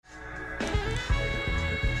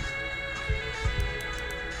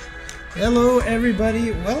Hello,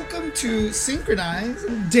 everybody. Welcome to Synchronize.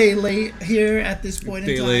 Day late here at this point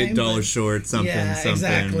in time. Day late, dollar short, something.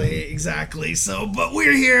 Exactly. So, but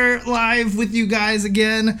we're here live with you guys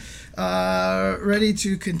again, ready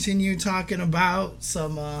to continue talking about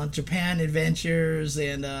some Japan adventures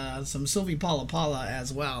and some Sylvie Pala Pala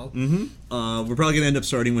as well. Mm-hmm. We're probably going to end up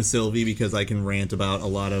starting with Sylvie because I can rant about a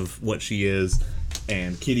lot of what she is.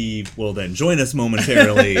 And Kitty will then join us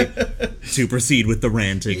momentarily to proceed with the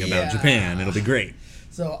ranting about Japan. It'll be great.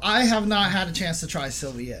 So I have not had a chance to try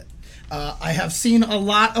Sylvie yet. I have seen a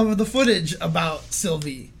lot of the footage about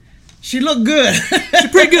Sylvie. She looked good.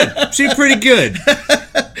 She's pretty good.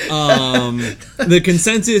 The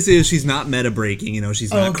consensus is she's not meta breaking.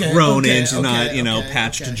 She's not Cronin. She's not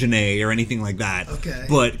patched Janae or anything like that. Okay.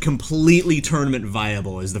 But completely tournament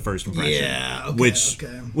viable is the first impression. Yeah. Which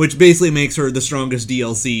basically makes her the strongest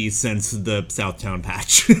DLC since the Southtown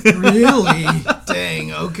patch. Really?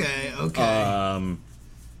 Dang. Okay.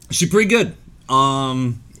 She's pretty good.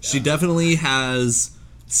 She definitely has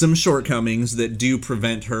some shortcomings that do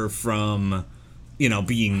prevent her from,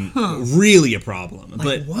 being really a problem.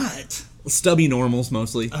 Like what? Stubby normals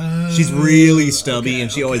mostly. She's really stubby, and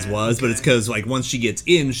she always was. But it's because once she gets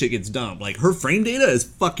in, shit gets dumped. Her frame data is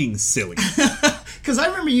fucking silly. Because I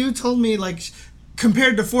remember you told me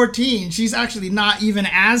compared to 14, she's actually not even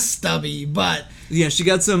as stubby, but yeah, she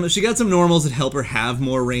got some normals that help her have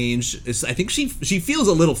more range. I think she feels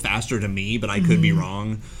a little faster to me, but I could be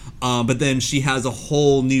wrong. But then she has a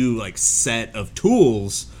whole new set of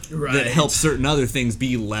tools that help certain other things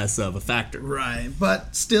be less of a factor. Right,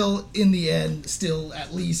 but still, in the end, still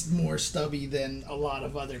at least more stubby than a lot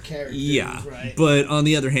of other characters. Yeah, right? But on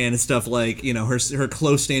the other hand, it's stuff like her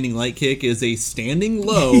close standing light kick is a standing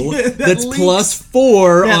low that's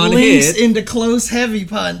 +4 on hit. Into close heavy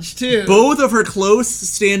punch too. Both of her close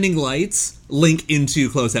standing lights link into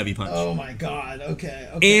close heavy punch. Oh my god! Okay.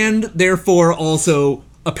 And therefore also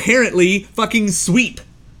apparently fucking sweep.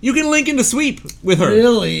 You can link into sweep with her.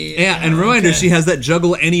 Really? Yeah, and reminder, she has that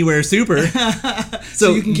juggle anywhere super.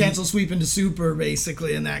 So you can cancel sweep into super,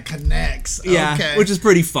 basically, and that connects. Yeah, which is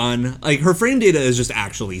pretty fun. Her frame data is just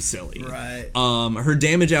actually silly. Right. Her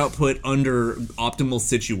damage output under optimal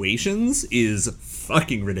situations is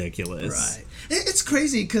fucking ridiculous. Right. It's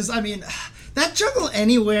crazy, because, that juggle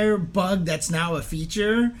anywhere bug that's now a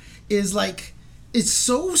feature is, it's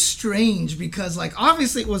so strange because,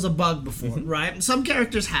 obviously it was a bug before, right? Some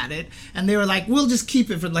characters had it, and they were like, we'll just keep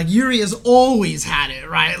it for, Yuri has always had it,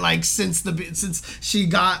 right? Since she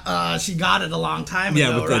got it a long time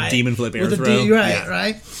ago, with the demon flip air throw.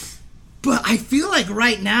 Right? But I feel like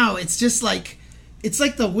right now, it's just it's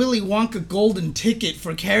like the Willy Wonka golden ticket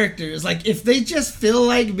for characters. If they just feel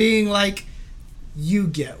like being you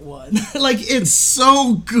get one. It's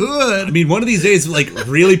so good. One of these days,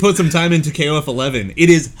 really put some time into KOF 11. It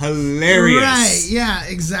is hilarious. Right, yeah,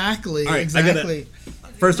 exactly. All right, exactly.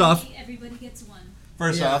 First off, everybody gets one.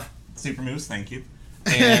 First off, Super Moose, thank you.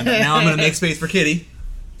 And now I'm going to make space for Kitty.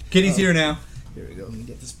 Kitty's here now. Here we go. Let me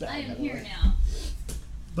get this back. I am here now.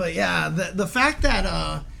 But yeah, the fact that,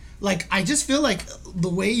 I just feel like the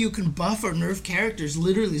way you can buff or nerf characters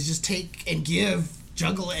literally is just take and give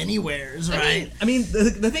juggle anywheres, right?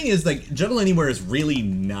 The thing is, juggle anywhere is really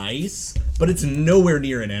nice, but it's nowhere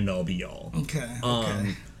near an end-all be-all.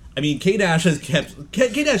 Okay.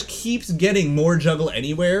 K-Dash keeps getting more juggle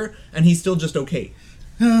anywhere, and he's still just okay.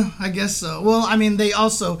 I guess so. Well, it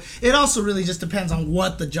also really just depends on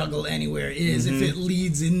what the juggle anywhere is, if it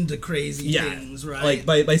leads into crazy things, right?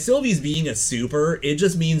 By Sylvie's being a super, it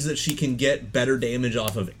just means that she can get better damage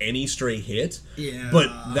off of any stray hit. Yeah.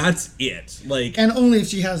 But that's it. And only if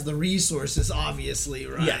she has the resources, obviously,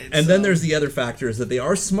 right? Yeah, and then there's the other factors that they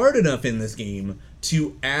are smart enough in this game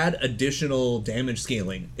to add additional damage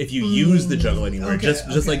scaling if you use the juggle anywhere,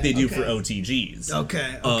 just like they do for OTGs.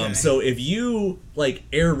 Okay. So if you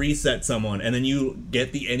air reset someone and then you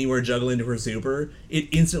get the anywhere juggle into her super, it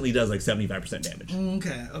instantly does 75% damage.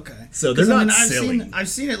 Okay. So they're not silly. I've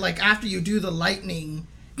seen it after you do the lightning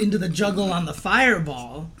into the juggle on the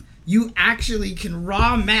fireball, you actually can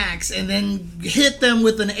raw max and then hit them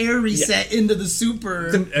with an air reset into the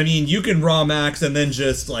super. You can raw max and then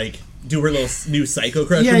just do her little new Psycho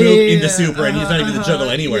Crusher move into super, and he's not even the juggle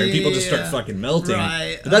anywhere, and people just start fucking melting.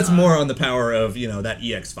 Right, but that's more on the power of, that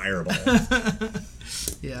EX Fireball.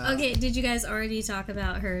 Yeah. Okay, did you guys already talk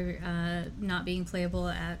about her not being playable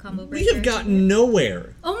at Combo Breaker? We have gotten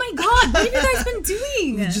nowhere. Oh my god, what have you guys been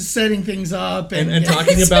doing? Just setting things up and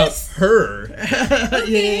talking about her.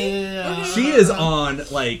 Yeah. She is on,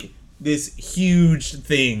 this huge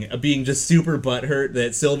thing of being just super butthurt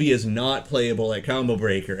that Sylvie is not playable at Combo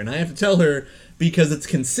Breaker. And I have to tell her, because it's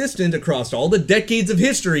consistent across all the decades of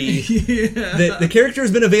history that the character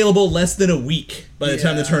has been available less than a week by the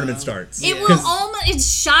time the tournament starts. It will almost,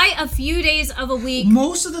 it's shy a few days of a week.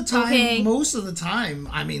 Most of the time,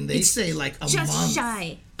 I mean, they say like a month. Just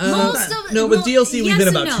shy. No, with DLC we've been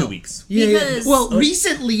about 2 weeks. Yeah. Well,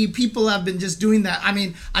 recently people have been just doing that. I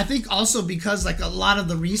mean, I think also because like a lot of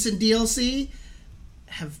the recent DLC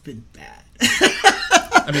have been bad.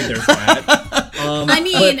 I mean, there's that. I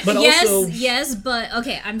mean, but yes, but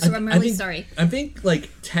okay. I'm really sorry. I think like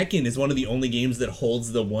Tekken is one of the only games that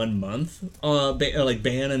holds the 1 month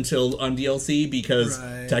ban until on DLC because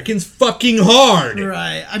Tekken's fucking hard.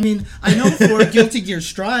 Right. I mean, I know for Guilty Gear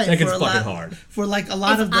Strive, Tekken's fucking hard. For like a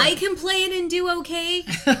lot of I can play it and do okay.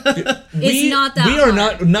 It's not that. We are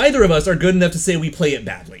not. Neither of us are good enough to say we play it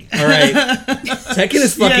badly. All right. Tekken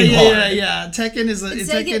is fucking hard. Yeah. Tekken is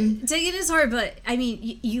Tekken is hard, but I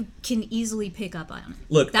mean, you can easily pick up on it.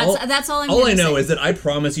 Look, that's all I'm. All I know is that I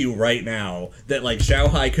promise you right now that like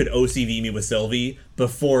Xiaohai could OCV me with Sylvie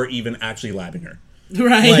before even actually labbing her.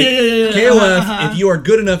 Right. Like, KOF, if you are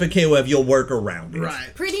good enough at KOF, you'll work around it.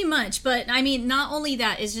 Right. Pretty much, but I mean, not only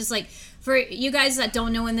that, it's just like, for you guys that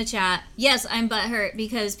don't know in the chat, yes, I'm butthurt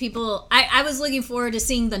because people, I was looking forward to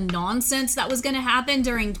seeing the nonsense that was going to happen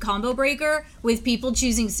during Combo Breaker with people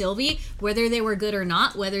choosing Sylvie, whether they were good or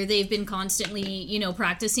not, whether they've been constantly,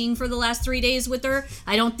 practicing for the last 3 days with her.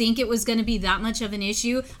 I don't think it was going to be that much of an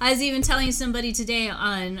issue. I was even telling somebody today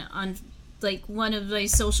on like one of my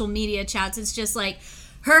social media chats, it's just like,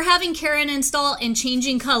 her having Karen install and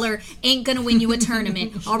changing color ain't gonna win you a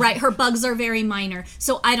tournament. All right, her bugs are very minor,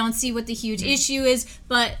 so I don't see what the huge issue is,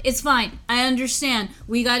 but it's fine. I understand.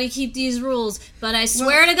 We gotta keep these rules, but I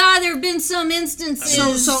swear to God, there have been some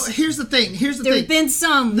instances. So here's the thing. There have been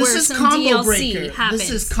some where some DLC happens.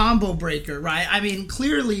 This is Combo Breaker, right? I mean,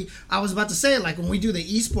 clearly, I was about to say, like, when we do the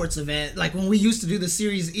esports event, like when we used to do the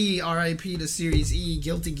Series E, RIP to Series E,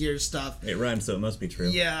 Guilty Gear stuff. It rhymes, so it must be true.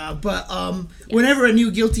 Yeah, but whenever a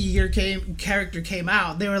new Guilty Gear character came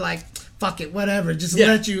out, they were like, fuck it, whatever, just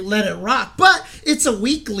let it rock. But it's a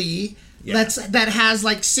weekly that has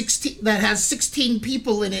like 16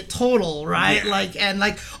 people in it total, right? And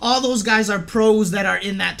all those guys are pros that are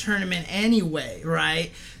in that tournament anyway,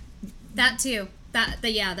 right? That too. That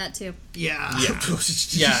too. Yeah.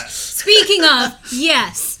 Speaking of,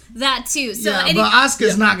 yes. That too. So but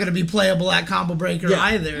Asuka's not going to be playable at Combo Breaker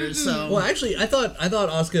either. Mm-hmm. So well, actually, I thought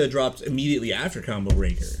Asuka dropped immediately after Combo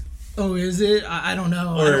Breaker. Oh, is it? I don't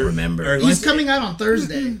know. I don't remember. He's coming out on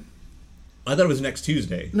Thursday. I thought it was next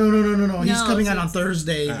Tuesday. No. He's coming out on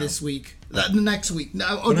Thursday this week. Next week.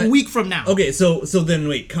 A week from now. Okay, so then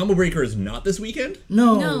wait, Combo Breaker is not this weekend?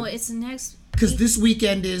 No, it's next. Because this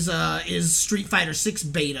weekend is Street Fighter 6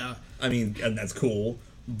 beta. I mean, that's cool,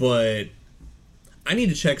 but I need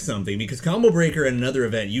to check something because Combo Breaker and another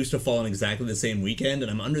event used to fall on exactly the same weekend,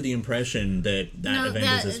 and I'm under the impression that event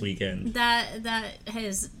is this weekend.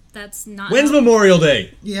 That's not. When's Memorial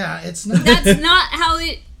Day? Yeah, it's not. That's not how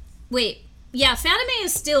it. Wait, yeah, Fanime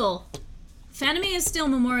is still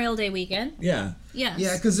Memorial Day weekend. Yeah. Yes.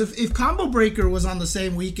 Yeah, because if Combo Breaker was on the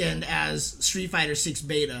same weekend as Street Fighter 6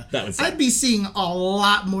 beta, I'd be seeing a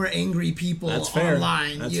lot more angry people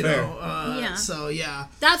online. That's fair. So, yeah.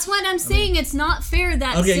 That's what I'm saying. It's not fair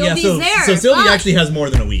that Sylvie's there. So Sylvie actually has more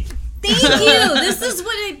than a week. Thank you. This is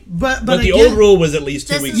what I... But the again, old rule was at least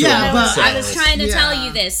 2 weeks. I was trying to tell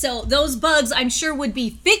you this. So those bugs, I'm sure, would be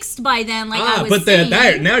fixed by then, I was saying.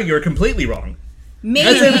 Now you're completely wrong.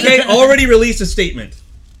 Maybe. SNK already released a statement.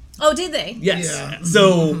 Oh, did they? Yes. Yeah.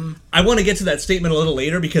 So I want to get to that statement a little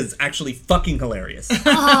later because it's actually fucking hilarious. Okay,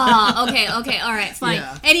 all right, fine.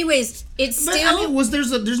 Yeah. Anyways, it's still. I mean,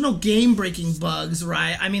 there's no game breaking bugs,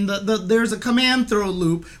 right? I mean, there's a command throw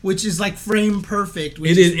loop which is like frame perfect.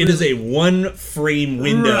 Which it is a 1 frame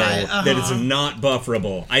window that is not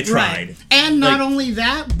bufferable. I tried, right. And not only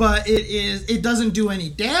that, but it doesn't do any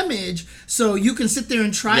damage, so you can sit there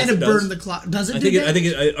and try to burn the clock. Does it? I think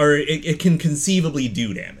it can conceivably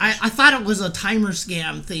do damage. I thought it was a timer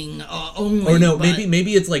scam thing only. Or no,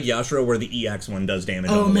 maybe it's like Yashiro where the EX one does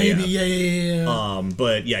damage. Oh, on the maybe, way up. Yeah.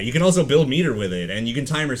 But yeah, you can also build meter with it, and you can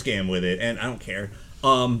timer scam with it, and I don't care.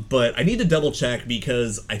 But I need to double check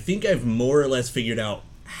because I think I've more or less figured out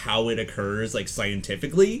how it occurs, like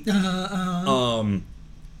scientifically. And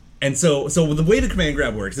so the way the command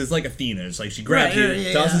grab works is like Athena. It's like she grabs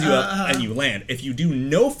you, tosses you up, and you land. If you do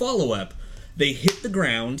no follow up, they hit the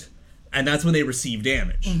ground, and that's when they receive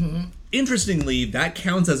damage. Interestingly, that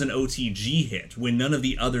counts as an OTG hit when none of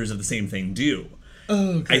the others of the same thing do.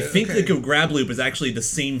 Okay, I think the grab loop is actually the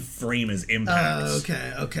same frame as impact.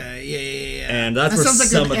 Okay. Yeah. And that's where sounds like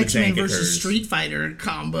some an of the X-Men jank versus occurs. Street Fighter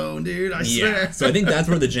combo, dude. I swear. So I think that's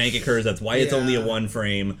where the jank occurs. That's why it's only a 1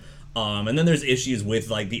 frame. And then there's issues with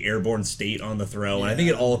like the airborne state on the throw, and I think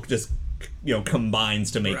it all just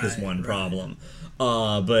combines to make this one problem.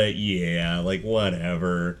 But yeah, like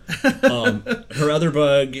whatever. Her other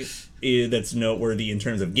bug that's noteworthy in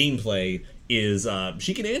terms of gameplay is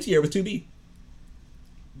she can anti-air with 2B.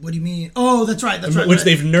 What do you mean? Oh, that's right. Which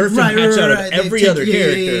they've nerfed and patched out of every other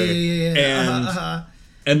character. Yeah.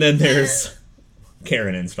 And then there's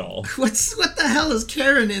Karen install. What the hell is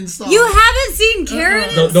Karen install? You haven't seen Karen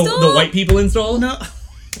install? The white people install? No.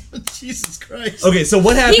 Jesus Christ. Okay, so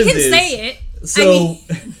what happens is... He can say it. So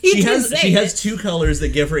she he has 2 colors that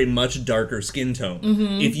give her a much darker skin tone.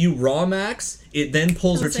 If you raw max, it then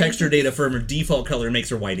pulls her texture data from her default color and makes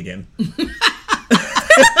her white again.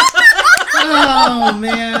 Oh,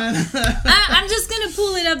 man. I'm just going to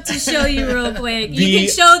pull it up to show you real quick. You can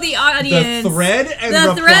show the audience. The thread and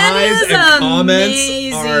replies and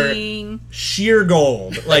comments are sheer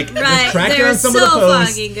gold. Like, just track down some of the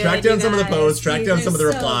posts, track down some of the posts, track down some of the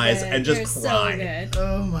replies, and just cry.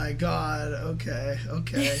 Oh, my God. Okay.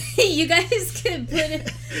 You guys can put it...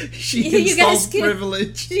 She installs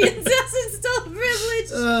privilege. She does install privilege.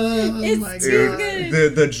 Oh, it's too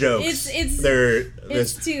good. The jokes. It's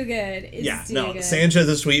too good. It's too good.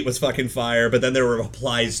 Sanchez's tweet was fucking fire, but then there were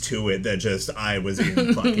replies to it that I was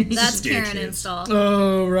in fucking That's stitches. Karen install.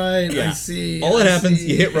 Oh, right. Yeah. I see. All that happens,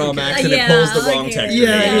 you hit raw max and it pulls the wrong texture.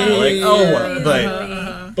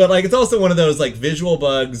 But like it's also one of those like visual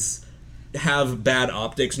bugs have bad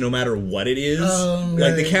optics no matter what it is.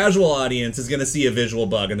 Like the casual audience is going to see a visual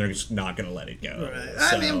bug and they're just not going to let it go. Right.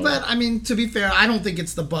 So. I mean, to be fair, I don't think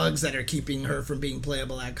it's the bugs that are keeping her from being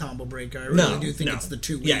playable at Combo Breaker. I really do think it's the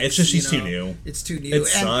 2 weeks. Yeah, it's just she's too new. It's too new. It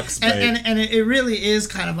sucks. And it really is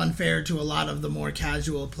kind of unfair to a lot of the more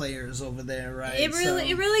casual players over there, right? It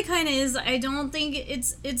really kind of is. I don't think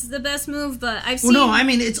it's the best move, but I've seen... Well, no, I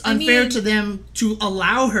mean, it's unfair to them to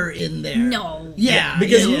allow her in there. No. Yeah.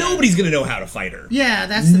 Because nobody's going to know how to fight her. Yeah,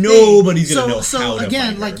 that's the Nobody's thing. Gonna know how so to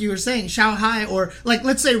again, fight like her. you were saying, Xiao Hai, or like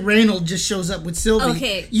let's say Reynold just shows up with Sylvie.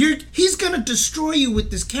 Okay. He's gonna destroy you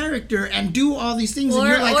with this character and do all these things, and Or-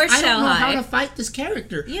 you're like, or I don't know Xiao how Hai. to fight this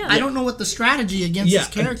character. Yeah. I don't know what the strategy against this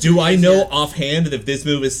character do I is know yet. offhand if this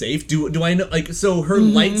move is safe? Do I know, like, so her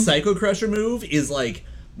light Psycho Crusher move is like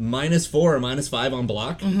 -4 or -5 on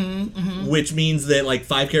block, which means that like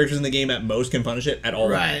 5 characters in the game at most can punish it at all.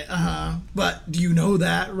 Right, but do you know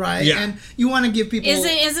that, right? Yeah. And you want to give people...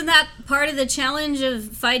 Isn't that part of the challenge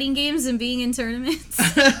of fighting games and being in tournaments?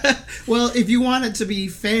 Well, if you want it to be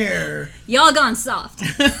fair... Y'all gone soft.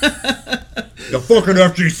 The fucking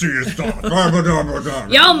FGC is soft.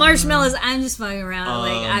 Y'all marshmallows. I'm just fucking around.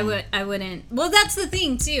 Like I wouldn't. Well, that's the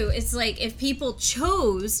thing too. It's like if people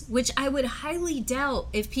chose, which I would highly doubt,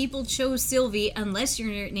 if people chose Sylvie, unless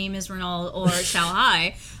your name is Renal or Xiao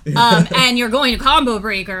Hai, and you're going to Combo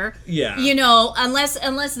Breaker. Yeah. You know, unless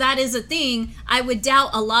that is a thing, I would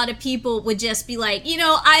doubt a lot of people would just be like,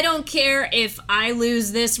 I don't care if I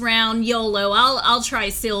lose this round, YOLO. I'll try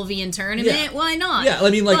Sylvie in tournament. Yeah. Why not? Yeah,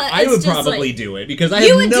 I mean, like, But I it's would just probably like, do it because I you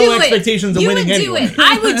have would no do it. expectations of You winning would anyway. do it.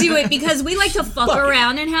 I would do it because we like to fuck Fuck it.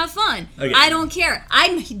 around and have fun. Okay. I don't care.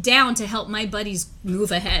 I'm down to help my buddies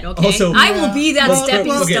move ahead, okay? Also- I will be that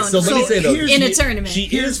stepping okay, stone so let me say though, in a tournament. She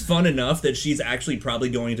is fun enough that she's actually probably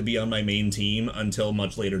going to be on my main team until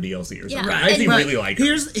much later DLC or something. Yeah. I actually But really like her.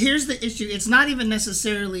 Here's the issue. It's not even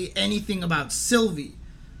necessarily anything about Sylvie.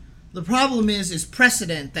 The problem is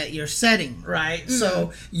precedent that you're setting, right?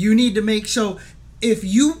 So you need to make if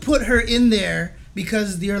you put her in there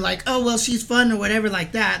because you're like, oh well, she's fun or whatever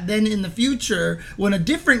like that, then in the future when a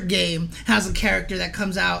different game has a character that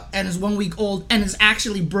comes out and is 1 week old and is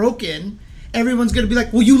actually broken, everyone's gonna be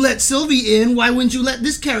like, well, you let Sylvie in, why wouldn't you let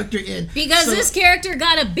this character in? Because this character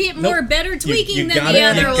got a bit more better tweaking than gotta, the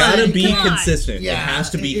other one. You gotta be Come on. consistent. It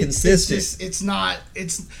has to be consistent. It's not.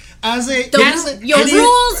 It's as a Your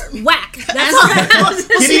rules whack. That's all I have to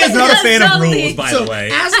Kitty say. is not a fan of rules, That's by the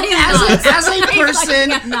way. As a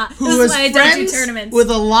person I'm not. who This is is why I don't do friends tournaments.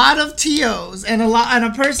 with a lot of TOs and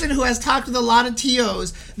a person who has talked with a lot of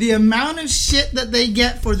TOs, the amount of shit that they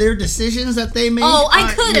get for their decisions that they make. Oh,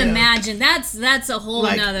 I could imagine. That's a whole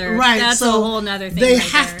nother. Right, That's so a whole nother thing. They right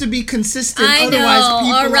have there. to be consistent, I otherwise know,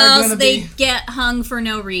 people or are else gonna they be. get hung for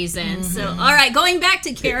no reason. So, all right, going back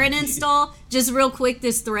to Karen install, just real quick,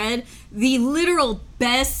 this thread, the literal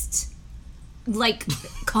best, like,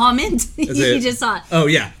 comment you just saw. Oh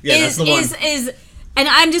yeah, that's the one. And And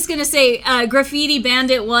I'm just gonna say, Graffiti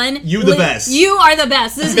Bandit 1. You the best. You are the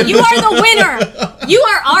best. You are the winner. You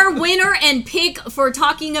are our winner and pick for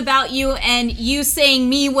talking about you and you saying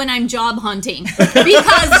me when I'm job hunting.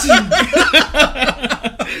 Because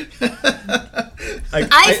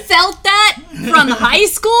I felt that from high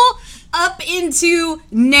school up into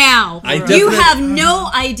now. You have no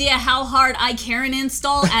idea how hard I Karen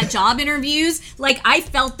install at job interviews. Like, I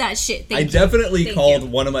felt that shit. I definitely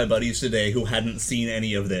called one of my buddies today who hadn't seen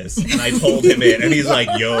any of this, and I told him it, and he's like,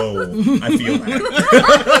 yo, I feel that.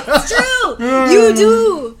 It's true. You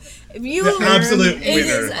do. The absolute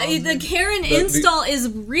winner. The Karen install is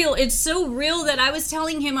real. It's so real that I was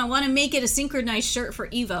telling him I want to make it a synchronized shirt for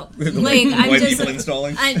Evo. Like, I'm just people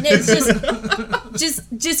installing. It's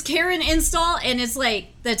just Karen install, and it's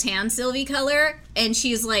like the tan Sylvie color, and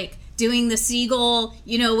she's like doing the seagull,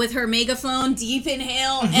 with her megaphone, deep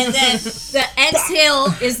inhale, and then the exhale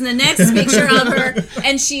is the next picture of her,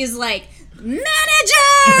 and she's like,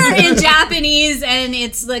 manager in Japanese, and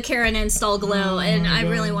it's the Karen install glow, and I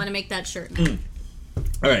really want to make that shirt now.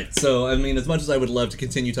 All right, so I mean, as much as I would love to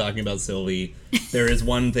continue talking about Sylvie, there is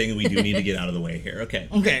one thing we do need to get out of the way here. Okay.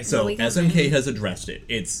 So SNK has addressed it.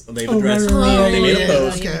 They made a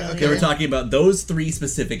post. They were talking about those 3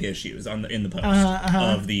 specific issues in the post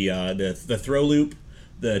of the throw loop,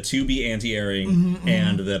 the 2B anti-airing,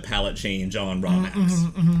 and the palette change on raw max.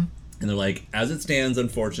 And they're like, as it stands,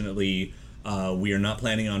 unfortunately, we are not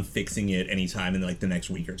planning on fixing it anytime in the next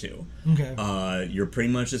week or 2. Okay. You're pretty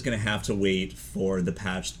much just going to have to wait for the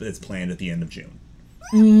patch that's planned at the end of June.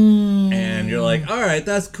 And you're like, all right,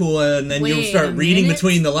 that's cool. And then you'll start reading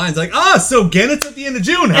between the lines like, so Genet's at the end of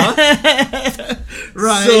June, huh?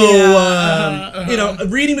 Right. So,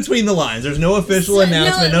 reading between the lines. There's no official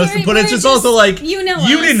announcement, but it's just also like, you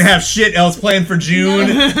didn't have shit else planned for June.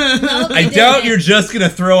 No, I doubt you're just going to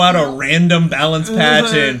throw out a random balance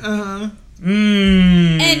patch and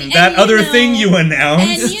that other thing you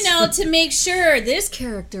announced. And, to make sure this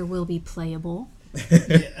character will be playable,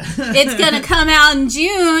 it's going to come out in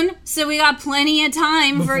June, so we got plenty of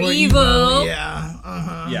time before for Evo.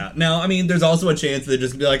 Yeah. Now, I mean, there's also a chance they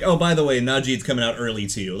just be like, oh, by the way, Najid's coming out early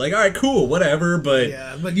too. Like, all right, cool, whatever, but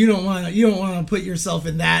but you don't want to put yourself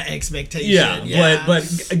in that expectation.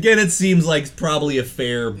 But again, it seems like probably a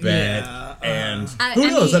fair bet. And who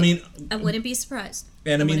knows? I wouldn't be surprised.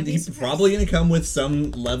 And I mean, he's probably going to come with some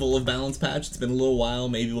level of balance patch. It's been a little while.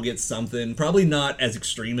 Maybe we'll get something. Probably not as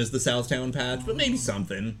extreme as the Southtown patch, but maybe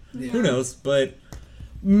something. Yeah. Who knows? But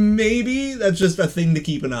maybe that's just a thing to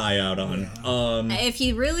keep an eye out on. Yeah. If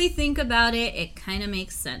you really think about it, it kind of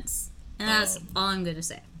makes sense. And that's all I'm going to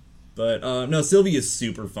say. But no, Sylvie is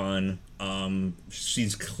super fun.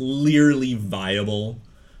 She's clearly viable.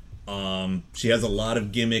 She has a lot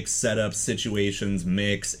of gimmicks, setups, situations,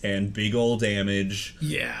 mix, and big ol' damage.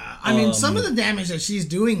 Yeah. I mean, some of the damage that she's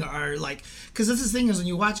doing are like, because that's the thing is when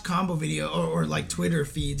you watch combo video or like Twitter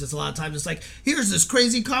feeds, it's a lot of times it's like, here's this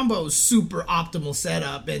crazy combo, super optimal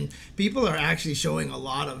setup, and people are actually showing a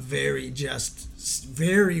lot of very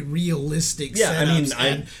realistic setups.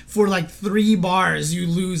 And for like 3 bars, you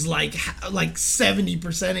lose like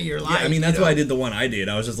 70% of your life. Yeah, I mean, that's why I did the one I did.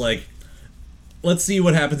 I was just like, let's see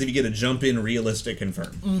what happens if you get a jump in realistic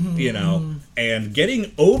confirm, and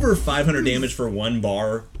getting over 500 damage for 1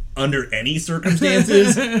 bar under any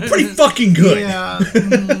circumstances, pretty fucking good. Yeah.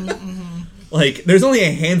 Like, there's only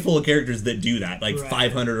a handful of characters that do that, like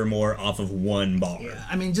 500 or more off of 1 bar. Yeah,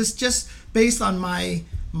 I mean, just based on my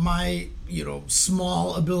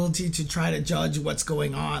small ability to try to judge what's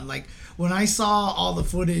going on, like, when I saw all the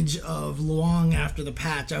footage of Luong after the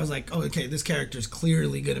patch, I was like, oh, okay, this character's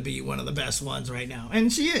clearly going to be one of the best ones right now.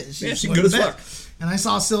 And she is. She's good as fuck. And I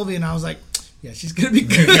saw Sylvie, and I was like, yeah, she's going to be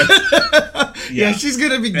good. Yeah, she's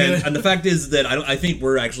going to be good. And the fact is that I think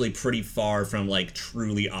we're actually pretty far from, like,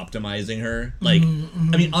 truly optimizing her. Like,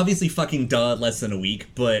 I mean, obviously, fucking less than a week,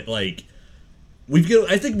 but, like,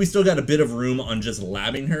 I think we still got a bit of room on just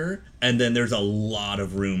labbing her, and then there's a lot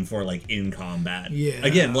of room for, like, in combat. Yeah.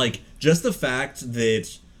 Again, like, just the fact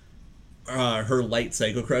that her light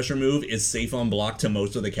Psycho Crusher move is safe on block to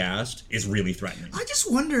most of the cast is really threatening. I just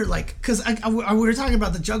wonder, like, because we were talking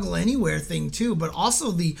about the Juggle Anywhere thing, too, but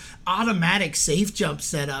also the automatic safe jump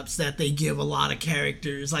setups that they give a lot of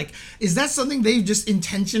characters. Like, is that something they've just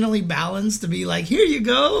intentionally balanced to be like, here you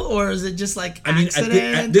go? Or is it just, like, accident?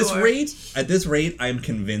 At this rate, I'm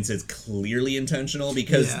convinced it's clearly intentional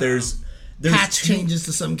because there's patch changes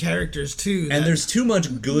to some characters, too. And there's too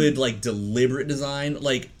much good, like, deliberate design.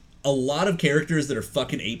 Like, a lot of characters that are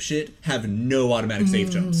fucking apeshit have no automatic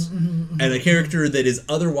safe jumps. And a character that is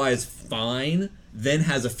otherwise fine then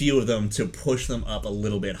has a few of them to push them up a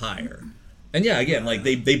little bit higher. And yeah, again, like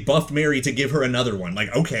they buffed Mary to give her another one.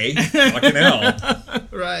 Like, okay, fucking hell.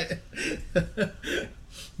 Right.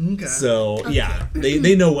 Okay. So yeah,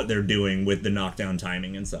 they know what they're doing with the knockdown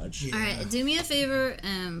timing and such. All right, do me a favor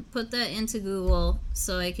and put that into Google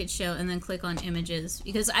so I could show, and then click on images,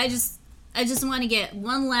 because I just want to get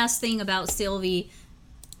one last thing about Sylvie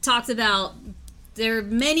talked about. There are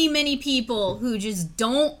many people who just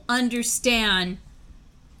don't understand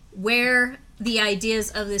where the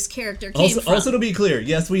ideas of this character came from. Also, to be clear,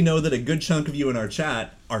 yes, we know that a good chunk of you in our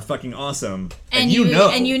chat are fucking awesome, and you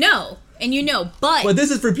know, but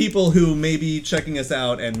this is for people who may be checking us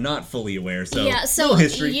out and not fully aware. So yeah, so little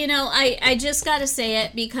history. You know, I just got to say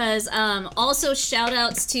it because also shout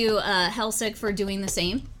outs to Helsik for doing the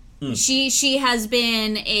same. She has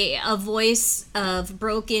been a voice of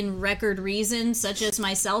broken record reason, such as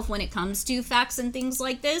myself, when it comes to facts and things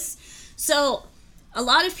like this. So a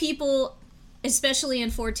lot of people, especially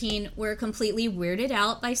in 14, were completely weirded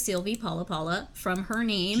out by Sylvie Palapala from her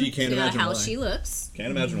name to how she looks.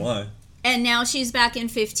 Can't imagine why. And now she's back in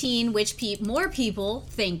 15, which more people,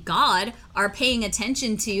 thank God, are paying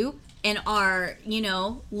attention to and are, you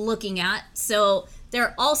know, looking at. So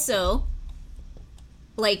they're also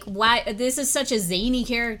like, why this is such a zany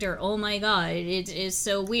character. Oh my God, it is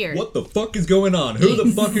so weird. What the fuck is going on? Who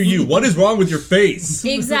the fuck are you? What is wrong with your face?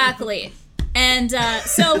 Exactly. And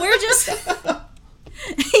so we're just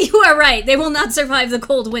you are right. They will not survive the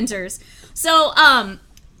cold winters. So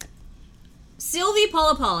Sylvie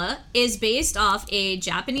Palapala is based off a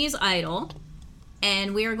Japanese idol,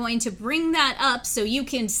 and we are going to bring that up so you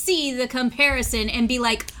can see the comparison and be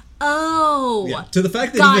like, oh, yeah, to the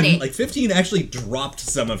fact that even like 15 actually dropped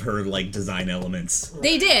some of her like design elements.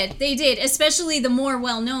 They did, especially the more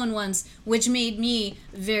well-known ones, which made me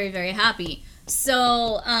very, very happy.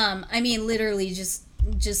 So, I mean, literally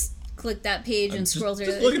just click that page and scroll through.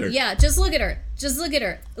 Just look at her. Yeah, just look at her. Just look at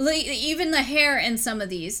her. Even the hair in some of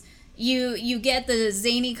these, you get the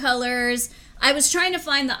zany colors. I was trying to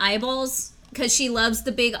find the eyeballs because she loves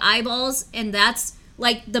the big eyeballs, and that's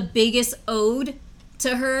like the biggest ode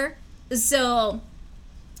to her. So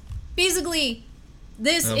basically,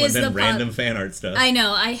 this is the random fan art stuff. I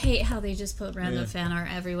know. I hate how they just put random fan art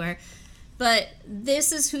everywhere. But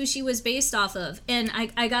this is who she was based off of. And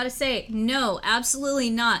I gotta say, no, absolutely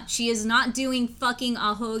not. She is not doing fucking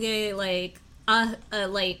ahoge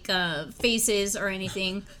faces or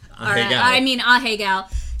anything.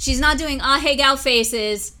 Ahegao. She's not doing ahegao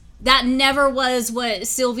faces. That never was what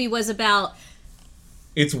Sylvie was about.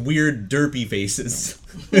 It's weird derpy faces.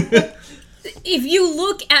 If you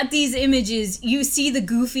look at these images, you see the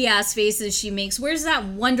goofy ass faces she makes. Where's that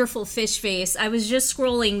wonderful fish face? I was just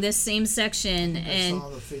scrolling this same section and I saw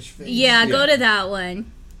the fish face. Yeah, go to that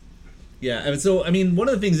one. Yeah, and so I mean, one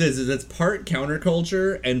of the things is it's part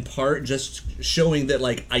counterculture and part just showing that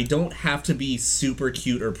like I don't have to be super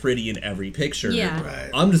cute or pretty in every picture. Yeah, right.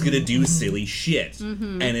 I'm just gonna do silly shit,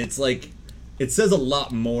 and it's like it says a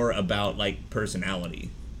lot more about like personality.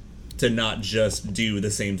 To not just do the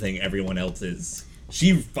same thing everyone else is.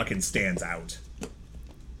 She fucking stands out.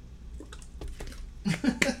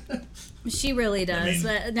 She really does. I mean,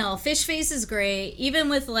 But no, fish face is great. Even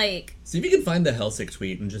with like, see if you can find the Helsik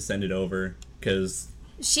tweet and just send it over, because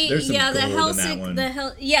there's some gold in that one.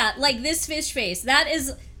 Like this fish face. That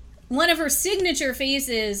is one of her signature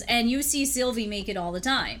faces, and you see Sylvie make it all the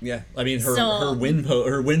time. Yeah, I mean her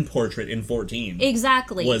wind portrait in 14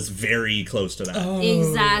 exactly was very close to that. Oh,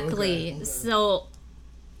 exactly. Okay. So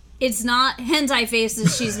it's not hentai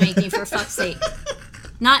faces she's making, for fuck's sake.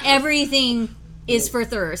 Not everything is for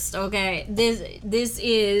thirst. Okay, this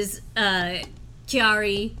is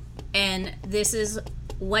Chiari, and this is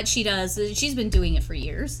what she does. She's been doing it for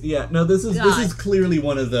years. Yeah, no, this is clearly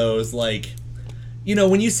one of those like. You know,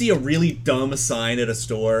 when you see a really dumb sign at a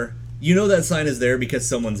store, you know that sign is there because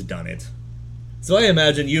someone's done it. So I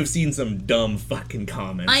imagine you've seen some dumb fucking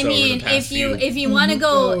comments. I mean, over the past if you want to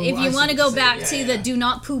go back to the "do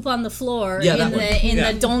not poop on the floor"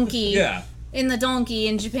 the donkey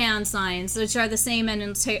in Japan signs, which are the same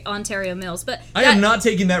in Ontario Mills. But I am not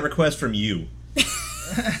taking that request from you.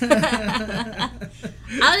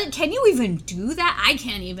 Can you even do that? I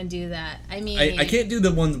can't even do that. I mean, I can't do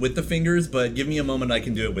the ones with the fingers, but give me a moment, I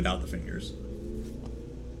can do it without the fingers.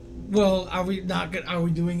 Well, are we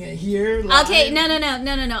doing it here? Live? Okay, no.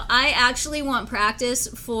 I actually want practice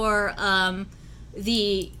for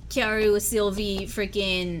the Kyaru Sylvie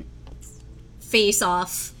freaking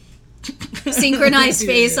face-off, synchronized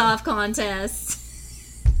face-off contest.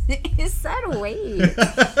 Is that a wave?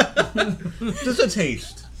 Just a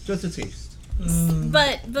taste.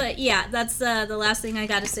 But yeah, that's the last thing I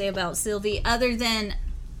got to say about Sylvie. Other than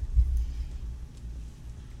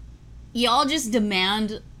y'all just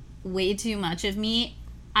demand way too much of me.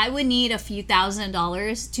 I would need a few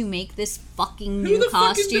 $1,000s to make this fucking new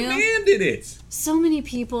costume. Who the fucking demanded it? So many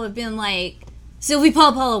people have been like, Sylvie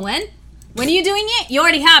Paula, when? When are you doing it? You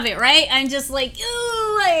already have it, right? I'm just like,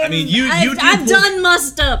 ooh, I've done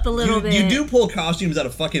mussed up a little bit. You do pull costumes out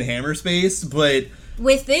of fucking Hammer Space, but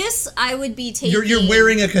with this, I would be taking. You're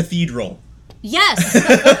wearing a cathedral. Yes,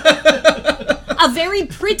 a very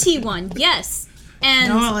pretty one. Yes,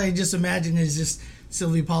 and all I just imagine is just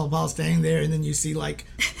Sylvie Paula standing there, and then you see like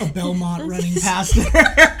a Belmont running past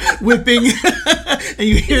her, whipping, and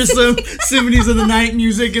you hear some Symphonies of the Night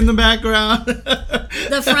music in the background.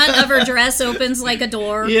 The front of her dress opens like a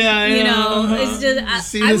door. Yeah, you know, it's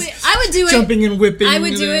just I would do it. Jumping and whipping. I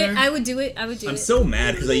would do it. I would do it. I'm so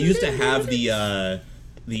mad because I used to have the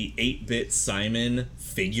 8-bit Simon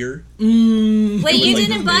figure. Wait, you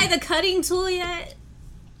didn't buy the cutting tool yet?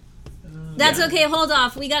 That's okay, hold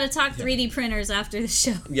off. We gotta talk 3D printers after the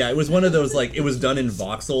show. Yeah, it was one of those, like, it was done in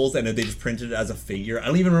voxels, and they just printed it as a figure. I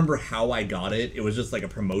don't even remember how I got it. It was just, like, a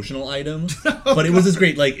promotional item. But it was this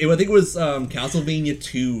great, like, I think it was Castlevania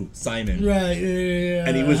 2 Simon. Right, yeah.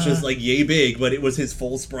 And he was just, like, yay big, but it was his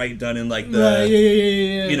full sprite done in, like, the,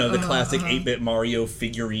 you know, the classic 8-bit Mario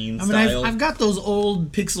figurine style. I've got those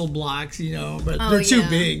old pixel blocks, you know, but they're too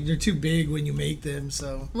big. They're too big when you make them,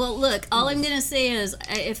 so. Well, look, all I'm gonna say is,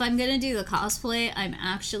 if I'm gonna do the cosplay, I'm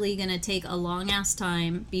actually gonna take a long ass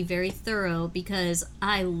time, be very thorough, because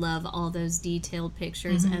I love all those detailed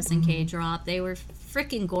pictures SNK dropped. They were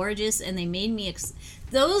freaking gorgeous, and they made me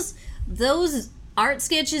those art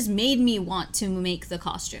sketches made me want to make the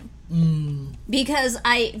costume because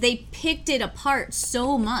they picked it apart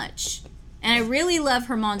so much, and I really love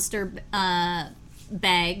her monster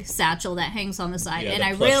bag satchel that hangs on the side, and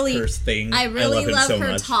I really love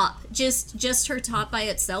her top, just her top by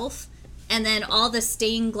itself. And then all the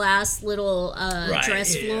stained glass little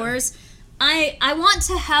dress floors. I want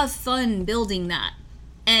to have fun building that.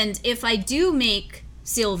 And if I do make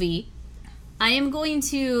Sylvie, I am going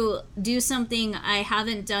to do something I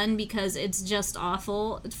haven't done because it's just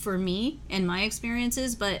awful for me and my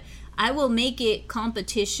experiences, but I will make it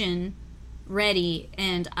competition ready,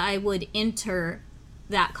 and I would enter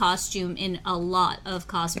that costume in a lot of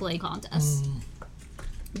cosplay contests.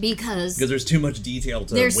 Because there's too much detail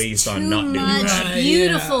to waste on not doing that. There's too much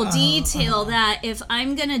beautiful detail that if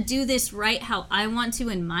I'm going to do this right how I want to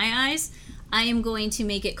in my eyes, I am going to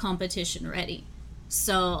make it competition ready.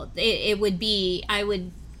 So it would be, I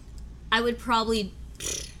would probably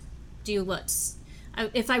do what's,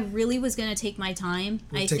 if I really was going to take my time,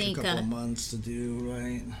 I think a couple months to do,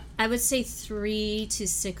 right? I would say 3 to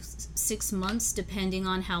 6 months, depending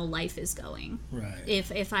on how life is going. Right.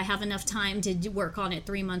 If I have enough time to work on it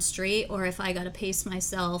 3 months straight, or if I got to pace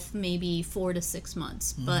myself, maybe 4 to 6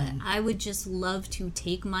 months. But I would just love to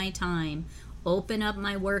take my time, open up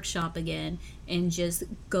my workshop again, and just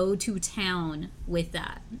go to town with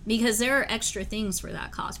that. Because there are extra things for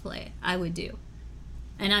that cosplay I would do.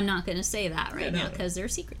 And I'm not going to say that right now because they're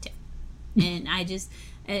secretive. And I'm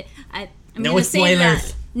no going to save that.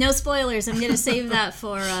 spoilers. No spoilers. I'm going to save that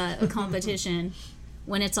for a competition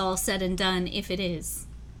when it's all said and done, if it is.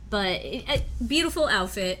 But beautiful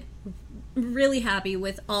outfit. Really happy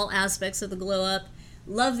with all aspects of the glow up.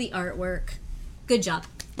 Love the artwork. Good job.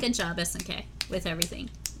 Good job, SNK, with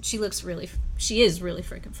everything. She is really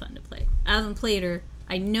freaking fun to play. I haven't played her.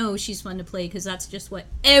 I know she's fun to play because that's just what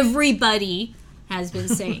everybody has been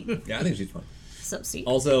saying. Yeah, I think she's fun. So see.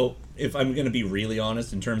 Also, if I'm going to be really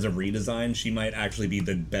honest, in terms of redesign, she might actually be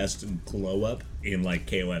the best glow-up in, like,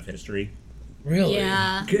 KOF history. Really?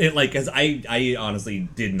 Yeah. Because I honestly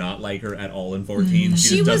did not like her at all in 14.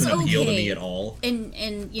 She just doesn't appeal to me at all.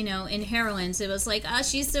 And you know, in Heroines, it was like,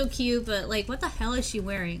 she's so cute, but, like, what the hell is she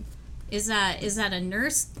wearing? Is that a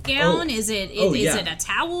nurse gown? Is it a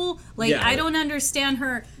towel? Like, I don't understand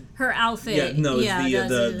her outfit. Yeah, no,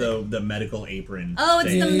 it's the medical apron. Oh, it's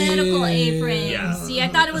thing. the medical apron. Yeah. See, I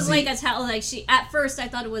thought it was like a towel. Like at first I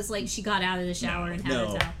thought it was like she got out of the shower and had a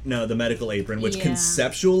towel. No, the medical apron, which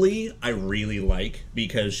conceptually I really like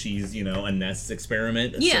because she's, a Nest's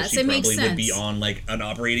experiment. Yes, so she it makes probably would be sense. on like an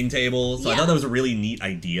operating table. So I thought that was a really neat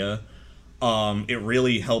idea. It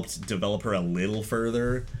really helped develop her a little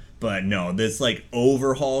further. But no, this like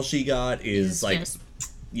overhaul she got is like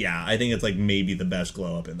yeah, I think it's like maybe the best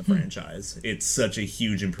glow up in the franchise. It's such a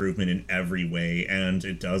huge improvement in every way, and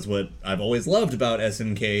it does what I've always loved about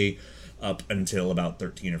SNK up until about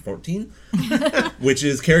 13 or 14, which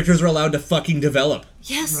is characters are allowed to fucking develop.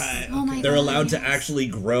 Yes. Right. Oh my God. They're allowed to actually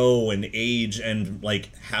grow and age and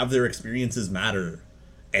like have their experiences matter.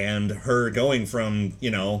 And her going from,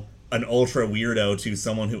 an ultra weirdo to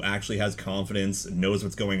someone who actually has confidence, knows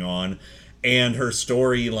what's going on. And her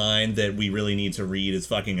storyline that we really need to read is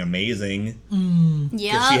fucking amazing.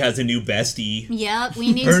 Yeah. She has a new bestie. Yep,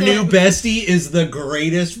 we need Her to... new bestie is the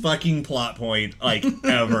greatest fucking plot point, like,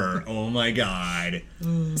 ever. Oh my god.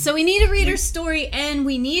 So we need to read her story, and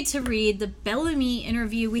we need to read the Bellamy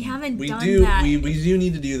interview. We haven't done that. We do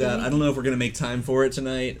need to do that. I don't know if we're going to make time for it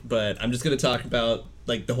tonight, but I'm just going to talk about,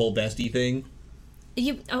 like, the whole bestie thing.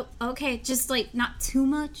 Okay, just, like, not too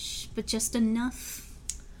much, but just enough.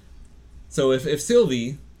 So if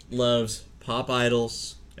Sylvie loves pop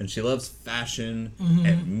idols, and she loves fashion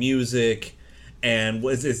and music, and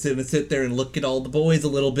was going to sit there and look at all the boys a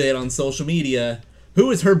little bit on social media, who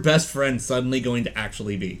is her best friend suddenly going to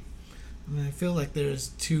actually be? I mean, I feel like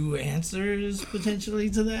there's two answers potentially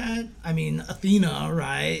to that. I mean, Athena,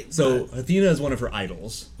 right? So Athena is one of her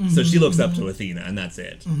idols. So she looks up to Athena, and that's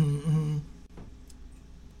it.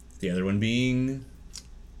 The other one being...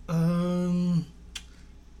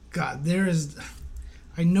 God, there is...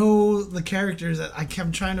 I know the characters that I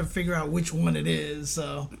kept trying to figure out which one it is,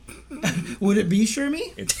 so... Would it be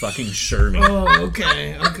Shermie? It's fucking Shermie. Oh,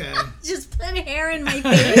 okay. Just put hair in my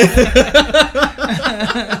face.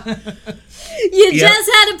 You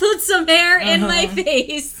just had to put some hair in my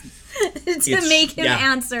face to make him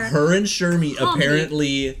answer. Her and Shermie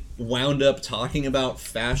apparently wound up talking about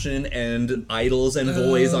fashion and idols and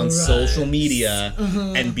boys on social media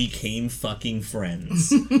and became fucking friends.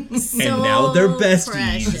 So and now they're besties.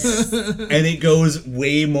 precious. And it goes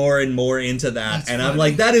way more and more into that. That's and funny. I'm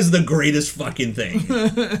like, that is the greatest fucking thing.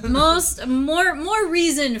 More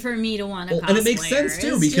reason for me to want to cosplay And it makes sense her.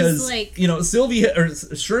 too, It's because just like,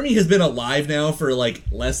 Shermie has been alive now for like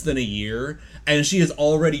less than a year, and she is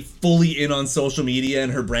already fully in on social media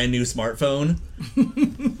and her brand new smartphone.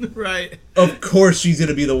 Right. Of course she's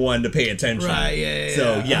gonna be the one to pay attention. Right, yeah.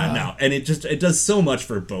 So no, and it does so much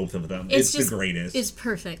for both of them. It's just the greatest. It's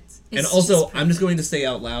perfect. And also, I'm just going to say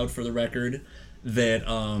out loud for the record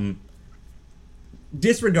that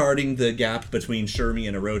disregarding the gap between Shermie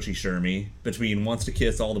and Orochi Shermie, between wants to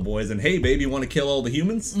kiss all the boys and hey baby want to kill all the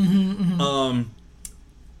humans,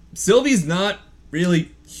 Sylvie's not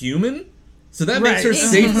really human, so that makes her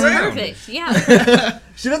safe ground. Perfect. Yeah.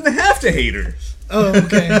 She doesn't have to hate her. Oh,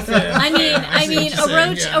 okay. Fair. I mean,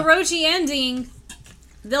 Orochi Orochi ending.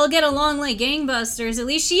 They'll get along like gangbusters. At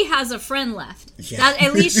least she has a friend left. Yeah.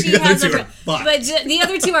 At least she The has a other two friend. are fucked. But the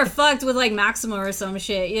other two are fucked with like Maximo or some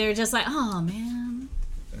shit. They're just like, oh man.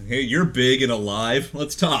 Hey, you're big and alive.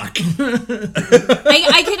 Let's talk.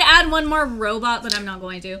 I could add one more robot, but I'm not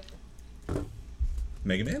going to.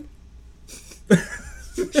 Mega Man?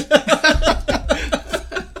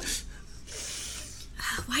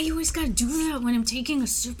 Why you always gotta do that when I'm taking a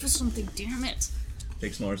sip of something? Damn it.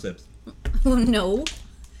 Take some more sips. Oh no.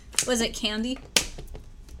 Was it candy?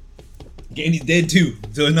 Candy's dead too,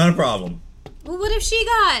 so it's not a problem. Well, what if she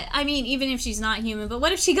got, I mean, even if she's not human, but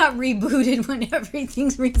what if she got rebooted when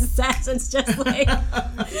everything's reset? It's just like, why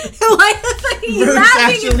the fuck are you Bruce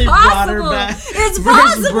laughing? actually It's brought her possible. back. It's Bruce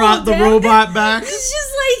possible. brought the Dad. robot back. It's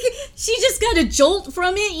just like, she just got a jolt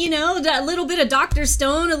from it, you know, that little bit of Dr.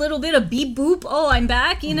 Stone, a little bit of beep boop, oh, I'm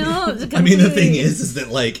back, you know. I mean, the thing is that,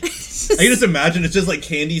 like, I can just imagine it's just, like,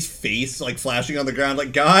 Candy's face, like, flashing on the ground,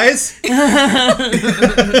 like, guys?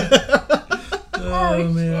 Oh,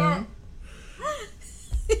 man.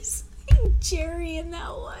 It's like Jerry in that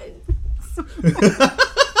one.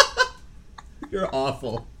 You're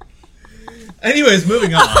awful. Anyways,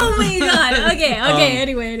 moving on. Oh my god. Okay,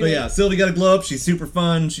 anyway. But yeah, Sylvie got a glow up. She's super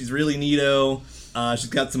fun. She's really neato. She's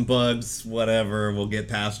got some bugs. Whatever. We'll get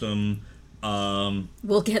past them.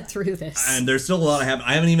 We'll get through this. And there's still a lot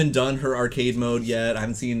I haven't even done her arcade mode yet. I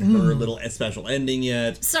haven't seen her little special ending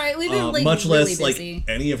yet. Sorry, we've been like much really less busy. like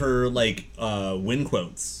any of her like win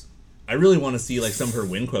quotes. I really want to see like some of her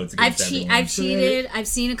win quotes against everyone. I've cheated. I've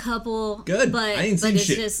seen a couple. Good. But I ain't seen it's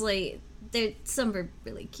shit. just like some are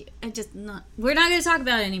really cute. We're not going to talk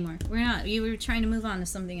about it anymore. We're not. You were trying to move on to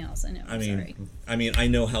something else. I know. Sorry. I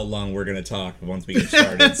know how long we're gonna talk once we get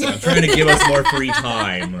started, so I'm trying to give us more free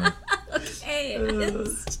time. Okay.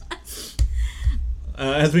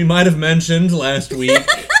 As we might have mentioned last week,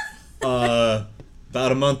 about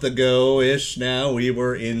a month ago-ish now, we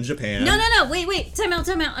were in Japan. No. Wait. Time out.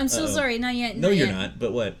 I'm so sorry. Not yet. No, you're not.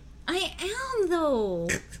 But what? I am, though.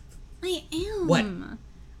 I am. What?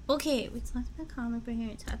 Okay, we talked about comic book here.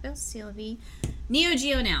 We talked about Sylvie. Neo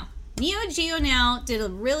Geo Now. Neo Geo Now did a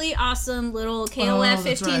really awesome little KOF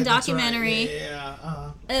 15 documentary. Right.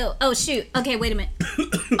 Yeah. Oh shoot. Okay, wait a minute.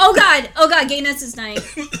 Oh god, Gayness is dying.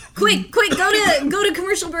 Quick, go to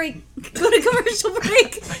commercial break. Go to commercial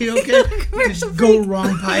break. Are you okay? Commercial Just break. go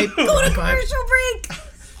wrong pipe. Go to commercial break.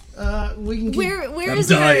 We can keep... Where I'm is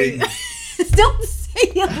dying. Don't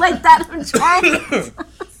say it like that. I'm trying.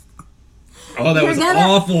 Oh, that was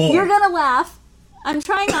awful. You're gonna laugh. I'm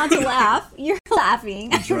trying not to laugh. You're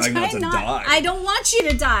laughing. I'm trying not to die. I don't want you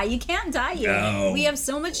to die. You can't die yet. No. We have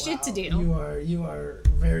so much shit to do. You are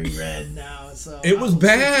very red now. So It was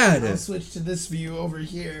bad. I'll switch to this view over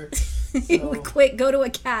here. Quick, go to a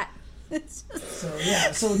cat.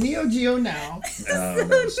 So Neo Geo now.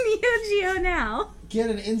 Neo Geo now. Get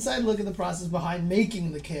an inside look at the process behind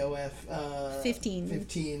making the KOF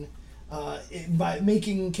 15. By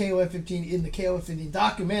making KOF 15 in the KOF 15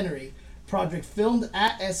 documentary project filmed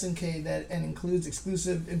at SNK and includes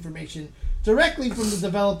exclusive information directly from the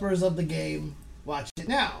developers of the game. Watch it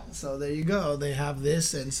now. So there you go. They have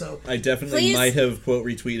this, and so I definitely might have quote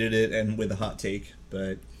retweeted it and with a hot take,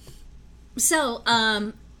 but so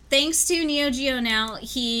thanks to Neo Geo now,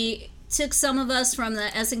 he took some of us from the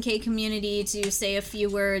SNK community to say a few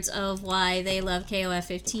words of why they love KOF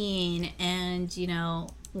 15 and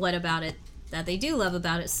what about it that they do love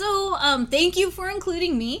about it. So thank you for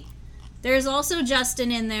including me. There's also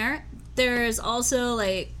Justin in there. There's also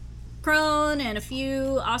Crone and a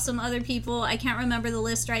few awesome other people. I can't remember the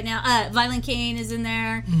list right now. Violent Kane is in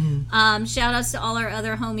there. Mm-hmm. Shout outs to all our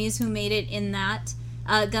other homies who made it in that.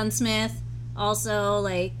 Gunsmith. Also,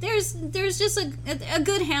 there's just a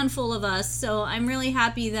good handful of us. So I'm really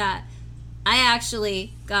happy that I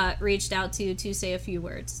actually got reached out to say a few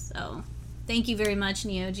words. So thank you very much,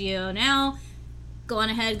 Neo Geo. Now, go on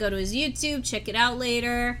ahead, go to his YouTube, check it out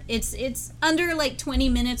later. It's under 20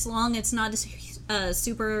 minutes long. It's not a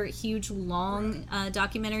super huge long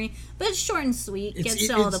documentary, but it's short and sweet. Gets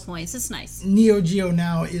to all the points. It's nice. Neo Geo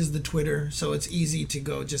Now is the Twitter, so it's easy to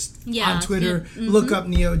go on Twitter, look up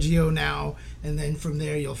Neo Geo Now, and then from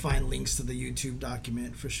there you'll find links to the YouTube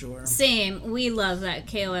document for sure. Same. We love that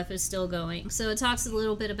KOF is still going. So it talks a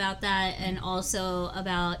little bit about that and also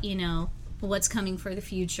about, what's coming for the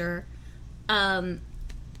future.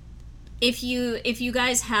 If you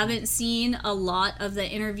guys haven't seen a lot of the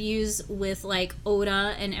interviews with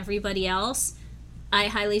Oda and everybody else, I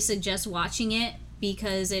highly suggest watching it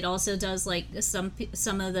because it also does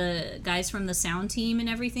some of the guys from the sound team and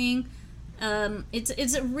everything.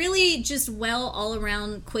 It's a really just all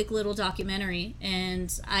around quick little documentary,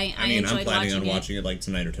 and I enjoyed I'm planning on watching watching it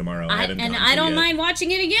tonight or tomorrow. I don't mind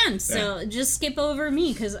watching it again. So just skip over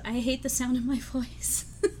me because I hate the sound of my voice.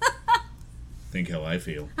 Think how I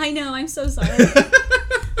feel. I know, I'm so sorry.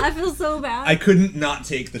 I feel so bad. I couldn't not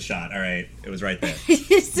take the shot. All right, it was right there.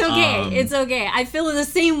 It's okay. It's okay. I feel the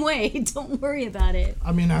same way. Don't worry about it.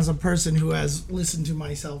 I mean, as a person who has listened to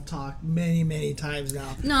myself talk many, many times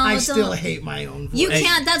now, no, I still hate my own voice. You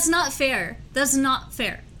can't. That's not fair. That's not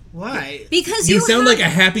fair. Why? Because you sound like a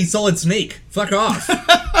happy solid snake. Fuck off.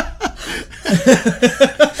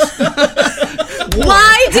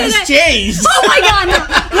 Why did it changed? Oh my god! No.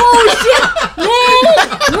 Oh shit! No!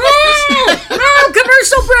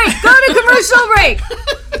 Commercial break. Go to commercial break.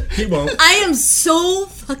 He won't. I am so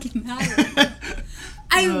fucking mad.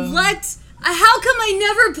 How come I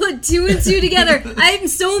never put 2 and 2 together? I'm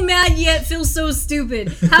so mad yet feel so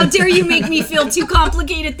stupid. How dare you make me feel two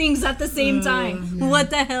complicated things at the same time? What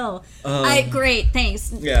the hell? Great,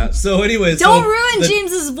 thanks. Yeah, so anyways. Don't ruin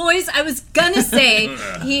James's voice. I was gonna say,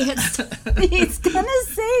 he's gonna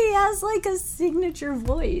say he has a signature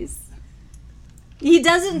voice. He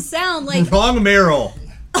doesn't sound like... Wrong Meryl.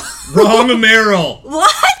 Wrong Meryl.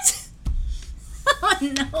 What? Oh,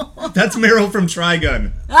 no. That's Meryl from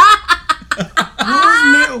Trigun.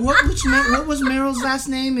 What was Meryl's last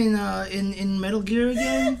name in Metal Gear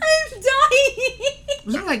again? I'm dying.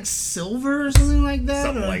 Was it Silver or something like that?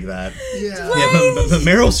 Something like that. Yeah. But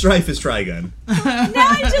Meryl Strife is Trigun. Now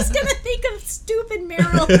I'm just gonna think of stupid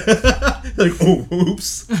Meryl.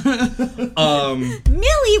 Oops.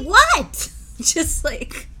 Millie, what? Just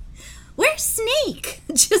where's Snake?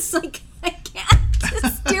 Just I can't.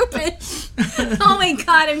 It's stupid. Oh my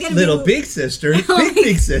god, I'm gonna Little big sister,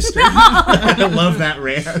 big sister. No. I love that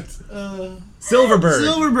rant.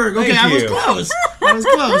 Silverberg. Okay, I was close.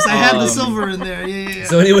 I had the silver in there. Yeah.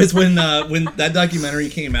 So anyways, when that documentary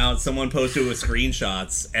came out, someone posted with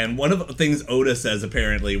screenshots, and one of the things Oda says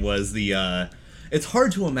apparently was it's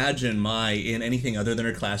hard to imagine Mai in anything other than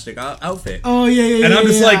her classic outfit. Oh, yeah. And I'm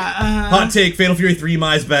just hot take, Fatal Fury 3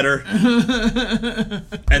 Mai's better. I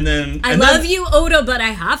love you, Oda, but I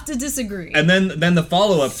have to disagree. And then the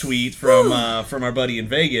follow-up tweet from our buddy in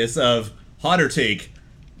Vegas of, hotter take,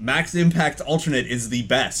 Max Impact Alternate is the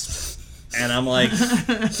best. And I'm like,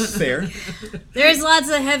 fair. There's lots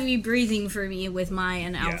of heavy breathing for me with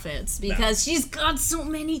Mayan outfits because she's got so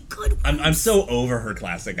many good ones. I'm so over her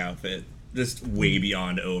classic outfit. Just way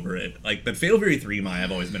beyond over it. Like, but Fatal Fury 3 Maya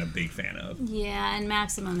I've always been a big fan of. Yeah, and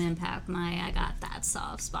Maximum Impact Maya, I got that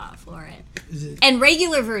soft spot for it. And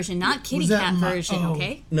regular version, not kitty cat version,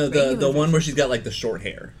 okay? No, the one where she's got, like, the short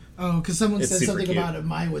hair. Oh, because someone said something cute. about a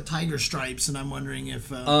Maya with tiger stripes, and I'm wondering if...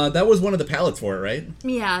 that was one of the palettes for it, right?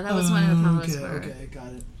 Yeah, that was one of the palettes for it. Okay,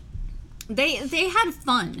 got it. They had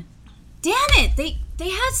fun. Damn it! They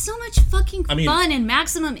had so much fucking fun and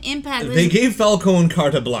Maximum Impact. They gave Falcone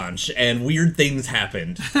carte blanche, and weird things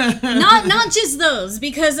happened. not just those,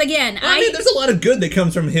 because again, I mean, there's a lot of good that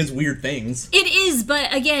comes from his weird things. It is,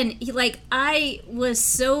 but again, like I was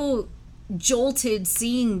so jolted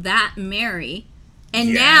seeing that Mary.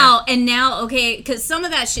 And now, okay, because some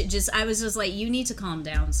of that shit I was just like, you need to calm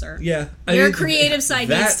down, sir. Yeah. Your creative side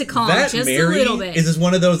needs to calm just Mary a little bit. Is just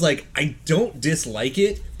one of those, like, I don't dislike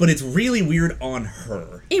it, but it's really weird on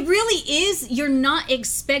her. It really is. You're not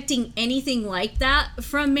expecting anything like that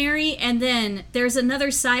from Mary, and then there's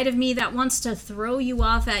another side of me that wants to throw you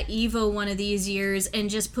off at Evo one of these years and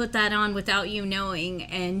just put that on without you knowing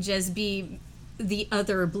and just be... the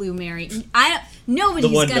other Blue Mary. Nobody's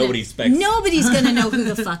gonna know who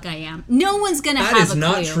the fuck I am. No one's gonna have a clue.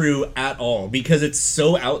 That is not true at all because it's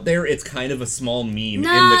so out there. It's kind of a small meme in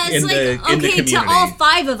the community. To all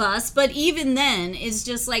 5 of us, but even then, it's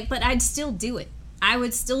just like. But I'd still do it. I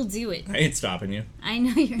would still do it. I ain't stopping you. I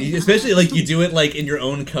know you're not. Especially like you do it like in your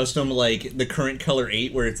own custom, like the current color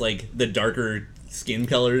 8, where it's like the darker skin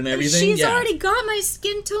color and everything. She's already got my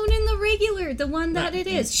skin tone in the regular, the one that it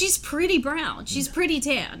is. She's pretty brown. She's pretty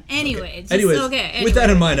tan. Anyways, with that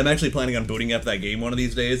in mind, I'm actually planning on booting up that game one of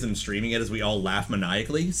these days and streaming it as we all laugh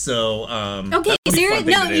maniacally. So,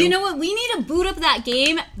 you know what? We need to boot up that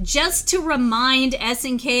game just to remind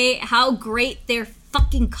SNK how great their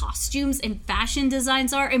fucking costumes and fashion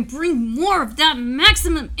designs are and bring more of that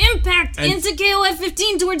Maximum Impact into KOF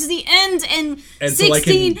 15 towards the end and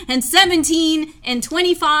 16 and 17 and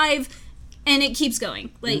 25 and it keeps going.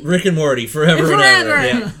 Like Rick and Morty forever and ever.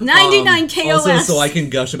 Yeah. 99 KOF. Also, so I can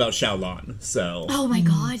gush about Shaolin. So. Oh my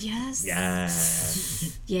god, yes.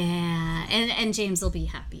 Yes. Yeah. And James will be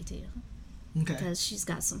happy too. Okay. Because she's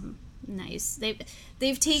got some nice.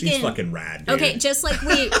 They've taken. She's fucking rad. Dude. Okay, just like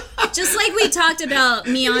we talked about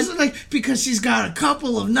Mion. Like because she's got a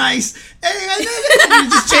couple of nice. You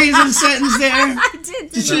just changed the sentence there. I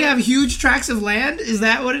did. Did she have huge tracts of land? Is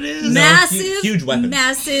that what it is? Massive, huge weapons.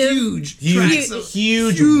 Massive, huge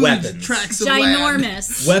weapons. Tracts of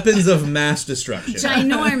ginormous. Weapons of mass destruction.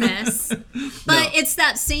 Ginormous. But it's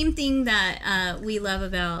that same thing that we love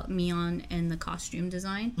about Mion and the costume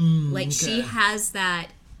design. She has that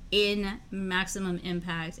in Maximum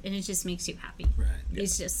Impact, and it just makes you happy. Right. Yeah.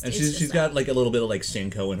 It's just, and she's got like a little bit of like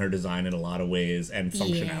Shinko in her design in a lot of ways, and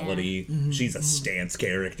functionality. Yeah. She's a stance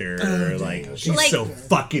character. She's so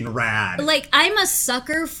fucking rad. Like I'm a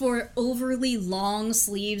sucker for overly long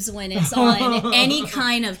sleeves when it's on any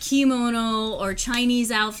kind of kimono or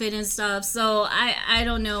Chinese outfit and stuff. So I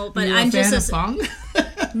don't know, but I'm just a fan of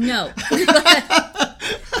Fang? No.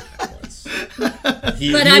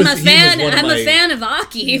 I'm a fan of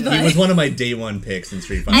Aki. But he was one of my day one picks in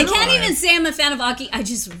Street Fighter. I can't even say I'm a fan of Aki. I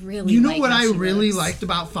just really. You know what I really liked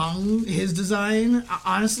about Fang, his design,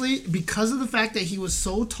 honestly, because of the fact that he was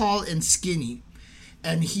so tall and skinny,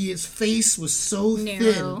 and his face was so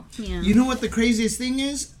narrow, thin. Yeah. You know what the craziest thing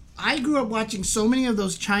is? I grew up watching so many of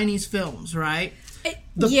those Chinese films, right?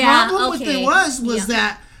 The problem with it was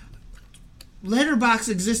that letterbox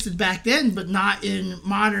existed back then, but not in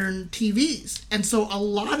modern TVs. And so a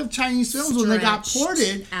lot of Chinese films, when they got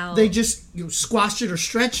ported, they just squashed it or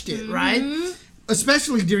stretched it, right?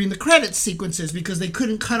 Especially during the credits sequences, because they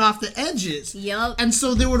couldn't cut off the edges. Yep. And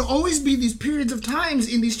so there would always be these periods of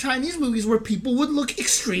times in these Chinese movies where people would look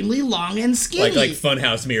extremely long and skinny. Like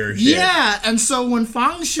Funhouse mirror shit. Yeah, and so when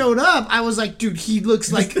Fang showed up, I was like, dude, he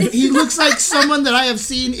looks like someone that I have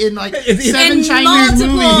seen in like 7 Chinese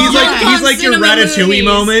movies. He's like your Ratatouille movies.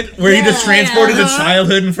 Moment where he just transported to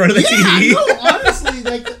childhood in front of the TV. No, honestly,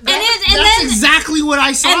 like that's exactly what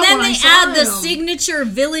I saw. And then when they I saw add the him. signature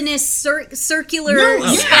villainous circular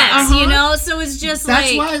specs, you know. So it's just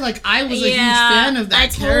that's why, like, I was a huge fan of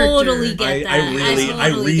that character. Totally get that. I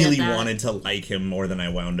really wanted to like him more than I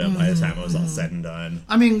wound up by the time it was all said and done.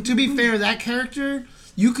 I mean, to be fair, that character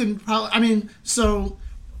you can probably. I mean, so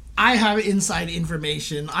I have inside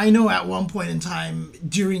information. I know at one point in time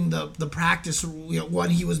during the practice when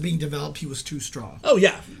he was being developed, he was too strong. Oh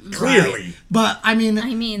yeah, clearly. Right. But I mean,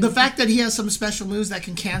 the fact that he has some special moves that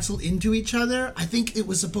can cancel into each other, I think it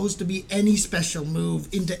was supposed to be any special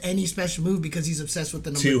move into any special move because he's obsessed with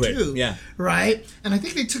the number 2. Yeah. Right? And I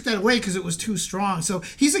think they took that away because it was too strong. So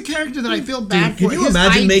he's a character that I feel bad for. Can you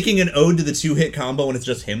imagine making an ode to the 2-hit combo when it's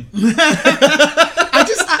just him?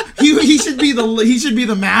 He should be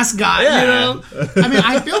the mascot, you know? I mean,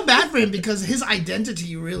 I feel bad for him because his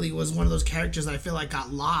identity really was one of those characters that I feel like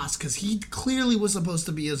got lost because he clearly was supposed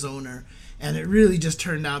to be a zoner, and it really just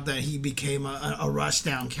turned out that he became a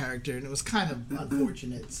rushdown character, and it was kind of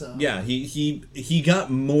unfortunate. So yeah, he got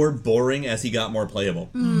more boring as he got more playable.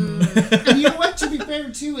 And you know what? To be fair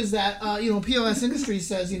too, is that POS Industries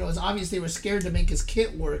says it's obvious they were scared to make his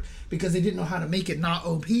kit work because they didn't know how to make it not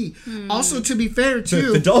OP. Also, to be fair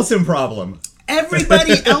too, the Dawson problem.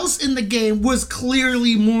 Everybody else in the game was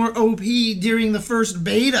clearly more OP during the first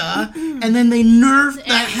beta, and then they nerfed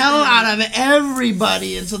the hell out of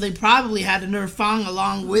everybody, and so they probably had to nerf Fang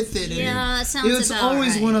along with it. Yeah, that sounds about right. It was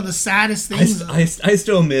always one of the saddest things. I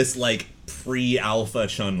still miss, like, pre-alpha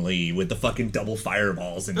Chun-Li with the fucking double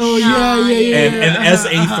fireballs and shit. Yeah. And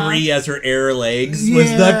SA3 as her air legs was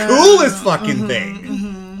the coolest fucking thing.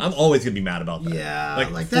 I'm always gonna be mad about that. Yeah,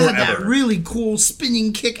 like forever. that had that really cool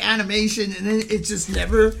spinning kick animation, and then it just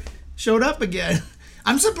never showed up again.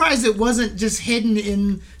 I'm surprised it wasn't just hidden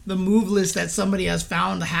in the move list that somebody has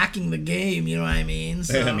found hacking the game. You know what I mean?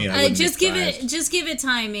 So, just give it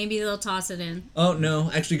time. Maybe they'll toss it in. Oh no,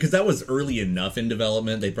 actually, because that was early enough in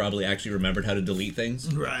development, they probably actually remembered how to delete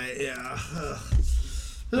things. Right? Yeah.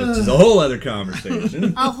 Which is a whole other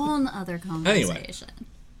conversation. A whole other conversation. Anyway.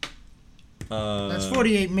 That's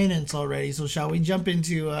 48 minutes already, so shall we jump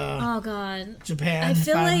into oh god, Japan?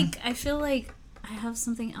 I feel like I have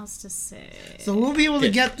something else to say. So we'll be able to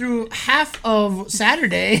get through half of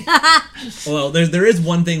Saturday. Well, there is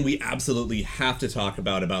one thing we absolutely have to talk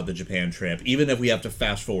about the Japan trip, even if we have to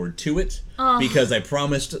fast forward to it, because I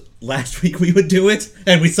promised last week we would do it,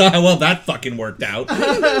 and we saw how well that fucking worked out.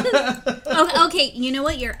 Okay, you know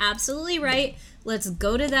what? You're absolutely right. Let's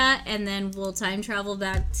go to that, and then we'll time travel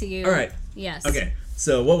back to you. All right. Yes. Okay.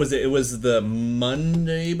 So what was it? It was the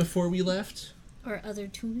Monday before we left? Or other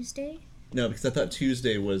Tuesday? No, because I thought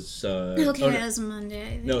Tuesday was... it was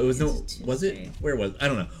Monday. No, it was no... Was it? Where was it? I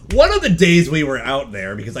don't know. One of the days we were out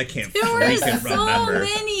there, because I can't remember. There were so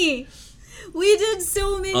many. We did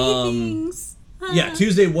so many things. Yeah,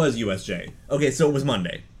 Tuesday was USJ. Okay, so it was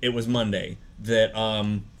Monday. It was Monday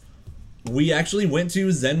that we actually went to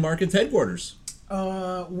ZenMarket's headquarters.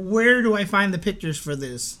 Where do I find the pictures for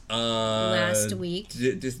this? Last week.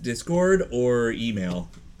 Discord or email?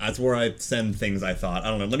 That's where I send things, I thought. I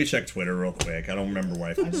don't know. Let me check Twitter real quick. I don't remember why.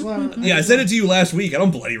 I sent it to you last week. I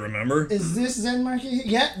don't bloody remember. Is this ZenMarket?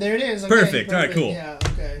 Yeah, there it is. Okay, perfect. All right, cool. Yeah,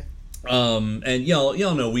 okay. And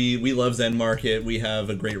y'all know we love ZenMarket. We have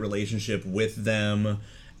a great relationship with them.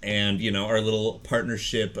 And, our little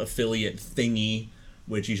partnership affiliate thingy,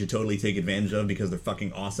 which you should totally take advantage of because they're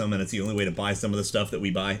fucking awesome, and it's the only way to buy some of the stuff that we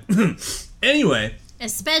buy. Anyway.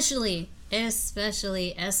 Especially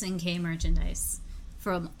SNK merchandise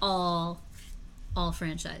from all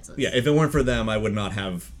franchises. Yeah, if it weren't for them, I would not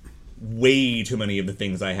have way too many of the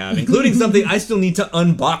things I have, including something I still need to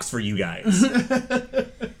unbox for you guys. Oh my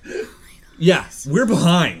god. Yeah, we're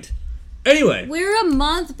behind. Anyway. We're a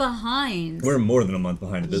month behind. We're more than a month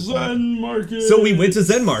behind at this point. ZenMarket. So we went to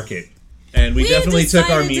ZenMarket. And we definitely took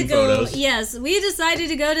our meme photos. Yes, we decided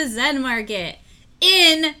to go to ZenMarket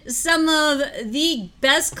in some of the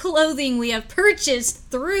best clothing we have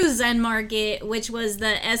purchased through ZenMarket, which was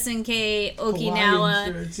the SNK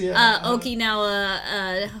Okinawa,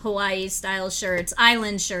 Okinawa Hawaii style shirts,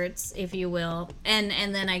 island shirts, if you will, and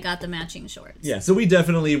then I got the matching shorts. Yeah, so we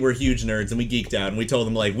definitely were huge nerds, and we geeked out, and we told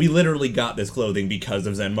them, we literally got this clothing because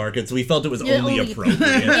of ZenMarket, so we felt it was only appropriate.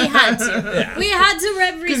 We had to. Yeah. We had to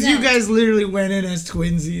represent. Because you guys literally went in as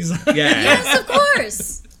twinsies. Yeah. Yes, of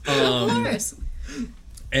course. Of course.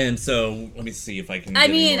 And so, let me see if I can.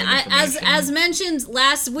 As mentioned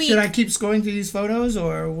last week. Should I keep scrolling through these photos,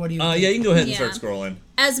 or what do you? Yeah, you can go ahead and start scrolling.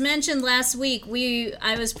 As mentioned last week,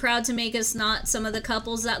 I was proud to make us not some of the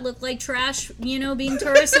couples that look like trash, being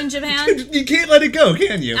tourists in Japan. You can't let it go,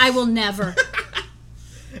 can you? I will never.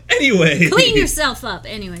 Anyway, clean yourself up.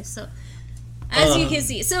 Anyway, so as you can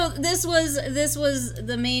see, so this was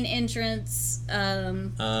the main entrance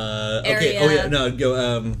area. Okay. Oh yeah.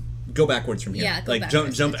 No. Go backwards from here. Yeah,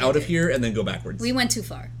 jump out of here and then go backwards. We went too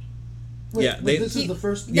far. Wait, Yeah, this is the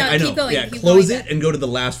first. No, I know. keep going. Yeah, keep close going it and go to the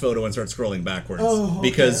last photo and start scrolling backwards. Oh, okay,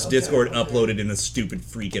 because okay, Discord okay. uploaded in a stupid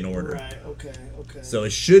freaking order. Right. Okay. So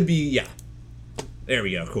it should be, yeah. There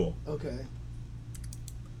we go. Cool. Okay.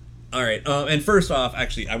 All right. And first off,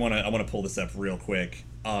 actually, I wanna pull this up real quick.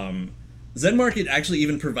 ZenMarket actually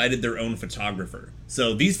even provided their own photographer.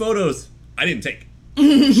 So these photos I didn't take.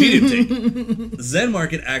 She didn't take.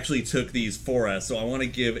 ZenMarket actually took these for us. So I want to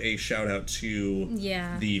give a shout out to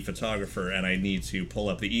the photographer, and I need to pull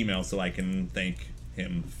up the email so I can thank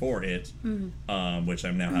him for it. Which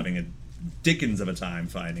I'm now having a dickens of a time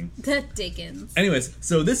finding. The Dickens. Anyways,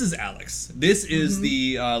 so this is Alex. This is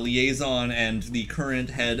the liaison and the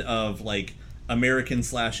current head of like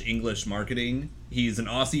American/English marketing. He's an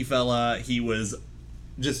Aussie fella. He was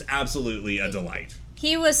just absolutely a delight.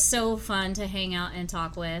 He was so fun to hang out and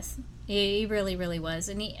talk with. He really, really was.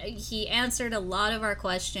 And he answered a lot of our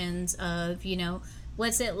questions of, you know,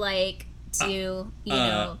 what's it like to, you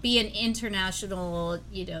know, be an international,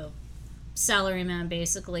 you know, salaryman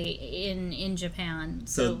basically in Japan.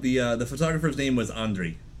 So the photographer's name was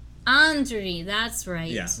Andre. Andre, that's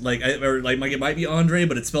right. Yeah, it might be Andre,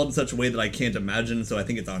 but it's spelled in such a way that I can't imagine, so I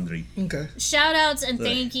think it's Andre. Okay. Shout outs and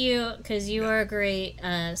thank you, because you are a great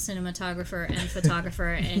cinematographer and photographer,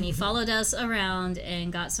 and he followed us around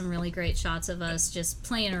and got some really great shots of us just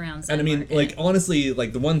playing around. And I mean, like, honestly,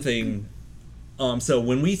 like, the one thing, so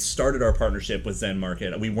when we started our partnership with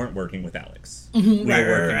ZenMarket, we weren't working with Alex. We were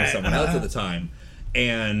working with someone else at the time,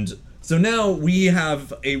 and so now we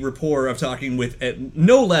have a rapport of talking with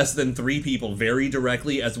no less than 3 people very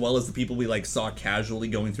directly, as well as the people we like saw casually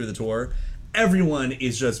going through the tour. Everyone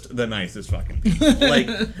is just the nicest fucking people. Like,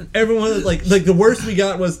 everyone, like the worst we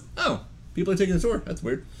got was, oh, people are taking the tour. That's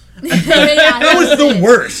weird. That was the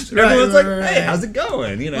worst. Everyone's like, hey, how's it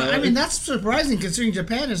going? You know. Well, I mean, that's surprising considering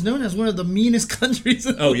Japan is known as one of the meanest countries.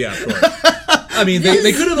 Oh yeah, of course. I mean,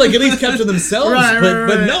 they could have like at least kept to themselves,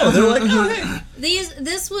 but no, they're like, oh hey.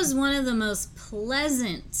 This was one of the most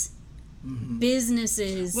pleasant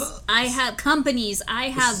businesses companies I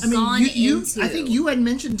have gone into. I think you had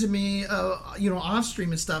mentioned to me, off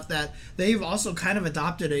stream and stuff, that they've also kind of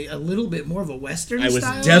adopted a little bit more of a Western style.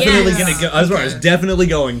 I was definitely going to go. I was definitely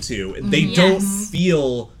going to. They don't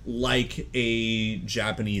feel like a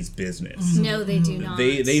Japanese business. No, they do not.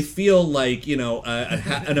 They feel like, you know,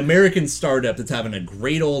 an American startup that's having a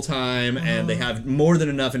great old time, and they have more than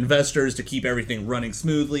enough investors to keep everything running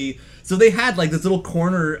smoothly. So they had like this little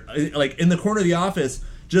corner, like in the corner of the office,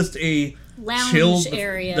 just a lounge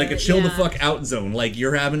area, like a chill the fuck out zone. Like,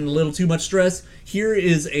 you're having a little too much stress. Here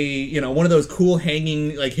is one of those cool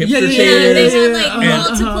hanging like hipster chairs. Yeah, they had like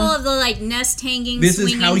multiple of the like nest hanging. This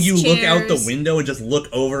is how you chairs. look out the window and just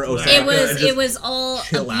look over Osaka. It was all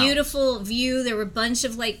a beautiful view. There were a bunch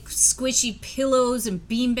of like squishy pillows and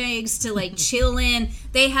beanbags to like chill in.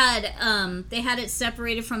 They had it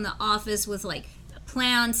separated from the office with like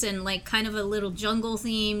plants and like kind of a little jungle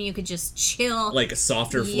theme. You could just chill, like a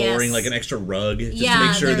softer flooring, like an extra rug, just to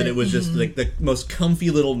make sure that it was just like the most comfy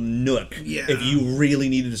little nook if you really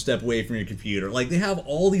needed to step away from your computer. Like, they have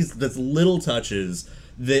all these little touches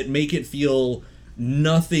that make it feel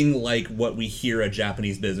nothing like what we hear at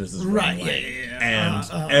Japanese businesses run like. And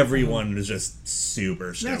everyone was just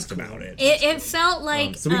super stoked about it. It felt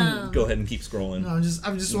like so we can go ahead and keep scrolling. No, I'm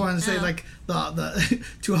just wanting to say like the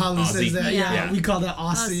Tuhalu says that we call that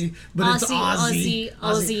Aussie, but it's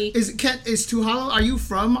Aussie. Is Tuhalu? Are you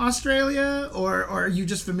from Australia or are you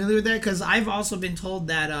just familiar with that? Because I've also been told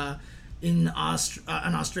that in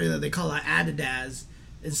Australia they call it Adidas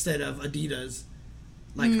instead of Adidas.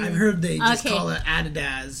 Like, I've heard they just call it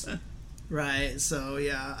Adidas. Right, so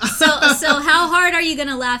yeah. So how hard are you going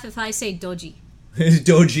to laugh if I say doji?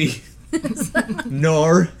 Doji.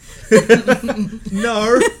 Nar.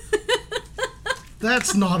 Nar.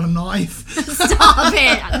 That's not a knife. Stop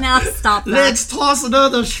it. Now stop that. Let's toss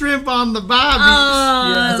another shrimp on the barbie.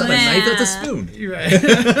 Oh, that's not a knife, that's a spoon. You're right.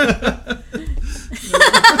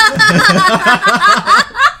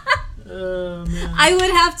 I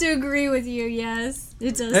would have to agree with you. Yes,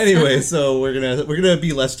 it does. Anyway, so we're gonna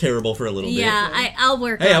be less terrible for a little bit. Yeah, I'll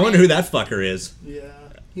work. Hey, I wonder who that fucker is. Yeah,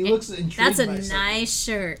 he looks intrigued. That's a nice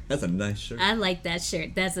shirt. That's a nice shirt. I like that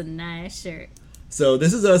shirt. That's a nice shirt. So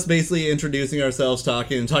this is us basically introducing ourselves,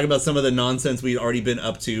 talking about some of the nonsense we'd already been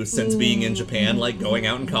up to since being in Japan, like going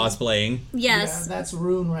out and cosplaying. Yes. Yeah, that's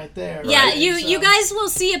Rune right there. Yeah, right? you guys will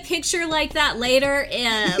see a picture like that later.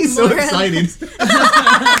 He's so excited.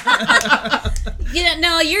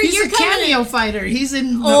 He's a cameo fighter. He's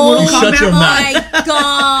in Mortal Kombat. Shut your mouth. My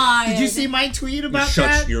God. Did you see my tweet about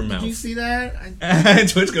that? Shut your mouth. Did you see that? And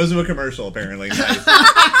Twitch goes to a commercial, apparently. Nice.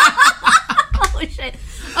 Oh, shit.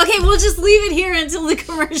 Okay, we'll just leave it here until the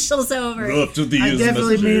commercial's over. After these I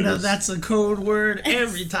definitely made messages. that's a code word.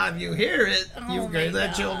 Every time you hear it, Oh my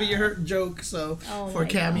that you'll be God. hurt joke. So Oh for my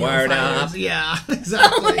cameo Word fighters, up. yeah,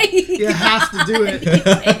 exactly. my You have to do it. You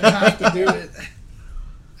have to do it.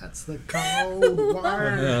 That's the code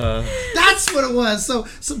word. That's what it was. So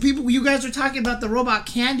people, you guys were talking about the robot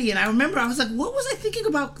candy, and I remember I was like, what was I thinking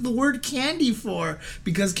about the word candy for?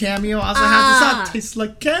 Because Cameo also has this song, tastes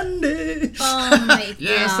like candy. Oh my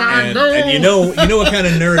Yes, God. I know. And you know what kind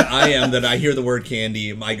of nerd I am that I hear the word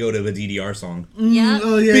candy, I go to a DDR song. Yeah.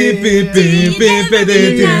 Oh yeah. Beep, yeah, beep, yeah. beep, beep, beep,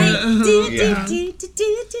 beep,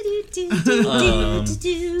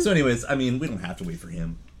 Yeah. So anyways, I mean, we don't have to wait for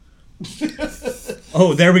him.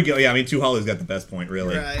 Oh, there we go. Yeah, I mean, Two Holly's got the best point,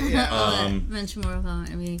 really. Right, yeah. Mention Mortal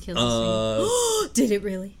Kombat. I mean, it kills the stream. Did it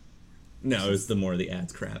really? No, it's the more of the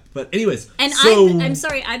ads crap. But anyways, And so I'm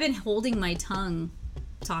sorry, I've been holding my tongue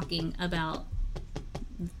talking about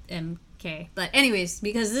MK. But anyways,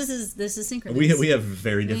 because this is synchronous. we have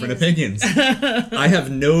very different opinions. I have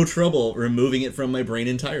no trouble removing it from my brain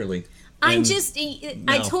entirely. I And-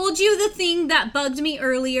 I told you the thing that bugged me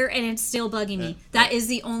earlier, and it's still bugging me. That is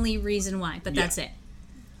the only reason why. But that's it.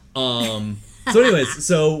 So anyways,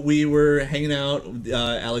 so we were hanging out.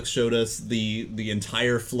 Alex showed us the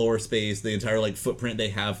entire floor space, the entire like footprint they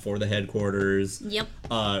have for the headquarters. Yep.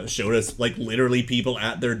 Showed us like literally people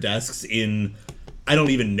at their desks in I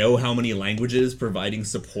don't even know how many languages providing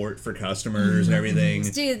support for customers and everything.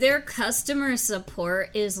 Dude, their customer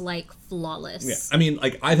support is like flawless. Yeah, I mean,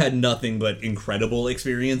 like I've had nothing but incredible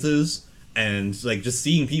experiences. And, like, just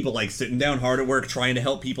seeing people, like, sitting down hard at work trying to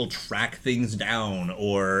help people track things down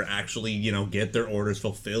or actually, you know, get their orders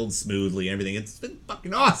fulfilled smoothly and everything. It's been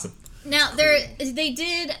fucking awesome. Now, they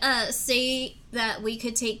did say that we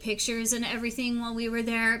could take pictures and everything while we were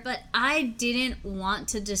there, but I didn't want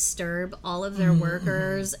to disturb all of their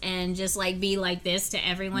workers and just, like, be like this to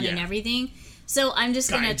everyone and everything. So I'm just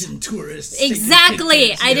going Guides to... and tourists.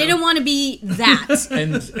 Exactly! Pictures, I didn't want to be that.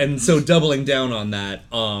 And so doubling down on that,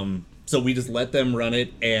 so we just let them run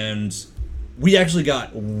it, and we actually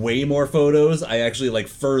got way more photos. I actually, like,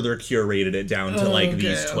 further curated it down to, like,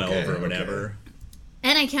 these 12 or whatever.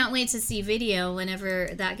 And I can't wait to see video whenever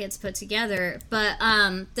that gets put together. But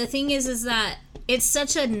the thing is that it's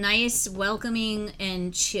such a nice, welcoming,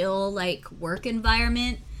 and chill, like, work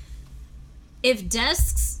environment. If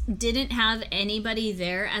desks didn't have anybody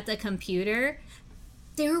there at the computer,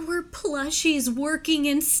 there were plushies working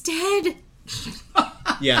instead.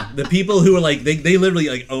 Yeah, the people who are like, they literally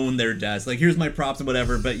like own their desk. Like, here's my props and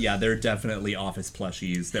whatever, but yeah, they're definitely office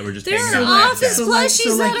plushies that were just There hanging are out. office So, like,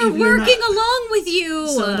 plushies like, that are if you're working not- along with you.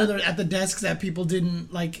 So in other, at the desks that people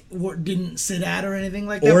didn't like didn't sit at or anything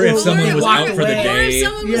like that. Or if they someone was walked out for the away. day. Or if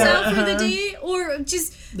someone was Yeah, out for the uh-huh. day, or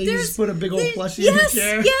just... They there's- just put a big old they- plushie yes, in the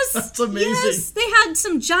chair. Yes, That's amazing. Yes, they had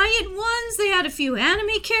some giant ones. They had a few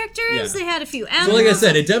anime characters. Yeah. They had a few So animals. like I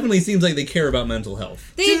said, it definitely seems like they care about mental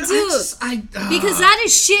health. They Dude, do. Because that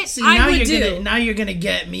is shit See, I now would you're do. now you're gonna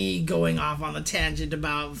get me going off on the tangent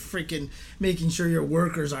about freaking making sure your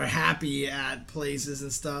workers are happy at places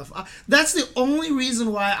and stuff. That's the only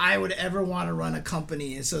reason why I would ever want to run a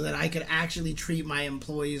company, is so that I could actually treat my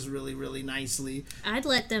employees really, really nicely. I'd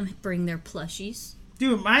let them bring their plushies.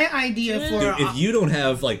 Dude, my idea for Dude, if you don't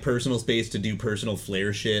have like personal space to do personal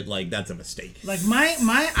flair shit, like that's a mistake. like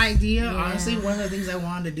my idea, honestly, one of the things I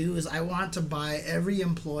wanted to do is I want to buy every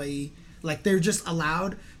employee, like they're just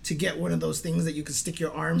allowed to get one of those things that you can stick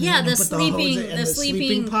your arms Yeah, in the and put sleeping- the hose in, the and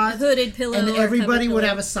sleeping pod. hooded pillow and or everybody covered would pillow.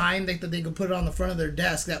 have a sign that they could put it on the front of their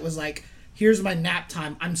desk that was like, here's my nap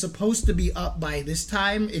time. I'm supposed to be up by this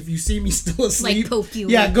time. If you see me still asleep, poke you,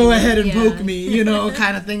 yeah, wake go you ahead up, and yeah. poke me, you know,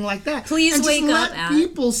 kind of thing like that. Please and wake just up let at-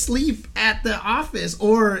 people sleep at the office,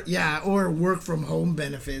 or work from home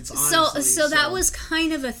benefits. Honestly. So that was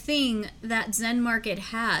kind of a thing that ZenMarket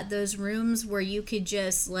had. Those rooms where you could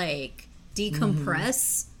just like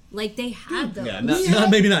decompress. Like they had those. Yeah,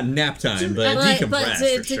 maybe not nap time, but decompress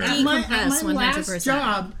to for sure. At my decompress last 100%.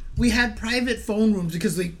 job, we had private phone rooms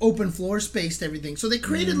because they open floor spaced everything. So they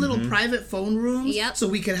created little private phone rooms so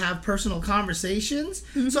we could have personal conversations.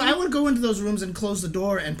 So I would go into those rooms and close the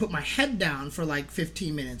door and put my head down for like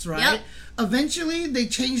 15 minutes, right? Yep. Eventually, they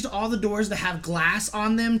changed all the doors to have glass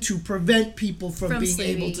on them to prevent people from being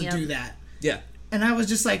sleeping, able to yep. do that. Yeah. And I was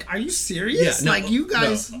just like, are you serious? no, like, you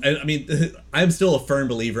guys... no. I mean, I'm still a firm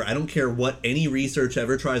believer. I don't care what any research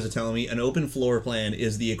ever tries to tell me. An open floor plan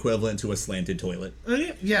is the equivalent to a slanted toilet.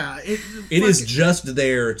 Yeah. It is just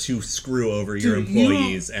there to screw over your Dude, you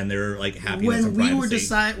employees and their like happiness and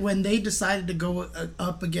privacy. When they decided to go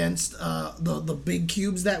up against the big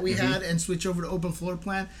cubes that we had and switch over to open floor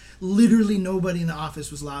plan, literally nobody in the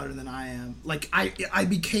office was louder than I am. Like, I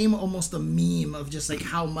became almost a meme of just like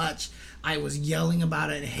how much I was yelling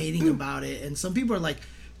about it and hating about it. And some people are like,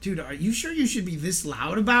 dude, are you sure you should be this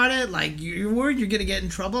loud about it? Like, you're worried you're gonna get in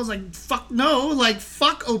trouble? I was like, fuck no. Like,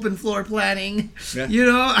 fuck open floor planning. Yeah. You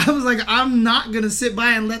know, I was like, I'm not gonna sit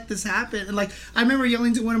by and let this happen. And like, I remember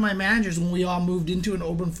yelling to one of my managers when we all moved into an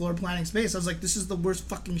open floor planning space. I was like, this is the worst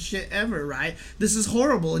fucking shit ever, right? This is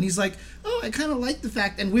horrible. And he's like, oh, I kind of like the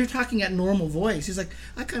fact, and we're talking at normal voice. He's like,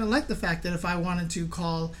 I kind of like the fact that if I wanted to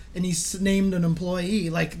call, and he's named an employee,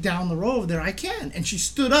 like, down the road there, I can. And she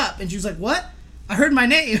stood up, and she was like, what? I heard my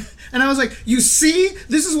name. And I was like, you see?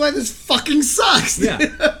 This is why this fucking sucks. Yeah.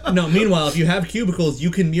 No, meanwhile, if you have cubicles,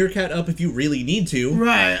 you can meerkat up if you really need to.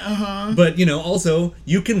 Right, uh-huh. But, you know, also,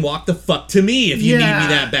 you can walk the fuck to me if you need me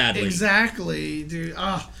that badly. Exactly, dude.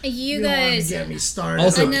 Oh, You guys don't wanna get me started.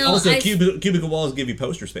 Also, cubicle walls give you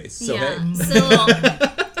poster space. So, yeah.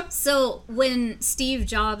 hey. So when Steve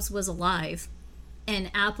Jobs was alive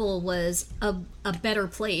and Apple was a better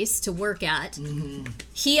place to work at,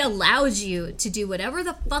 he allowed you to do whatever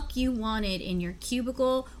the fuck you wanted in your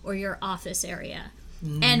cubicle or your office area.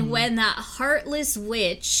 And when that heartless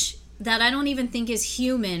witch that I don't even think is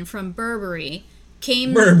human from Burberry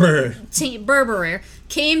came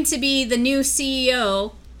came to be the new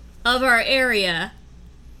CEO of our area,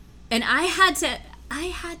 and I had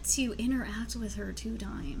to interact with her 2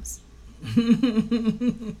 times.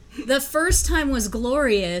 The first time was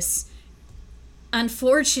glorious.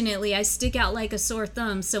 Unfortunately, I stick out like a sore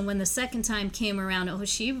thumb, so when the second time came around,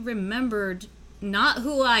 she remembered not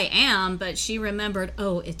who I am, but she remembered,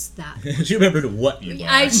 it's that. She remembered what you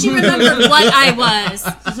were. She remembered what I was.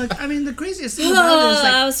 It's like, I mean, the craziest thing about it is,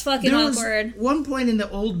 like, that was fucking awkward. One point in the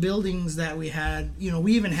old buildings that we had, you know,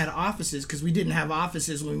 we even had offices, because we didn't have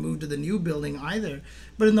offices when we moved to the new building either.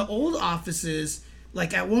 But in the old offices,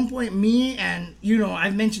 like, at one point, me and, you know,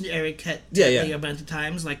 I've mentioned Eric a bunch of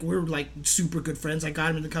times. Like, we're, like, super good friends. I got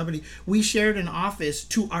him in the company. We shared an office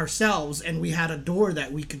to ourselves, and we had a door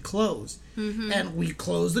that we could close. And we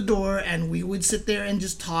closed the door, and we would sit there and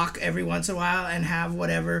just talk every once in a while and have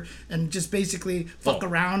whatever, and just basically fuck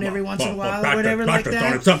around every once in a while or whatever like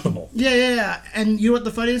that. Unacceptable. Yeah. And you know what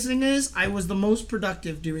the funniest thing is? I was the most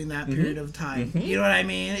productive during that period of time. You know what I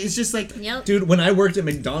mean? It's just like... Yep. Dude, when I worked at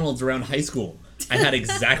McDonald's around high school, I had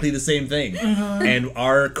exactly the same thing. And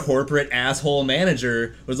our corporate asshole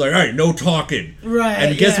manager was like, all right, no talking. Right,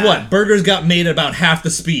 and guess what? Burgers got made at about half the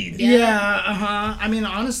speed. I mean,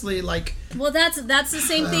 honestly, like... Well, that's the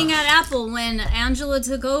same thing at Apple. When Angela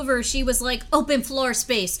took over, she was like, open floor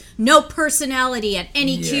space, no personality at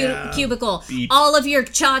any cubicle. Beep. All of your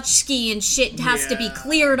tchotchke and shit has to be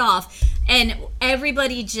cleared off. And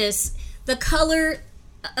everybody just... The color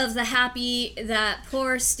of the happy that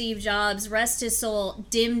poor Steve Jobs, rest his soul,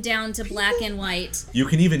 dimmed down to black and white. You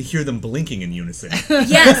can even hear them blinking in unison.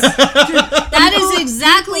 Yes. That is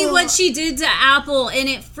exactly what she did to Apple, and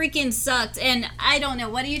it freaking sucked. And I don't know,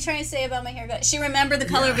 what are you trying to say about my haircut? She remembered the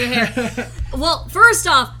color of your hair. Well, first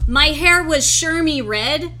off, my hair was Shermie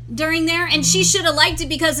red during there, and she should have liked it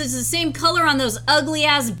because it's the same color on those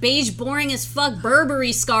ugly-ass, beige, boring-as fuck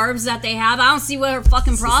Burberry scarves that they have. I don't see what her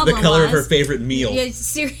fucking problem was. The color of her favorite meal. Yeah,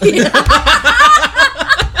 seriously.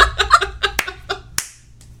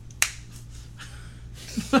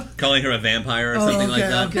 Calling her a vampire or something like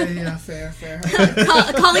that. Okay, yeah, fair.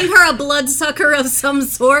 Calling her a bloodsucker of some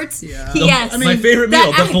sort. Yeah. Yes. I mean, my favorite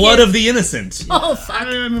meal, the blood of the innocent. Oh, fuck.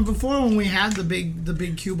 I remember before when we had the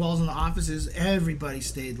big cue balls in the offices, everybody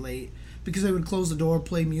stayed late. Because they would close the door,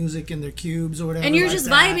 play music in their cubes or whatever. And you're like just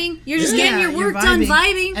that. vibing. You're just getting your work done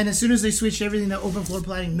vibing. And as soon as they switched everything to open floor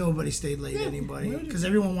planning, nobody stayed late anybody. Because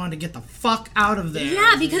everyone wanted to get the fuck out of there.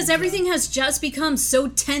 Yeah, because everything has just become so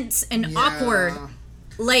tense and awkward.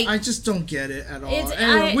 Like, I just don't get it at all. It's-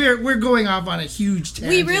 Anyway, we're going off on a huge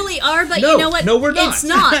tangent. we really are, but No, you know what? no, we're not. It's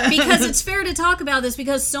not, because it's fair to talk about this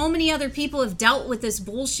because so many other people have dealt with this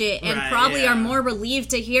bullshit and probably are more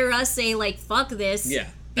relieved to hear us say, like, fuck this. Yeah.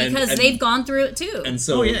 Because And they've gone through it too. And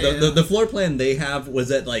so the floor plan they have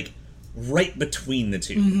was at like right between the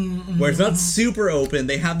two, where it's not super open.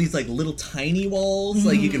 They have these like little tiny walls,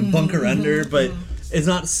 like you can bunker under, but it's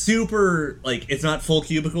not super like it's not full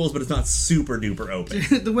cubicles, but it's not super duper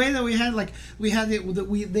open. The way that we had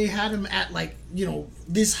they had them at like, you know,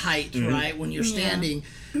 this height, right, when you're standing.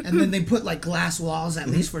 And then they put like glass walls at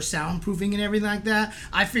least for soundproofing and everything like that.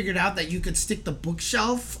 I figured out that you could stick the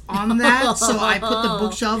bookshelf on that, so I put the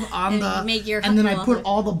bookshelf on and then I put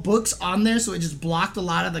all the books on there, so it just blocked a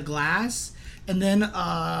lot of the glass. And then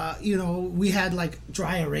you know, we had like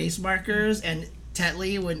dry erase markers, and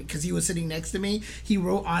Tetley, because he was sitting next to me, he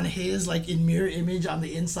wrote on his, like, in mirror image on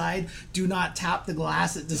the inside, "Do not tap the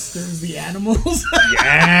glass, it disturbs the animals."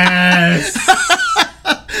 Yes!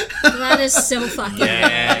 That is so fucking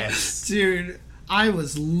Yes! Dude, I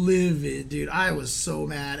was livid, dude. I was so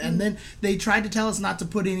mad. And then they tried to tell us not to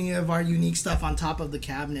put any of our unique stuff on top of the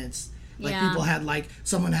cabinets. Like, people had, like,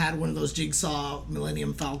 someone had one of those jigsaw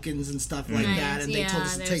Millennium Falcons and stuff like that, and they told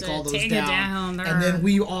us to take all those down. And then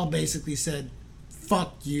we all basically said,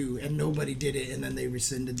 "Fuck you," and nobody did it, and then they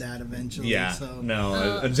rescinded that eventually. Yeah, so.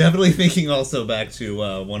 no, I'm definitely thinking also back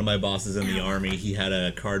to one of my bosses in the Army. He had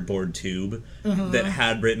a cardboard tube that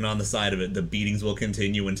had written on the side of it, "The beatings will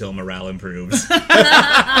continue until morale improves."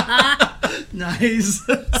 Nice.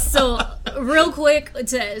 So, real quick,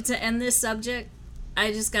 to end this subject,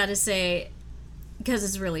 I just gotta say, because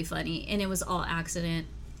it's really funny, and it was all accident.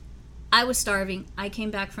 I was starving. I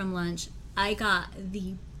came back from lunch. I got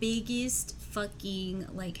the biggest fucking,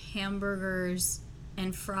 like, hamburgers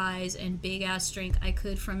and fries and big ass drink I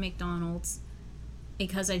could from McDonald's,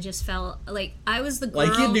 because I just felt like I was the girl.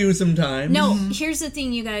 Like you do sometimes. No, here's the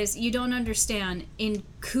thing, you guys. You don't understand. In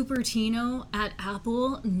Cupertino at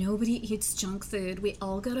Apple, nobody eats junk food. We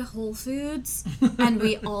all go to Whole Foods, and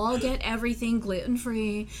we all get everything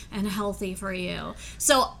gluten-free and healthy for you.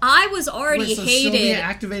 So I was already hated. Sylvia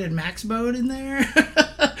activated max mode in there?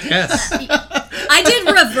 Yes. I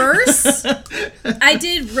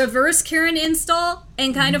did reverse Karen install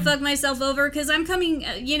and kind of fuck myself over, because I'm coming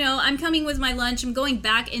with my lunch. I'm going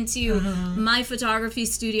back into my photography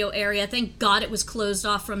studio area. Thank God it was closed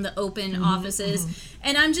off from the open offices.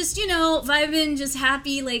 And I'm just, vibing, just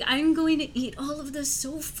happy. Like, I'm going to eat all of this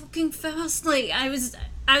so fucking fast. Like, I was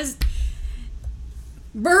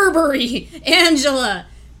Burberry Angela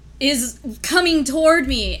is coming toward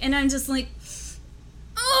me, and I'm just like,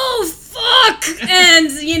 oh, fuck! And,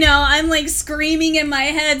 I'm, like, screaming in my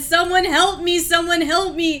head, someone help me, someone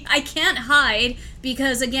help me! I can't hide,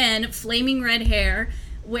 because, again, flaming red hair,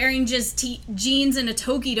 wearing just jeans and a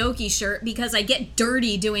Tokidoki shirt, because I get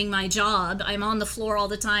dirty doing my job. I'm on the floor all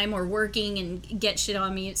the time, or working, and get shit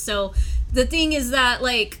on me. So, the thing is that,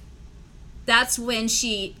 like, that's when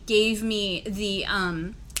she gave me the,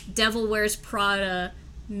 Devil Wears Prada,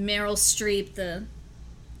 Meryl Streep, the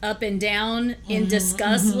up and down in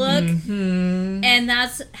disgust look, and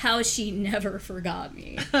that's how she never forgot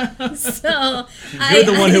me. So you're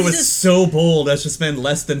the one who was so bold as to spend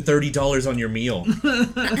less than $30 on your meal.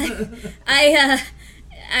 I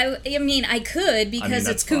mean, I could, because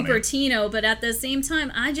it's funny. Cupertino, but at the same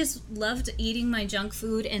time, I just loved eating my junk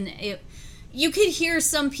food, and you could hear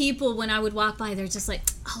some people when I would walk by, they're just like,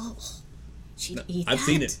 oh, she'd eat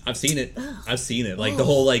that. I've seen it. Like, the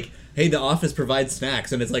whole, like, hey, the office provides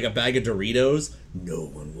snacks, and it's like a bag of Doritos. No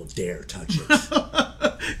one will dare touch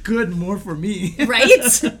it. Good, more for me. Right?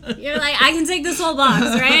 You're like, I can take this whole box,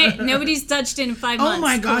 right? Nobody's touched it in 5 months. Oh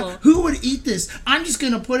my God, who would eat this? I'm just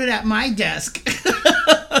going to put it at my desk.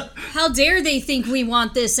 How dare they think we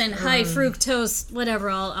want this and high fructose, whatever,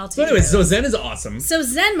 I'll take it. So anyways, so Zen is awesome. So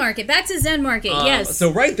ZenMarket, back to ZenMarket, yes. So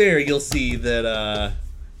right there, you'll see that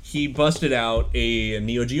he busted out a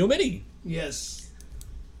Neo Geo Mini. Yes.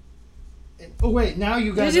 Oh wait, now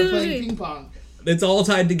you guys are playing ping pong. It's all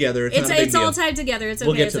tied together. It's all tied together. It's okay.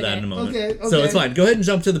 We'll get to that in a moment. Okay. So it's fine. Go ahead and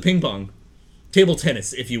jump to the ping pong. Table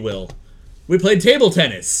tennis, if you will. We played table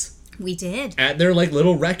tennis. We did. At their, like,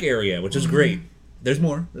 little rec area, which is great. There's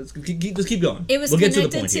more. Let's keep going. It was we'll connected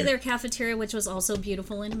get to, the point to here. their cafeteria, which was also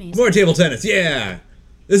beautiful and amazing. More table tennis, yeah!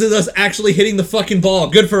 This is us actually hitting the fucking ball.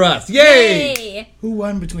 Good for us. Yay! Who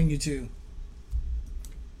won between you two?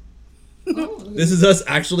 This is us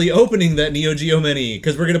actually opening that Neo Geo Mini,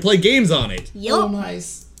 because we're going to play games on it. Yep. Oh,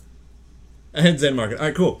 nice. I had ZenMarket.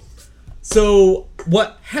 Alright, cool. So,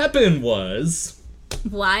 what happened was...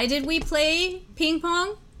 Why did we play ping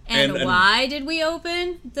pong? And why did we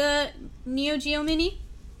open the Neo Geo Mini?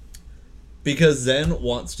 Because Zen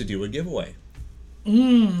wants to do a giveaway.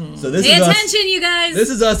 So this Pay is attention, you guys! This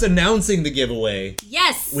is us announcing the giveaway.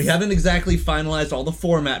 Yes! We haven't exactly finalized all the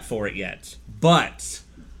format for it yet. But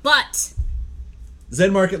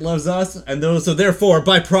ZenMarket loves us, and so therefore,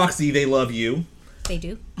 by proxy, they love you. They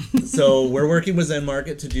do. So we're working with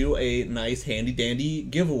ZenMarket to do a nice handy-dandy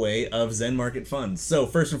giveaway of ZenMarket funds. So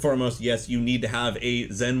first and foremost, yes, you need to have a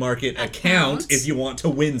ZenMarket account if you want to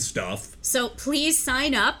win stuff. So please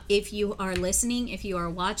sign up if you are listening, if you are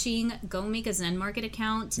watching. Go make a ZenMarket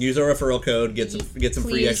account. Use our referral code. Get some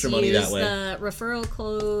free extra money that way. Use the referral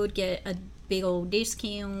code. Get a big old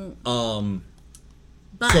discount.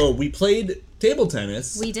 But so we played table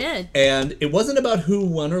tennis. we did. And it wasn't about who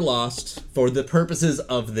won or lost for the purposes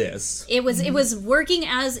of this. It was working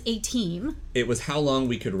as a team. It was how long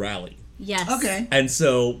we could rally. Yes. Okay. And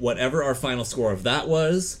so whatever our final score of that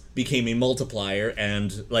was became a multiplier,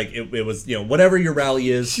 and like it was, whatever your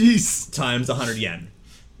rally is Jeez. times 100 yen.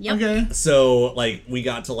 Yep. Okay. So like we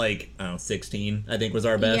got to like, I don't know, 16 I think was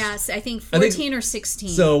our best. Yes, I think 14 or 16.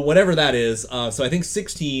 So whatever that is, so I think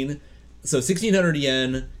 16, so 1600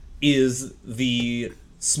 yen is the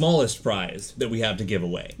smallest prize that we have to give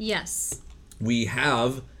away. Yes. We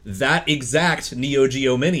have that exact Neo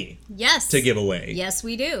Geo Mini Yes. to give away. Yes,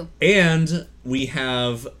 we do. And we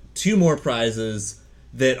have 2 more prizes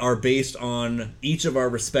that are based on each of our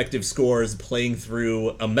respective scores playing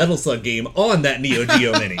through a Metal Slug game on that Neo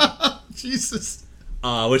Geo Mini. Jesus.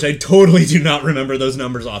 Which I totally do not remember those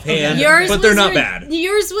numbers offhand, but they're not bad.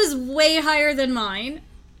 Yours was way higher than mine.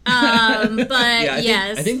 But Yeah,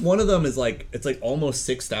 yes. I think one of them is like, it's like almost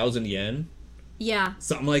 6,000 yen. Yeah.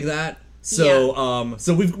 Something like that. So,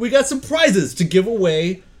 so we got some prizes to give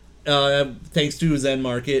away, thanks to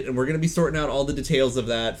ZenMarket, and we're gonna be sorting out all the details of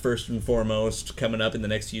that first and foremost coming up in the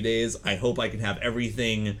next few days. I hope I can have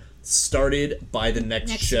everything started by the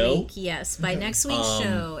next show. Week, yes, by next week's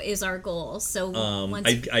show is our goal. So once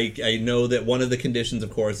I know that one of the conditions,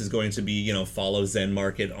 of course, is going to be follow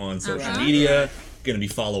ZenMarket on social Uh-huh. media. Going to be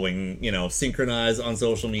following Synchronize on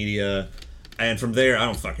social media. And from there, I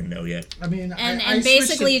don't fucking know yet. I mean, and I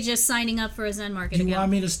basically just signing up for a ZenMarket Do you account.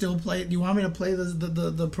 want me to still play? Do you want me to play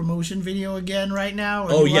the promotion video again right now?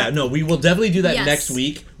 Or Oh yeah, no, we will definitely do that Yes. next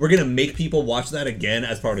week. We're gonna make people watch that again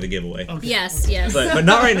as part of the giveaway. Okay. Yes, yes. But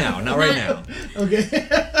not right now. Not right now. Okay.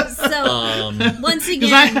 So once Because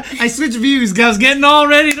again, I switched views. I was getting all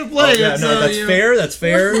ready to play. Oh, yeah, it, no, so, that's you know. fair. That's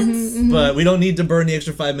fair. But we don't need to burn the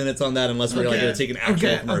extra 5 minutes on that unless we're like Okay. gonna take an actual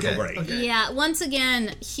Okay, commercial okay, break. okay. yeah, once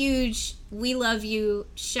again, huge. We love you.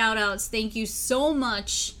 Shout outs. Thank you so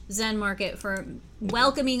much, ZenMarket, for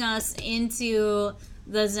welcoming us into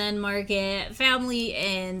the ZenMarket family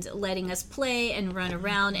and letting us play and run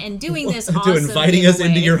around and doing this awesome To inviting us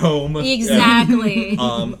into giveaway. your home. Exactly.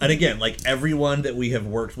 And again, like everyone that we have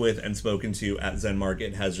worked with and spoken to at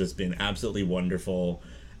ZenMarket has just been absolutely wonderful,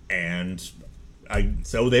 and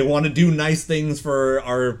so they want to do nice things for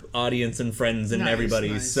our audience and friends and Nice, everybody.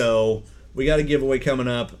 nice. So we got a giveaway coming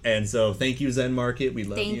up, and so thank you, ZenMarket. We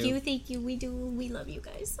love you. Thank you. We do. We love you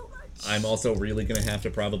guys so much. I'm also really gonna have to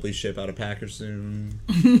probably ship out a packer soon.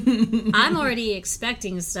 I'm already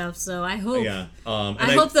expecting stuff, so I hope. Yeah.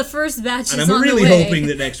 I hope the first batch And is I'm on really the way. hoping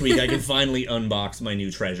that next week I can finally unbox my new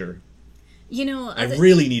treasure. You know, I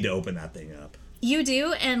really need to open that thing up. you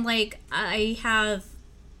do, and like I have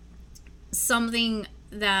something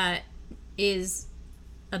that is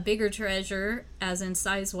a bigger treasure, as in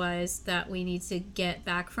size-wise, that we need to get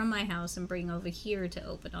back from my house and bring over here to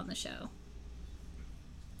open on the show.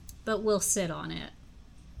 But we'll sit on it.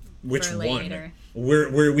 Which For one? later.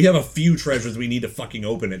 We have a few treasures we need to fucking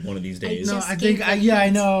open it one of these days. No, Just I gave think the I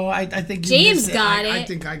hint. know. I think you James missed got I it.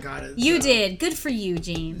 think I got it. You so. did. Good for you,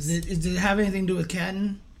 James. Did it have anything to do with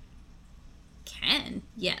Ken? Ken.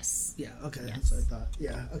 Yes. Yeah. Okay. That's what I thought.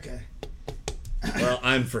 Yeah. Okay. Well,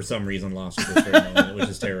 I'm for some reason lost at this very moment, which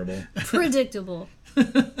is terrible. Predictable.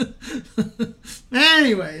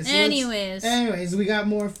 Anyways, we got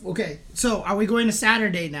more. Okay, so are we going to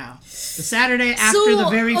Saturday now? The Saturday after the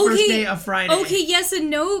very first day of Friday. Okay, yes and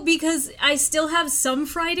no, because I still have some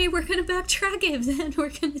Friday. We're going to backtrack it, then we're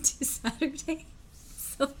going to do Saturday.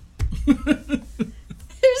 So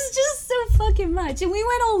there's just so fucking much. And we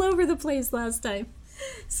went all over the place last time.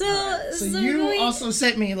 So you also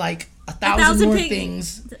sent me like a thousand more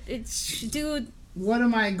things. Dude, What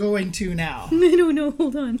am I going to now? I don't know.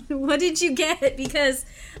 Hold on. What did you get? Because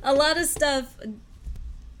a lot of stuff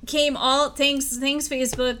came all thanks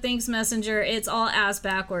Facebook, thanks Messenger. It's all ass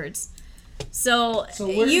backwards. So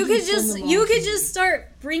where you did could you send just them you all could to? just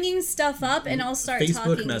start bringing stuff up, and I'll start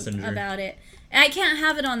Facebook talking Messenger. about it. And I can't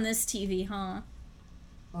have it on this TV, huh?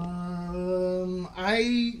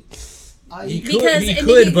 He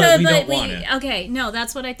could, but we don't want it. Okay, no,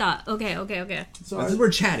 that's what I thought. Okay. So This is where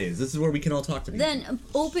chat is. This is where we can all talk to people. Then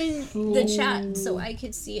open the chat so I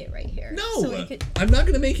could see it right here. No, so I could, I'm not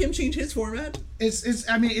going to make him change his format. I could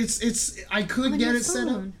on get your it set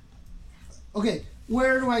up. phone. Okay,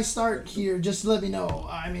 where do I start here? Just let me know.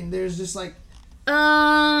 I mean, there's just like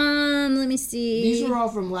Let me see. these were all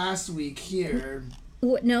from last week here.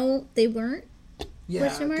 What? No, they weren't. Yeah,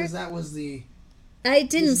 Question mark? because that was the. I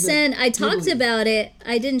didn't This is the send. I talked giveaway. about it.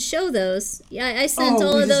 I didn't show those. Yeah, I sent Oh,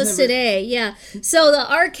 all we of just those never- today. Yeah. So the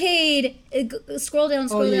arcade. Scroll down.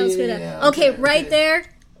 Scroll Oh, down. yeah, Scroll yeah, down. yeah, Okay, okay, right okay. there.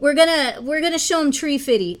 We're gonna show him Tree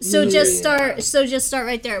Fitty. So just start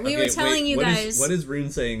right there. We were telling you guys. What is Rune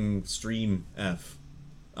saying? Stream F.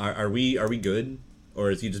 Are we good,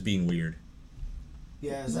 or is he just being weird?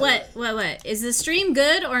 Yeah. What? Is the stream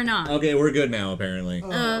good or not? Okay, we're good now apparently.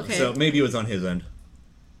 Oh, okay. So maybe it was on his end.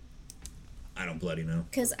 I don't bloody know.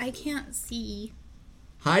 Because I can't see.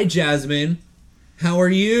 Hi, Jasmine. How are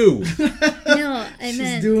you? No,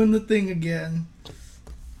 She's doing the thing again.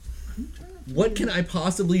 What can I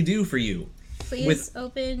possibly do for you? Please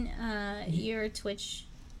open your Twitch.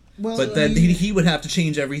 Well, but then he would have to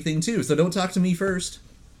change everything too, so don't talk to me first.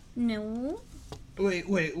 No. Wait,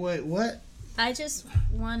 what? I just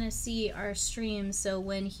want to see our stream, so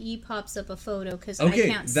when he pops up a photo, because okay,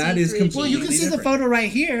 I can't see that is completely Well, you can see the photo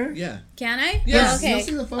right here. Yeah. Can I? Yes. Oh, okay. You'll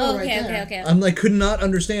see the photo right there. Okay. I'm like, could not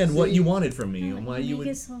understand what you wanted from me. Why you would...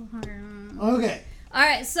 Make it so hard. Okay. All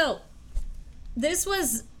right, so this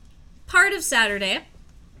was part of Saturday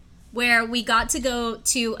where we got to go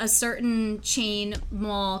to a certain chain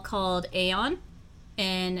mall called Aeon.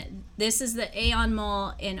 And this is the Aeon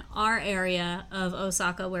Mall in our area of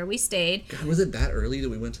Osaka where we stayed. God, was it that early that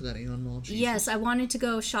we went to that Aeon Mall? Jesus. Yes, I wanted to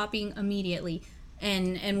go shopping immediately.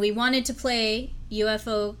 And we wanted to play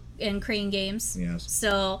UFO and crane games. Yes.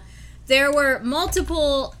 So there were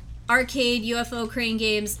multiple arcade UFO crane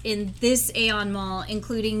games in this Aeon Mall,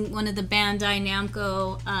 including one of the Bandai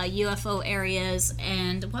Namco UFO areas.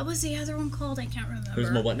 And what was the other one called? I can't remember. Who's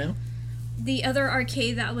what now? The other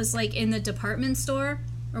arcade that was like in the department store,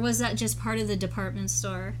 or was that just part of the department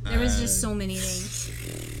store? There was just so many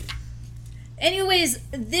things. Anyways,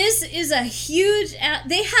 this is a huge...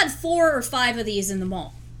 they had 4 or 5 of these in the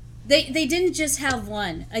mall. They didn't just have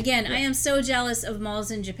one. Again, I am so jealous of malls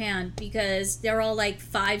in Japan because they're all like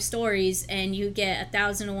 5 stories and you get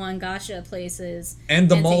 1,001 gacha places. And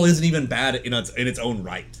the mall isn't even bad in its own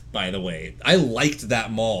right, by the way. I liked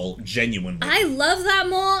that mall genuinely. I love that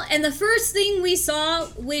mall, and the first thing we saw,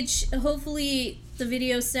 which hopefully the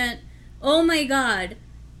video sent, oh my god,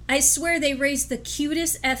 I swear they raised the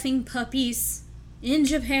cutest effing puppies in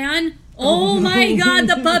Japan. Oh my god,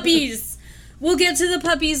 the puppies! We'll get to the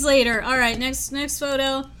puppies later. All right, next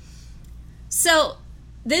photo. So,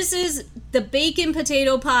 this is the bacon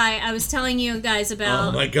potato pie I was telling you guys about.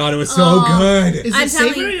 Oh my god, it was so good. Is it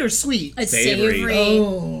savory or sweet? It's Savory. savory.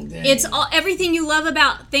 Oh, dang. It's everything you love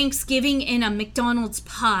about Thanksgiving in a McDonald's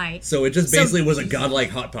pie. So it just basically was a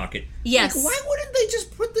godlike Hot Pocket. Yes. Like, why wouldn't they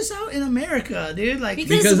just put this out in America, dude? Like,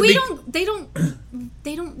 Because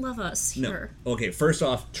they don't love us here. No. Okay, first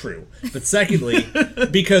off, true. But secondly,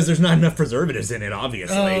 because there's not enough preservatives in it,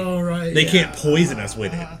 obviously. Oh, right. They can't poison us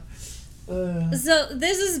with it. So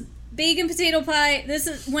this is bacon potato pie. This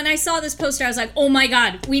is when I saw this poster, I was like, "Oh my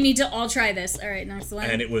god, we need to all try this." All right, next one.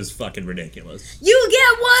 And it was fucking ridiculous. You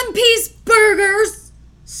get 1-piece burgers.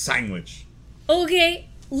 Sandwich. Okay,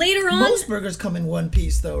 later on. Most burgers come in 1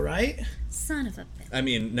 piece, though, right? Son of a bitch. I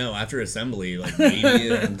mean, no, after assembly, like, maybe,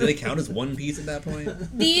 do they count as 1 piece at that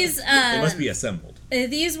point? These They must be assembled.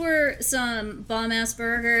 These were some bomb-ass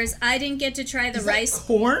burgers. I didn't get to try the Is rice. that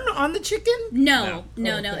corn on the chicken? No.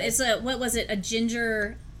 Okay. It's what was it? A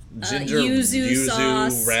ginger yuzu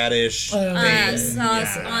sauce, radish,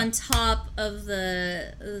 sauce on top of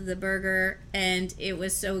the burger, and it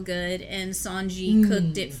was so good. And Sanji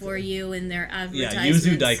cooked it for you in their advertisements.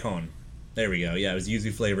 yuzu daikon. There we go. Yeah, it was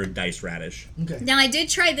yuzu flavored diced radish. Okay. Now I did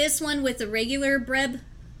try this one with the regular bread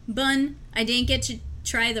bun. I didn't get to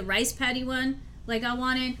try the rice patty one like I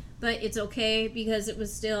wanted, but it's okay because it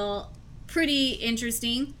was still pretty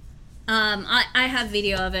interesting. I have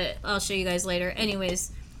video of it. I'll show you guys later.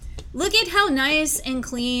 Anyways, look at how nice and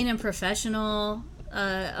clean and professional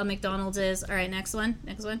a McDonald's is. All right, next one.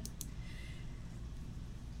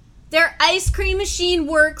 Their ice cream machine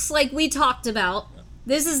works like we talked about.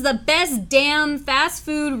 This is the best damn fast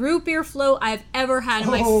food root beer float I've ever had in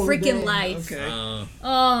my freaking life. Okay.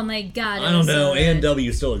 Oh my god. I don't know.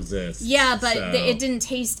 A&W still exists. Yeah, but so. it didn't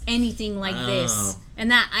taste anything like this. And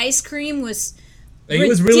that ice cream was It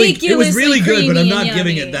was really good, but I'm not yummy.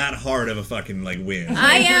 giving it that hard of a fucking like win.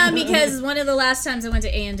 I am, because one of the last times I went to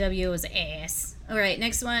A&W was ass. All right,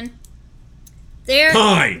 next one. There.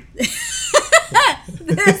 Pie.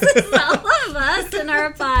 This is all of us and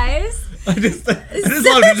our pies. I just love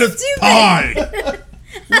it. Just pie.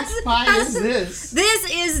 Which pie is this?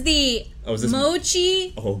 This is the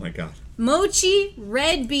mochi. Oh my god. Mochi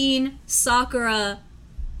red bean Sakura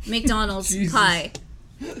McDonald's pie.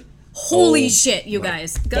 Holy shit, you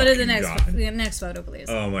guys. Go to the next photo, please.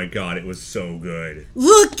 Oh my god, it was so good.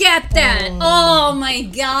 Look at that. Oh my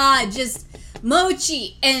god. Just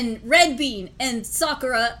mochi and red bean and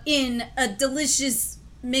Sakura in a delicious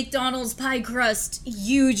McDonald's pie crust,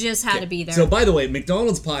 you just had to be there. So, by the way,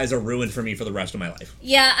 McDonald's pies are ruined for me for the rest of my life.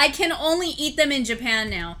 Yeah, I can only eat them in Japan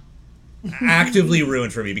now. Actively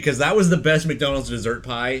ruined for me, because that was the best McDonald's dessert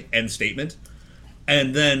pie, end statement.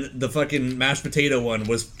 And then the fucking mashed potato one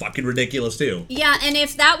was fucking ridiculous, too. Yeah, and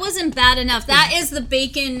if that wasn't bad enough, that is the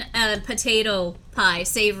bacon potato pie,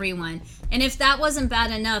 savory one. And if that wasn't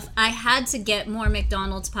bad enough, I had to get more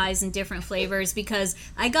McDonald's pies in different flavors because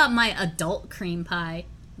I got my adult cream pie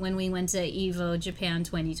when we went to Evo Japan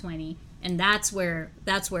 2020, and that's where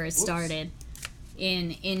it started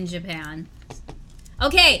in Japan.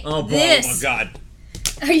 Okay, Oh, this. oh my god.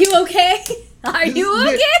 Are you okay? Are you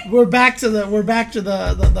okay? We're back to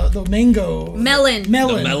the mango Melon. The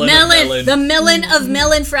melon. The melon of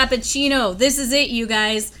melon frappuccino. This is it, you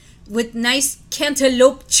guys. With nice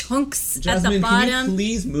cantaloupe chunks Jasmine, at the bottom. can you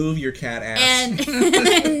please move your cat ass? And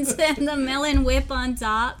the melon whip on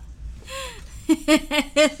top.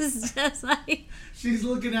 It's just like... She's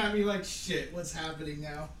looking at me like, shit, what's happening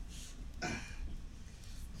now?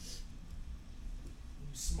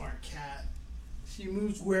 Smart cat. She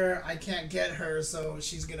moves where I can't get her, so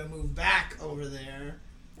she's gonna move back over there.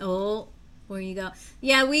 Oh, where you go?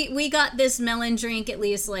 Yeah, we got this melon drink at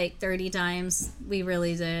least like 30 times. We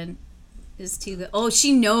really did. It's too good. Oh,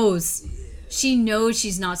 she knows. She knows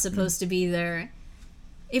she's not supposed to be there.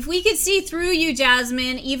 If we could see through you,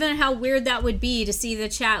 Jasmine, even how weird that would be to see the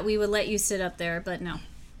chat, we would let you sit up there, but no.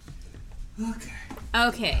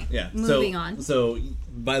 Okay. Yeah. Moving on. So,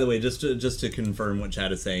 by the way, just to confirm what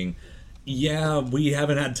Chad is saying, yeah, we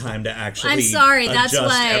haven't had time to actually I'm sorry, that's adjust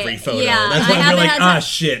why. every photo. Yeah, that's I why we're haven't like, had time.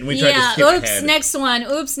 shit, and we tried to skip oops, ahead. next one.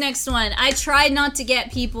 Oops, next one. I tried not to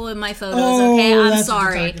get people in my photos, Oh, okay? I'm that's what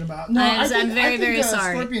you're sorry. talking about. No, I'm very, very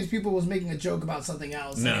sorry. Scorpions people was making a joke about something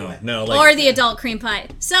else. No, anyway. like, Or the adult cream pie.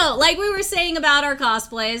 So, like we were saying about our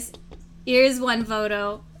cosplays, here's one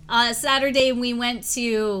photo. Saturday we went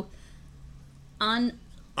to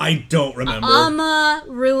I don't remember. Ama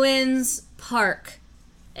Ruins Park.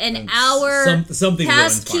 An hour something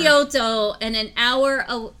past Ruins Park. Kyoto and an hour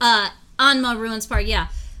Anma Ruins Park, yeah.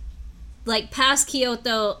 Like past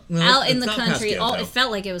Kyoto, No, out in it's the not past country. Oh, Kyoto. it felt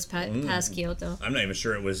like it was past Kyoto. I'm not even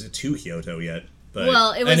sure it was to Kyoto yet. But,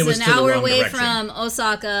 Well, it was an to the hour wrong away direction. from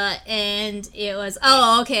Osaka, and it was...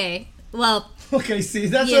 Oh, okay. Well, Okay, see,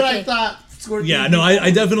 that's Yeah, what okay. I thought. Scorpion Yeah, no, I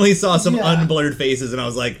definitely saw some Yeah. unblurred faces, and I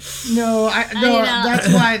was like, No, know.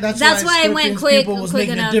 that's why I went quick was quick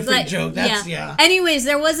making enough. a different but, joke. That's yeah. Anyways,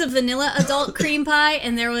 there was a vanilla adult cream pie,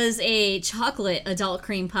 and there was a chocolate adult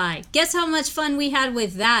cream pie. Guess how much fun we had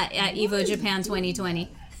with that at Evo Japan 2020.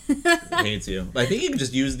 I hate you. I think you can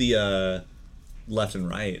just use the left and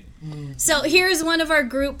right. So here's one of our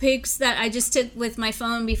group pics that I just took with my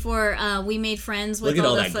phone before we made friends with Look at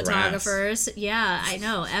all the all that photographers. Yeah, I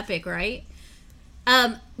know, epic, right?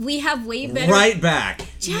 We have way better... Right back.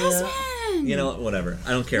 Jasmine! You know, whatever.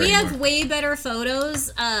 I don't care We anymore. have way better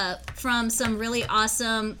photos from some really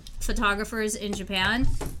awesome photographers in Japan,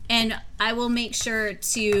 and I will make sure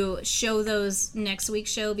to show those next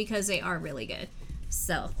week's show because they are really good.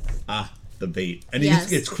 So The bait. And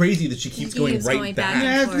Yes. it's crazy that she keeps going keeps right going back.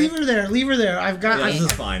 back. Yeah, leave her there. Leave her there. I've got. Yeah, this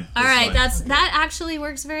is fine. all This is right, fine. that actually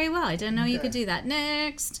works very well. I didn't know you could do that.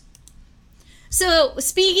 Next. So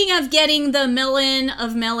speaking of getting the melon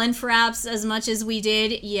of melon fraps as much as we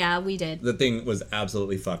did, yeah, we did. The thing was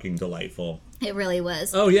absolutely fucking delightful. It really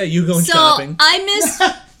was. Oh yeah, you going So shopping?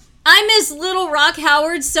 I miss Little Rock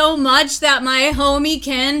Howard so much that my homie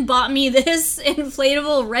Ken bought me this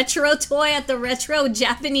inflatable retro toy at the retro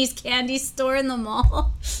Japanese candy store in the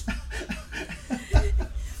mall.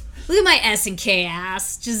 Look at my S&K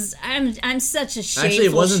ass. Just I'm such a shameful Actually,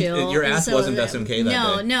 it wasn't. shill. Your ass So wasn't SMK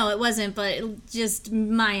that day. No, it wasn't. But just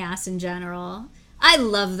my ass in general. I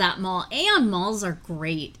love that mall. Aeon malls are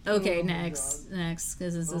great. Okay, next, because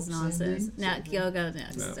this is nonsense. Now go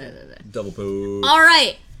next. Double poo. All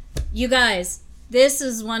right, you guys. This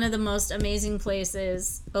is one of the most amazing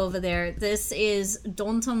places over there. This is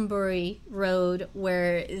Dotonbori Road,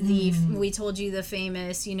 where we told you the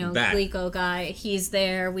famous, That. Glico guy. He's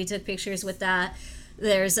there. We took pictures with that.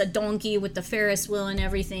 There's a donkey with the Ferris wheel and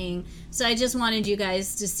everything. So I just wanted you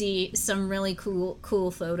guys to see some really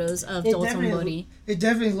cool photos of Dotonbori. It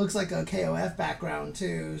definitely looks like a KOF background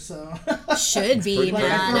too. So Should be, pretty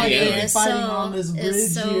man. pretty It epic. is fighting on this bridge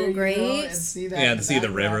it's so here, great. and see that Yeah, to see the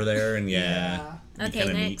background. river there, and yeah. Okay,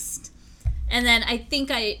 kinda neat. next. And then I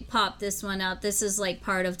think I popped this one up. This is like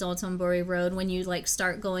part of Dotonbori Road when you like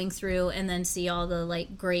start going through and then see all the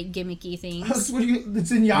like great gimmicky things.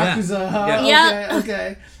 It's in Yakuza, huh? Yeah. Yeah.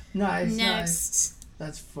 Okay. Nice. Nice. Next,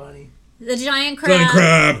 That's funny. the giant Giant crab.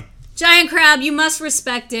 crab. Giant crab, you must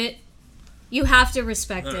respect it. You have to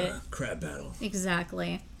respect it. Crab battle.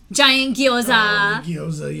 Exactly. Giant gyoza.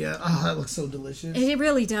 Gyoza, yeah. Oh, that looks so delicious. It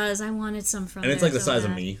really does. I wanted some from And it's there like the so size of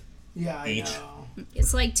bad. me. Yeah, Each. I know.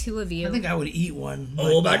 It's like 2 of you. I think I would eat one.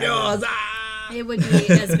 Oh like my that. god! It would be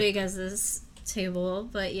as big as this table,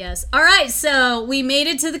 but yes. All right, so we made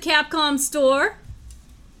it to the Capcom store.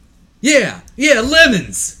 Yeah,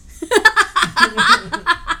 lemons.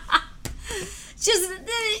 Just,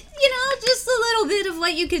 just a little bit of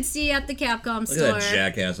what you could see at the Capcom Look store. at that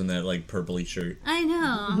jackass in that like purpley shirt. I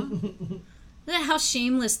know. Look at how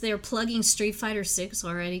shameless they're plugging Street Fighter 6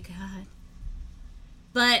 already. God.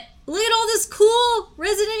 But look at all this cool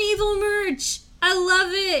Resident Evil merch. I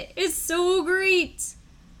love it. It's so great.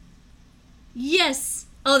 Yes.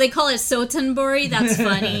 Oh, they call it Sotenbori. That's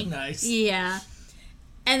funny. Nice. Yeah.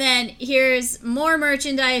 And then here's more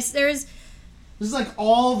merchandise. This is like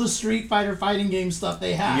all the Street Fighter fighting game stuff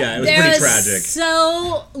they have. Yeah, it was pretty tragic. There's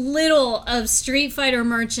so little of Street Fighter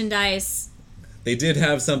merchandise. They did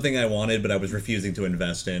have something I wanted, but I was refusing to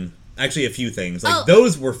invest in. Actually, a few things. Like,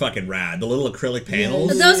 those were fucking rad. The little acrylic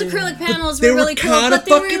panels. Those acrylic panels were really cool. They were kind of but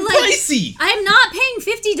they fucking were like, pricey. I'm not paying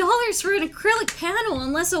 $50 for an acrylic panel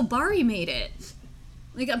unless Obari made it.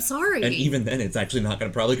 Like, I'm sorry. And even then, it's actually not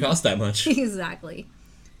going to probably cost that much. Exactly.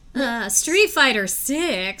 Street Fighter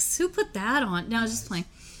 6. Who put that on? No, I was just playing.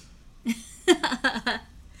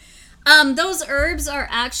 Those herbs are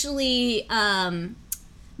actually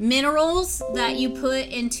minerals that you put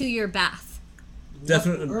into your bath.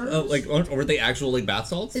 Definitely. Like, were they actual, like, bath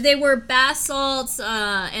salts? They were bath salts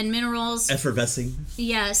and minerals. Effervescing.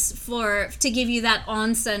 Yes, to give you that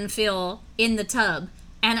onsen feel in the tub.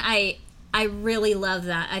 And I really love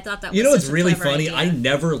that. I thought that was You know what's such a really clever funny? idea. I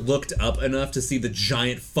never looked up enough to see the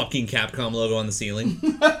giant fucking Capcom logo on the ceiling.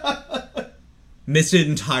 Missed it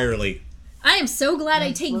entirely. I am so glad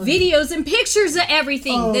I take videos and pictures of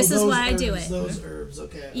everything. Oh, this is those why I do herbs, it. Those herbs,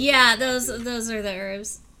 okay. Yeah, those are the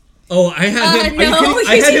herbs. Oh, I had him. no, Are you kidding?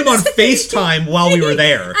 I had him on FaceTime while we were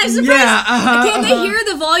there. I'm surprised. Yeah, Can they hear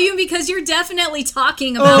the volume? Because you're definitely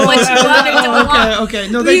talking about what you wanted to watch. Okay.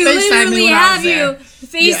 No, they We FaceTimed me literally when I have was you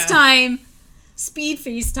there. FaceTime, speed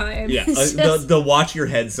FaceTime. Yeah, It's just the watch your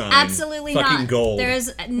head sign. absolutely fucking not. gold. There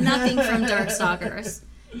is nothing from Darkstalkers.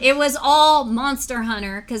 It was all Monster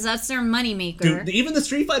Hunter because that's their moneymaker. Dude, even the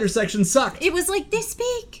Street Fighter section sucked. It was like this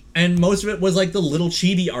big. And most of it was like the little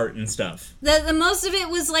chibi art and stuff. The most of it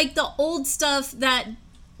was like the old stuff that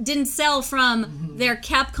didn't sell from their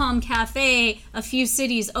Capcom cafe a few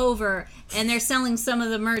cities over, and they're selling some of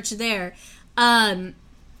the merch there. Damn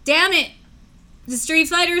it, the Street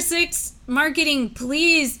Fighter 6 marketing,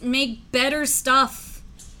 please make better stuff.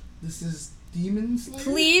 This is Demon Slayer?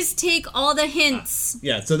 Please take all the hints.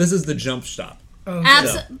 Yeah, so this is the jump stop.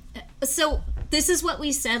 Okay. So this is what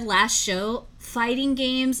we said last show. Fighting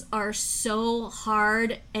games are so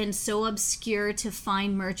hard and so obscure to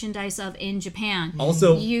find merchandise of in Japan.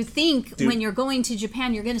 Also, You think when you're going to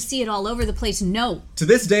Japan, you're going to see it all over the place. No. to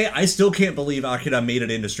this day, I still can't believe Akira made it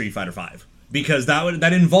into Street Fighter V. Because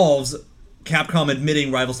that involves Capcom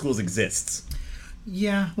admitting rival schools exists.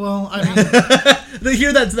 Yeah, well, I mean, They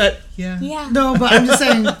hear that. Yeah. no, but I'm just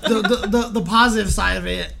saying the positive side of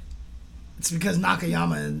it. It's because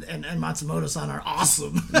Nakayama and Matsumoto-san are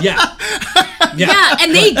awesome. Yeah. Yeah,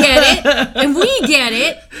 and they get it, and we get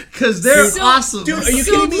it. Because they're So- awesome. Dude, are you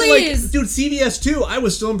So kidding me? please. Like, dude, CVS 2, I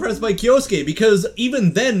was still impressed by Kyosuke because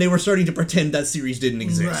even then they were starting to pretend that series didn't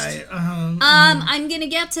exist. Right. I'm gonna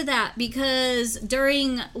get to that because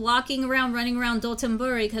during running around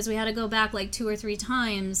Dotonbori, because we had to go back like 2 or 3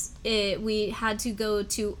 times, we had to go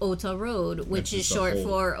to Ota Road, which is the short whole-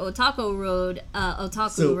 for Otaku Road,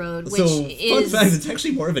 Road, which fun is fact, it's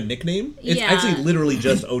actually more of a nickname. It's Yeah. actually literally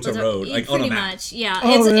just Ota Road, like on a pretty map. much, yeah.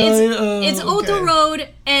 Oh, really? It's Oh, Ota okay. Road,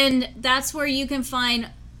 and that's where you can find.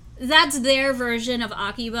 That's their version of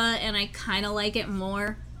Akiba, and I kind of like it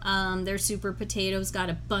more. Their Super Potatoes got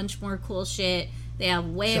a bunch more cool shit. They have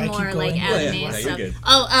way Should I keep more like going? anime Yeah, you're stuff. good.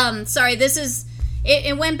 Oh, sorry. This is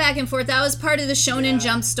it went back and forth. That was part of the Shonen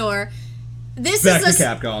Jump store. This Back is to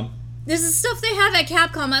Capcom. This is stuff they have at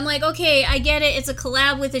Capcom. I'm like, okay, I get it. It's a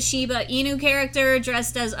collab with a Shiba Inu character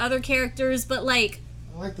dressed as other characters, but like,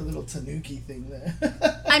 I like the little Tanuki thing there.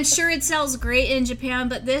 I'm sure it sells great in Japan,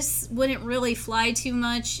 but this wouldn't really fly too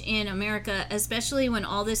much in America, especially when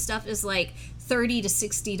all this stuff is like $30 to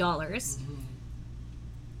 $60.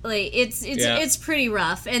 Like it's pretty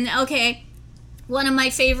rough. And okay, one of my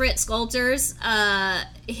favorite sculptors,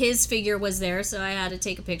 his figure was there, so I had to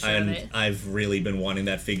take a picture of And it. I've really been wanting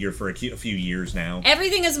that figure for a few years now.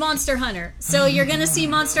 Everything is Monster Hunter, so you're gonna see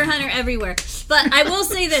Monster Hunter everywhere. But I will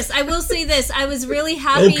say this. I was really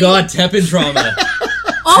happy. Oh god, Teppen trauma.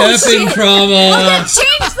 Oh, Tapping shit. trauma. Well, then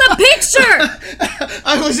change the picture.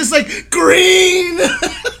 I was just like, green!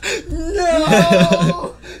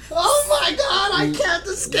 No! Oh my god, I can't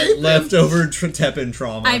escape him. Leftover Teppan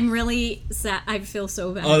trauma. I'm really sad. I feel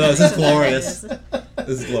so bad. Oh, no, this is glorious.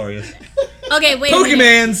 This is glorious. Okay, wait a minute.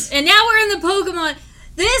 Pokemans! And now we're in the Pokemon.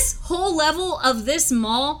 This whole level of this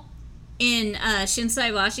mall in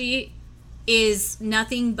Shinsaibashi is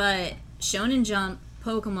nothing but Shonen Jump,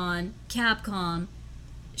 Pokemon, Capcom,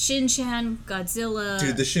 Shin-Chan, Godzilla.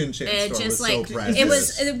 Dude, the Shin-Chan store just was like, so precious. it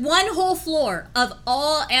was one whole floor of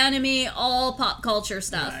all anime, all pop culture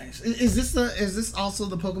stuff. Nice. Is this also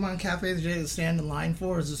the Pokemon Cafe that you had to stand in line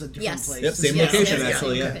for, or is this a different Yes. place? Yep, same Yes. location, Okay,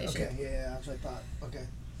 actually, yeah. Okay, yeah, that's what I thought. Okay.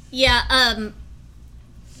 Yeah,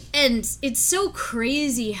 and it's so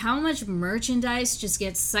crazy how much merchandise just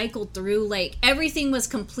gets cycled through. Like, everything was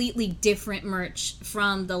completely different merch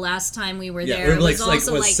from the last time we were there. Or It like, was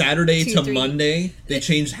also like Saturday 2, to 3 Monday, they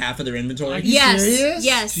changed half of their inventory. Are you Yes, serious?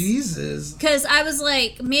 yes. Jesus. Because I was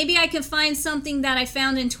like, maybe I can find something that I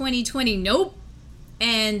found in 2020. Nope.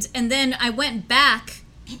 And then I went back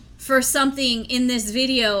for something in this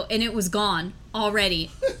video, and it was gone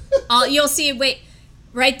already. You'll see it. Wait,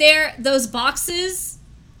 right there, those boxes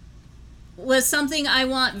was something I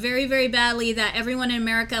want very, very badly that everyone in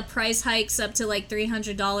America price hikes up to like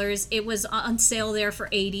 $300. It was on sale there for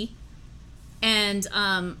 $80. And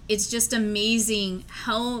it's just amazing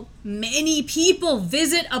how many people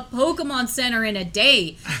visit a Pokemon Center in a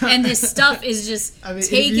day. And this stuff is just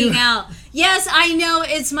taking out. Yes, I know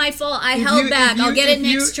it's my fault. I held back. I'll get it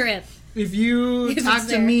next trip. If you If talk it's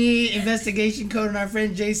to there. me, Investigation Code, and our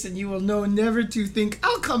friend Jason, you will know never to think,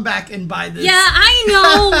 I'll come back and buy this. Yeah, I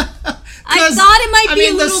know. I thought it might be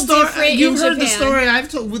a little different You've in heard the Japan. story I've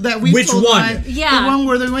told that we Which told. one? Right? Yeah. The one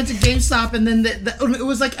where they went to GameStop and then it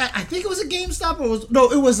was like I think it was a GameStop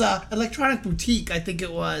or it was a electronic boutique. I think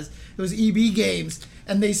it was EB Games,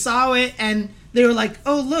 and they saw it and they were like,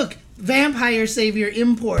 oh look, Vampire Savior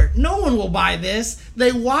import. No one will buy this.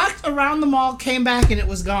 They walked around the mall, came back, and it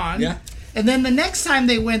was gone. Yeah. And then the next time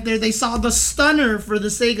they went there, they saw the Stunner for the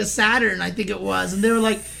Sega Saturn, I think it was, and they were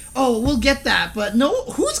like, oh, we'll get that, but no,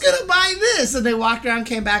 who's gonna buy this? And they walked around,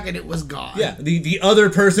 came back, and it was gone. Yeah, the other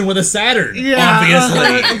person with a Saturn, Yeah,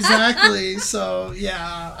 obviously. exactly. So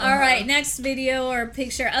yeah. All right, next video or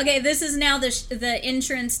picture. Okay, this is now the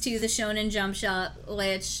entrance to the Shonen Jump shop,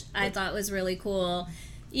 which I thought was really cool.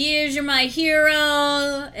 Here's your My Hero,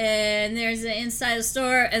 and there's the inside the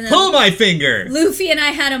store, and then Pull my finger. Luffy and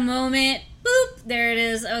I had a moment. Boop, there it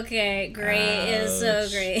is. Okay, great. It is so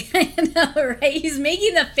great. I know, right? He's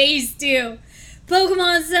making the face too.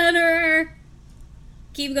 Pokemon Center.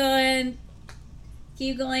 Keep going.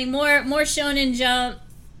 Keep going. More Shonen Jump.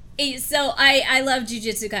 So I love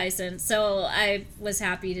Jujutsu Kaisen, so I was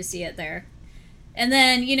happy to see it there. And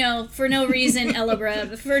then, for no reason, Ella,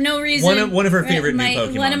 for no reason. One of her favorite new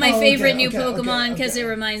Pokemon. One of my Oh, favorite okay, new okay, Pokemon because okay. it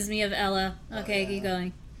reminds me of Ella. Okay, keep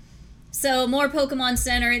going. So, more Pokemon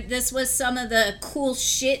Center. This was some of the cool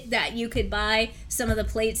shit that you could buy. Some of the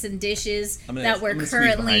plates and dishes that were I'm gonna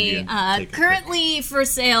squeeze behind you and take a currently for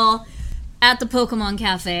sale at the Pokemon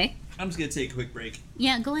Cafe. I'm just gonna take a quick break.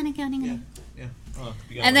 Yeah, go in accounting. Yeah. Oh,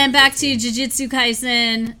 you got And one. then back to Jujutsu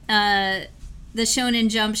Kaisen, the Shonen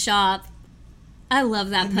Jump shop. I love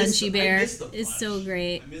that Punchy Bear. It's so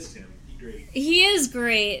great. I missed him. He's great. He is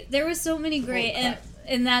great. There were so many great,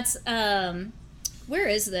 and that's where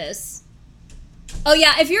is this? Oh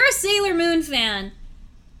yeah, if you're a Sailor Moon fan,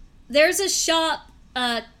 there's a shop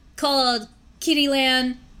called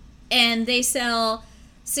Kittyland, and they sell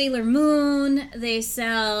Sailor Moon, they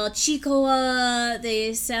sell Chikoa,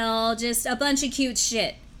 they sell just a bunch of cute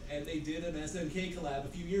shit. And they did an SNK collab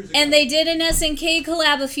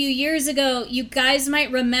a few years ago. You guys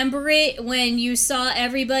might remember it when you saw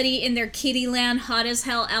everybody in their Kittyland hot as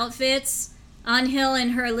hell outfits. Anhel in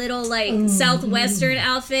her little southwestern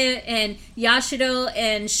outfit, and Yashido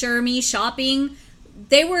and Shermie shopping.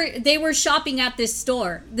 They were shopping at this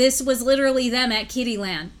store. This was literally them at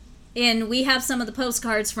Kittyland. And we have some of the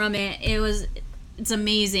postcards from it. It's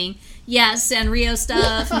amazing. Yes, Sanrio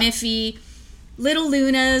stuff, Miffy. Little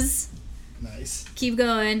Luna's. Nice. Keep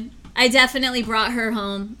going. I definitely brought her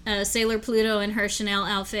home. Sailor Pluto in her Chanel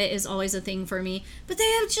outfit is always a thing for me. But they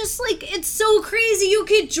have just it's so crazy. You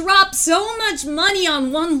could drop so much money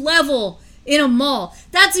on one level in a mall.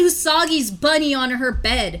 That's Usagi's bunny on her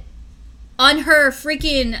bed. On her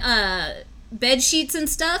freaking bed sheets and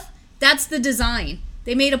stuff. That's the design.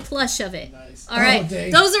 They made a plush of it. Nice. All right.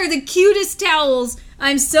 dang. Those are the cutest towels.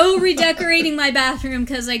 I'm so redecorating my bathroom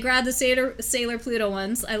because I grabbed the Sailor Pluto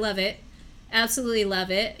ones. I love it. Absolutely love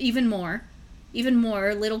it. Even more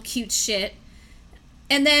little cute shit.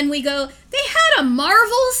 And then we go, they had a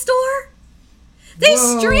Marvel store? They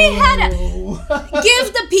straight had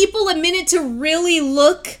give the people a minute to really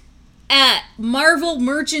look at Marvel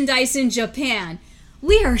merchandise in Japan.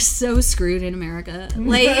 We are so screwed in America.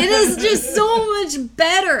 Like, it is just so much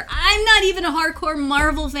better. I'm not even a hardcore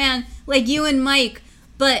Marvel fan like you and Mike,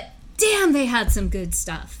 but damn, they had some good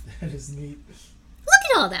stuff. That is neat.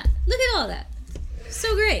 Look at all that. Look at all that.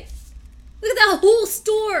 So great. Look at that whole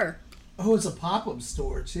store. Oh, it's a pop-up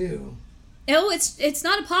store, too. Oh, it's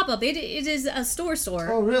not a pop-up. It is a store.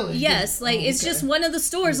 Oh, really? Yes, like, it's just one of the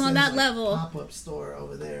stores on that level. Pop-up store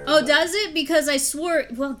over there. Oh, does it? Because I swore...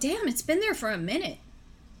 Well, damn, it's been there for a minute.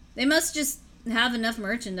 They must just have enough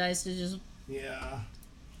merchandise to just... Yeah.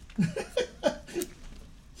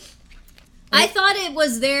 I thought it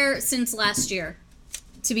was there since last year,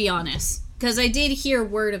 to be honest. Because I did hear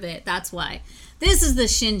word of it, that's why. This is the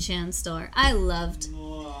Shin-Chan store. I loved...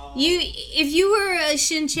 If you were a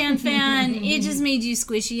Shin-Chan fan, it just made you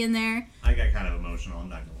squishy in there. I got kind of emotional, I'm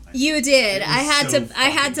not gonna lie. You did. I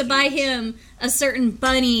had to buy him a certain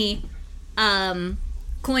bunny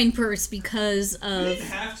coin purse because of... You didn't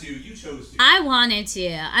have to, you chose to. I wanted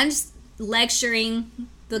to. I'm just lecturing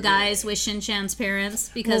the guys with Shin-Chan's parents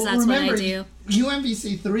because that's what I do.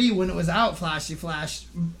 UMVC 3, when it was out, Flashy Flash,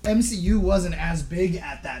 MCU wasn't as big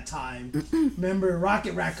at that time. Remember,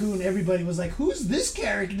 Rocket Raccoon, everybody was like, who's this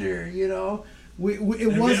character, you know?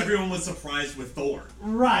 Everyone was surprised with Thor.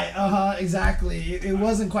 Right, exactly. It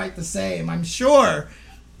wasn't quite the same. I'm sure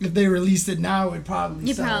if they released it now, it would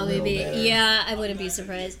probably sell a little better. Yeah, I wouldn't be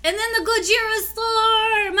surprised. And then the Gojira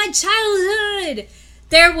store! My childhood!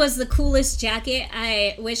 There was the coolest jacket.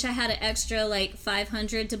 I wish I had an extra, like,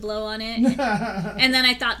 500 to blow on it. And then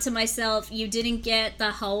I thought to myself, you didn't get the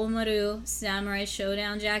Haomaru Samurai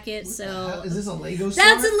Showdown jacket, so... Is this a Lego store?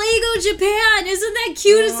 That's a Lego Japan! Isn't that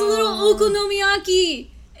cute? It's a little okonomiyaki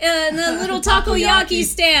and the little takoyaki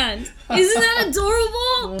stand. Isn't that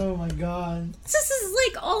adorable? Oh, my God. This is,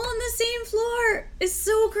 like, all on the same floor. It's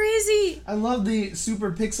so crazy. I love the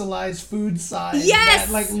super pixelized food sign. Yes!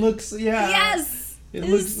 That, like, looks... Yeah. Yes! It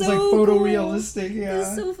looks so like photorealistic, cool. yeah.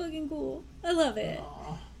 It's so fucking cool. I love it.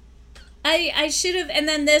 Aww. I should have, and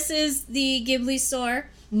then this is the Ghibli store.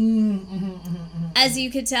 As you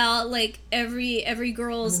could tell, like every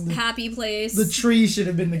girl's happy place. The tree should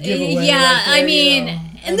have been the giveaway. Yeah, right there, I mean, you know.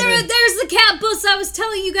 and there's the cat bus I was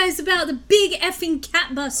telling you guys about. The big effing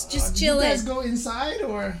cat bus just chilling. Did you guys go inside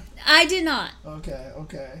or? I did not.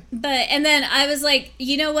 Okay. But and then I was like,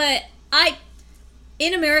 you know what,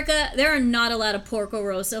 in America, there are not a lot of Porco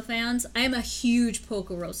Rosso fans. I am a huge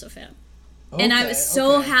Porco Rosso fan. And I was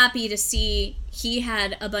so happy to see he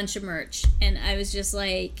had a bunch of merch. And I was just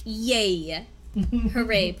like, yay.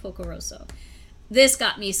 Hooray, Porco Rosso. This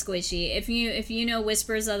got me squishy. If you know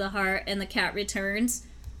Whispers of the Heart and The Cat Returns.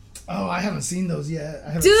 Oh, I haven't seen those yet.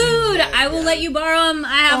 I will let you borrow them.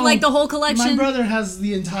 I have like the whole collection. My brother has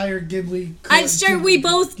the entire Ghibli. I'm sure we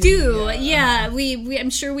both do. Yeah, we I'm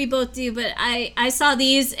sure we both do. But I saw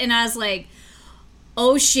these and I was like,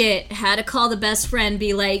 oh shit! Had to call the best friend.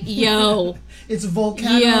 Be like, yo, it's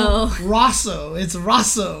Volcano Rosso. It's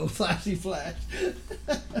Rosso. Flashy Flash.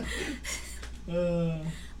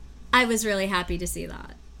 I was really happy to see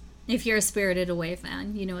that. If you're a Spirited Away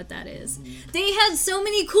fan, you know what that is. They had so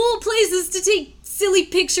many cool places to take silly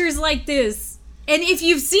pictures like this. And if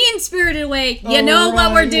you've seen Spirited Away, you know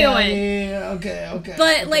what we're doing. Yeah. Okay.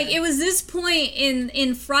 But, like, it was this point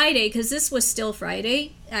in Friday, because this was still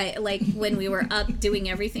Friday, when we were up doing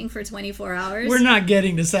everything for 24 hours. We're not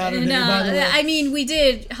getting to Saturday, by the way. I mean, we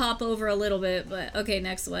did hop over a little bit, but okay,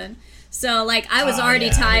 next one. So, like, I was already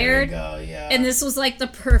tired, and this was, like, the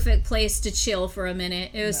perfect place to chill for a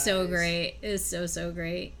minute. It was so great. It was so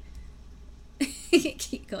great.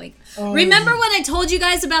 Keep going. Oh, remember when I told you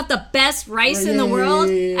guys about the best rice in the world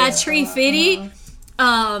at Tree Fitty?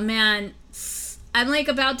 Oh, man. I'm, like,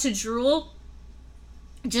 about to drool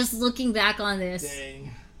just looking back on this.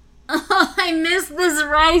 Dang. Oh, I miss this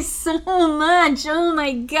rice so much. Oh,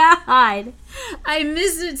 my God. I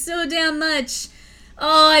miss it so damn much.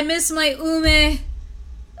 Oh, I miss my ume.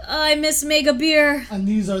 Oh, I miss Mega Beer. And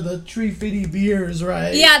these are the Tree Fitty beers,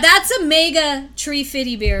 right? Yeah, that's a Mega Tree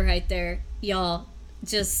Fitty beer right there, y'all.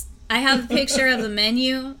 I have a picture of the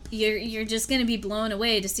menu. You're just gonna be blown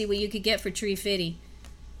away to see what you could get for Tree Fitty.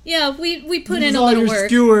 Yeah, we put in a little work.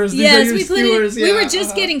 Skewers. Yes, we put in. We were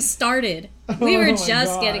just getting started. We were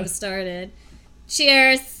just getting started.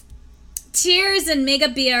 Cheers. Cheers and Mega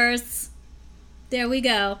Beers. There we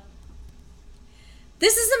go.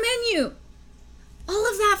 This is the menu. All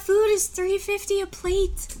of that food is $3.50 a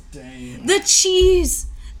plate. Dang. The cheese,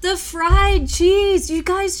 The fried cheese. You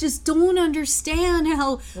guys just don't understand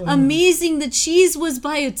how amazing the cheese was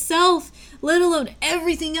by itself, let alone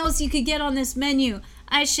everything else you could get on this menu.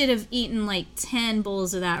 I should have eaten like 10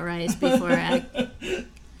 bowls of that rice before I...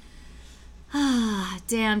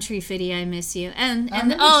 Damn, Tree Fitty, I miss you. And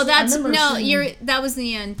that was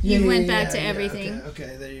the end. You went back to everything.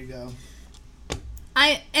 Okay, there you go.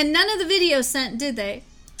 And none of the videos sent, did they?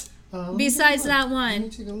 Besides that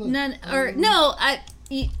one. None,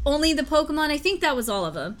 only the Pokemon. I think that was all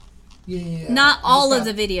of them. Yeah. Not all of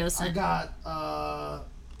the videos sent. I got,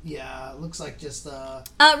 it looks like just,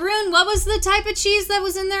 Rune, what was the type of cheese that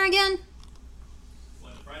was in there again?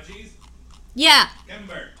 What, the fried cheese? Yeah.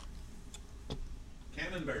 Camembert.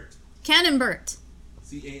 Camembert. Camembert.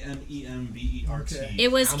 Okay.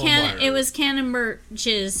 It was Camembert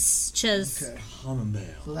cheese. Okay.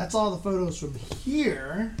 Camembert. So that's all the photos from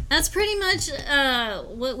here. That's pretty much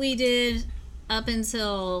what we did up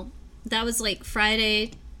until that was like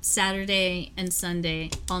Friday, Saturday, and Sunday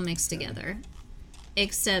all mixed together.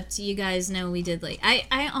 Except you guys know we did like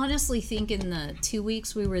I honestly think in the 2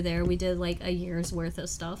 weeks we were there we did like a year's worth of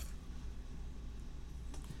stuff.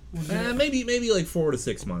 Maybe like 4 to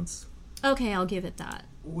 6 months. Okay, I'll give it that.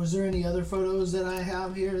 Was there any other photos that I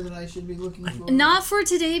have here that I should be looking for? Not for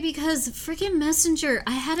today because freaking Messenger.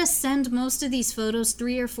 I had to send most of these photos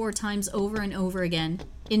 3 or 4 times over and over again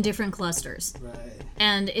in different clusters. Right.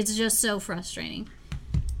 And it's just so frustrating.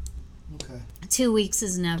 Okay. 2 weeks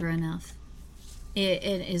is never enough. It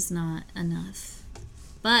is not enough.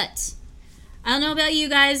 But I don't know about you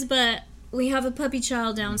guys, but we have a puppy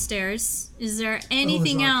child downstairs. Is there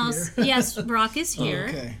anything else? Here? Yes, Brock is here.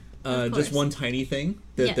 Okay. Just one tiny thing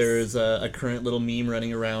that Yes. there's a current little meme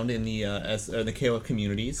running around in the the KOF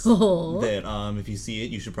communities Oh. that if you see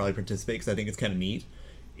it you should probably participate because I think it's kind of neat.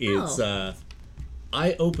 It's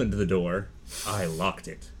I opened the door, I locked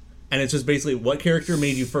it, and it's just basically what character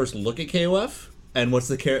made you first look at KOF and what's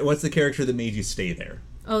the character that made you stay there.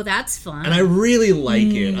 Oh, that's fun. And I really like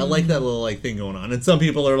it. I like that little thing going on. And some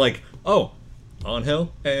people are like, oh, on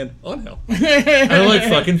hill and on hill. And I'm like,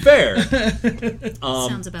 fucking fair.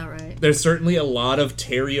 Sounds about right. There's certainly a lot of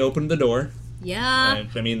Terry opened the door. Yeah.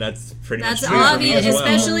 I mean, that's pretty That's much true for me obvious, as well.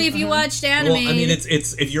 especially if you watched anime. Well, I mean, it's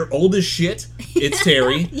if you're old as shit, it's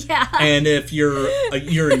Terry. Yeah. And if you're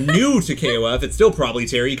new to KOF, it's still probably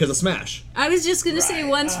Terry because of Smash. I was just gonna say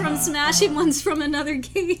one's from Smash and one's from another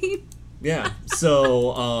game. Yeah.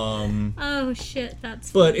 So, Oh shit,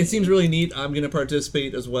 that's but funny. it seems really neat. I'm gonna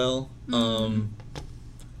participate as well.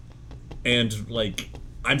 And like,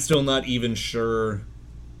 I'm still not even sure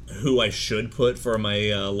who I should put for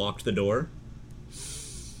my locked the door.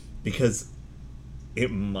 Because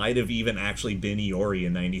it might have even actually been Iori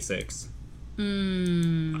in 96.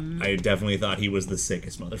 I definitely thought he was the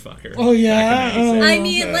sickest motherfucker. Oh yeah. back in 96. I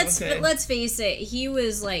mean, Okay. let's face it. He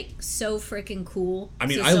was like so freaking cool. I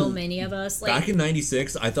mean, to so many of us. Like, back in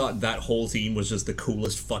 96, I thought that whole team was just the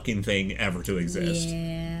coolest fucking thing ever to exist.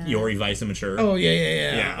 yeah. Iori, Vice, and Mature. Oh yeah.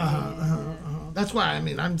 Yeah. That's why I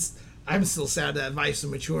mean I'm still sad that Vice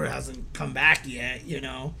and Mature hasn't come back yet. You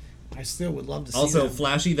know, I still would love to see Also, them.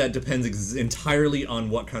 Flashy, that depends entirely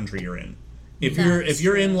on what country you're in. If That's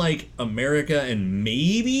you're in true. like America and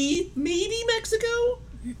maybe Mexico,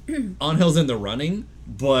 Angel's in the running.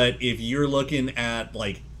 But if you're looking at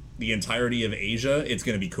like the entirety of Asia, it's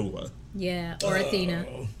gonna be Kula. Yeah, or Athena.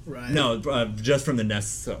 Right. No, just from the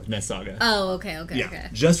Ness Saga. Oh, okay. Yeah, Okay.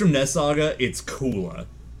 just from Ness Saga, it's Kula.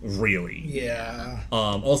 Really. Yeah.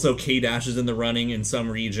 Also, K-Dash is in the running in some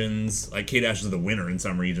regions. Like, K-Dash is the winner in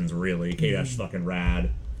some regions, really. K-Dash is fucking rad.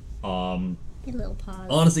 Your little paws.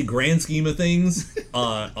 Honestly, grand scheme of things,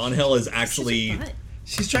 Angel is actually...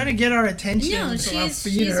 She's trying to get our attention. No, so I'll she's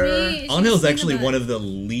feed her. me. Angel's actually one of the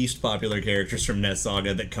least popular characters from Ness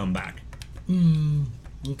Saga that come back.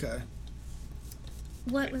 Okay.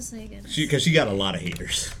 What was I gonna? Because she got a lot of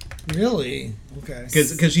haters. Really? Okay.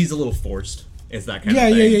 Because she's a little forced. It's that kind Yeah.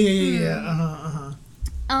 of thing. Yeah.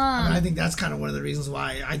 And I think that's kind of one of the reasons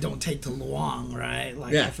why I don't take to Luong, right?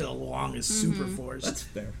 Like, Yeah. I feel Luong is super forced. That's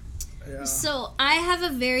fair. Yeah. So I have a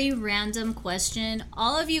very random question.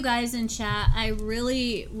 All of you guys in chat, I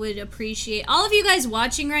really would appreciate all of you guys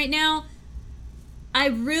watching right now. I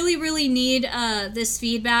really need this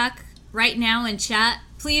feedback right now in chat.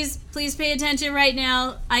 Please pay attention right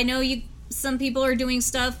now. I know some people are doing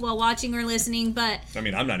stuff while watching or listening, but I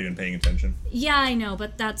mean, I'm not even paying attention. yeah, I know,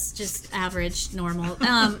 but that's just average, normal.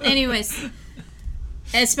 Anyways,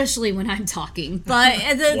 especially when I'm talking. But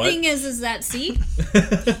the What? thing is that, see?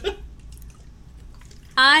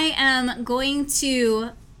 I am going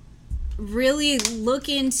to really look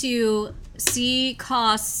into see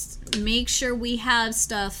costs, make sure we have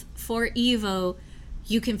stuff for Evo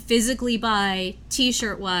you can physically buy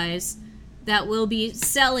t-shirt wise that will be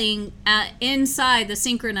selling inside the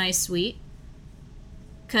Synchronized Suite,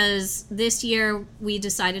 because this year we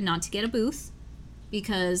decided not to get a booth,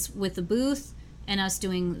 because with the booth and us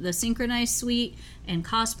doing the Synchronized Suite and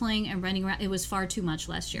cosplaying and running around, it was far too much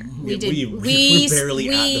last year. We were barely at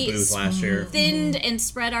the booth last year. Thinned and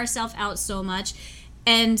spread ourselves out so much,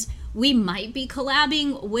 and we might be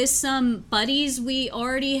collabing with some buddies we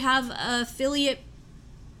already have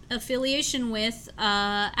affiliation with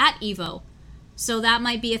at Evo, so that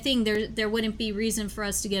might be a thing. There wouldn't be reason for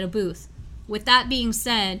us to get a booth. With that being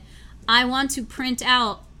said, I want to print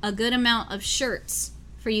out a good amount of shirts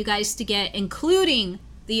for you guys to get, including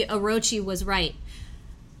the Orochi was right.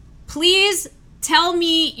 Please tell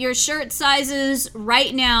me your shirt sizes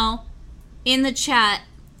right now in the chat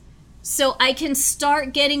so I can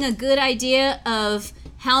start getting a good idea of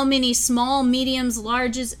how many small, mediums,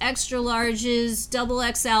 larges, extra larges, double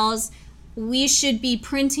XLs we should be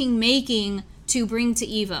making to bring to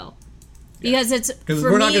Evo. Because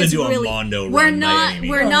we're not going to do a Mondo run.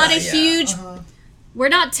 We're not a huge... We're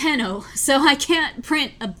not Tenno, so I can't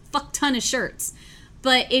print a fuck ton of shirts.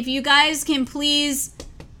 But if you guys can please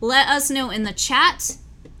let us know in the chat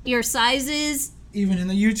your sizes. Even in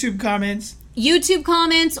the YouTube comments.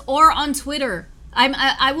 Or on Twitter.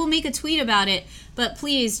 I will make a tweet about it. But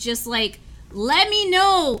please, just like, let me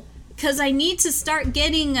know. Because I need to start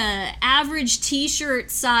getting a average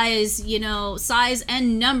t-shirt size, size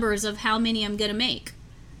and numbers of how many I'm going to make.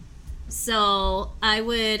 So I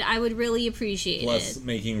would really appreciate Plus, it.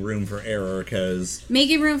 making room for error, because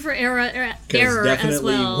error as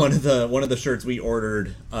well. One of the shirts we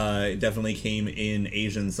ordered definitely came in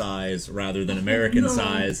Asian size rather than American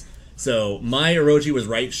size. So my Orochi was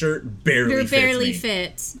right shirt barely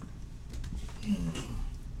fits.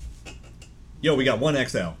 Yo, we got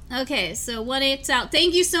 1XL. Okay, so 1XL.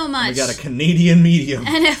 Thank you so much. And we got a Canadian medium.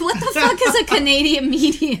 And what the fuck is a Canadian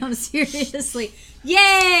medium? Seriously.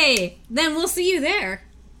 Yay! Then we'll see you there.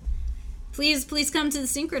 Please come to the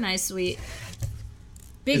Synchronized Suite.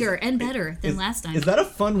 Bigger and better than last time. Is that a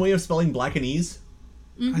fun way of spelling Blackanese?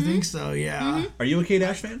 Mm-hmm. I think so, yeah. Mm-hmm. Are you a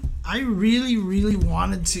K-Dash fan? I really, really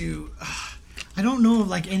wanted to... I don't know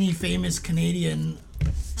of any famous Canadian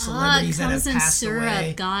celebrities that have passed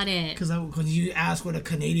away. Got it. Because when you asked what a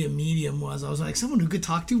Canadian medium was, I was like, someone who could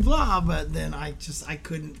talk to blah, but then I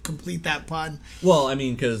couldn't complete that pun. Well, I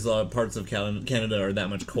mean, because parts of Canada are that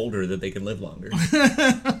much colder that they can live longer.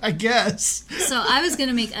 I guess. So I was going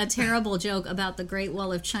to make a terrible joke about the Great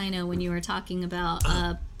Wall of China when you were talking about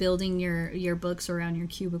building your books around your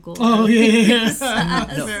cubicle. Oh, yeah.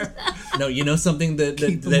 No, you know something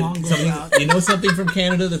you know something from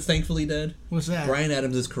Canada that's thankfully dead? What's that? Bryan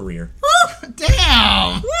Adams' career.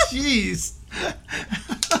 Damn! Jeez.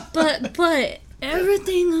 But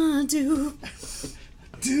everything I do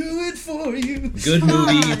it for you. Good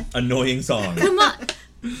movie, annoying song. Come on.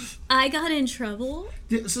 I got in trouble.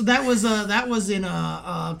 So that was in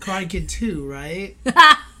Karate Kid 2, right?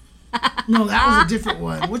 No, that was a different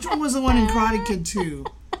one. Which one was the one in Karate Kid 2?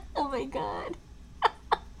 Oh my god.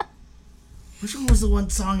 Which one was the one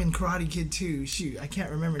song in Karate Kid 2? Shoot, I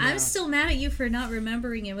can't remember now. I'm still mad at you for not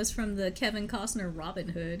remembering. It was from the Kevin Costner Robin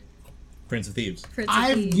Hood. Prince of Thieves.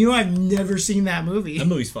 I've never seen that movie. That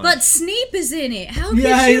movie's fun. But Snape is in it. How could you?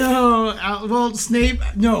 I know. Well, Snape.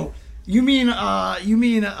 No, you mean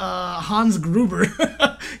Hans Gruber.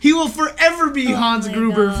 He will forever be Hans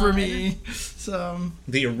Gruber for me. So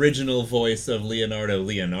the original voice of Leonardo.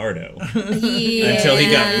 Yeah, until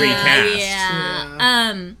he got recast.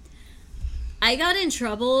 Yeah. I got in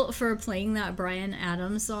trouble for playing that Bryan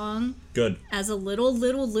Adams song. Good. As a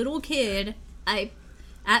little kid, at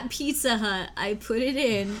Pizza Hut, I put it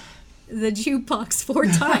in the jukebox 4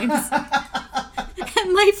 times.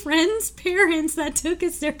 And my friend's parents that took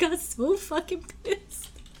us there got so fucking pissed.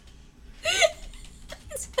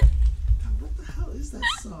 What the hell is that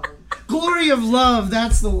song? Glory of Love,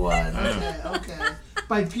 that's the one. Okay.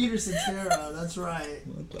 By Peter Cetera, that's right.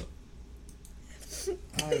 What the...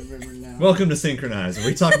 I remember now. Welcome to Synchronize, where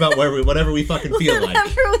we talk about whatever we fucking feel like.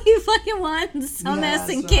 Whatever we fucking want, some S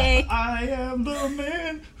and K. I am the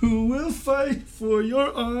man who will fight for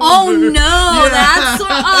your honor. Oh no,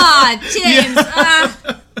 that's James.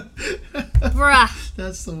 Bruh.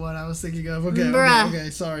 That's the one I was thinking of.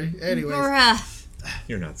 Okay, sorry. Anyways. Bruh.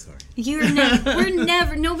 You're not sorry. We're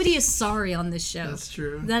never. Nobody is sorry on this show. That's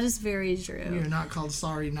true. That is very true. We are not called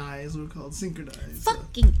Sorry Knives. We're called Synchronized.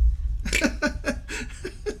 Fucking.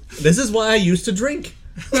 This is why I used to drink.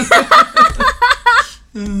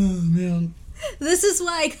 Oh man. This is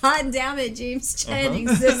why, god damn it, James Chen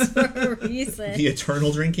exists for a reason. The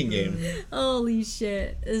eternal drinking game. Holy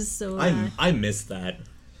shit. It's so bad. I miss that.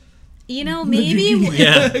 You know, maybe...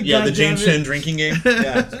 Yeah, the James Chen drinking game.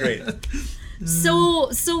 Yeah, it's great.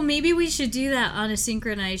 So maybe we should do that on a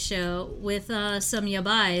synchronized show with some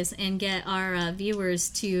yabais and get our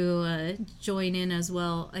viewers to join in as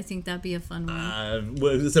well. I think that'd be a fun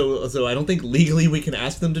one. So I don't think legally we can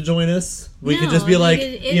ask them to join us. We could No, just be like,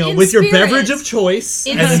 with spirit. your beverage of choice.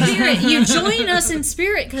 In spirit. You join us in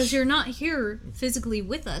spirit because you're not here physically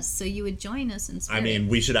with us, so you would join us in spirit. I mean,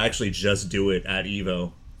 we should actually just do it at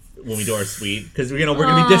Evo when we do our suite, because we're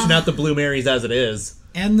gonna be dishing out the Blue Marys as it is.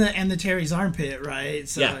 And the Terry's armpit, right?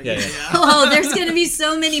 So, Yeah. Oh, there's gonna be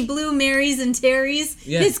so many Blue Marys and Terrys.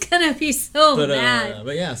 Yeah. It's gonna be so bad.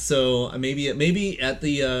 But yeah, so maybe at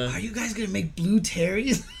the. Are you guys gonna make blue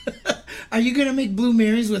Terry's? Are you gonna make Blue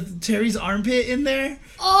Marys with Terry's armpit in there?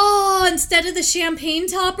 Oh, instead of the champagne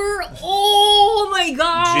topper? Oh my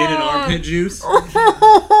god! Gin and armpit juice?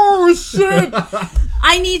 Oh shit!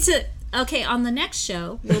 I need to. Okay, on the next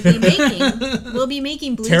show, we'll be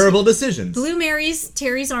making terrible decisions. Blue Mary's,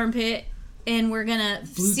 Terry's armpit, and we're gonna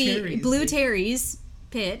Blue Terry's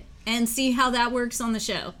pit and see how that works on the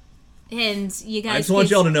show. And you guys, I just want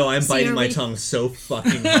y'all to know I'm biting my tongue so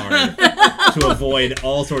fucking hard to avoid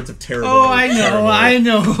all sorts of terrible. Oh, I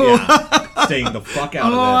know. Yeah, staying the fuck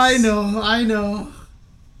out of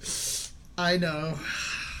this. I know.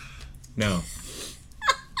 No.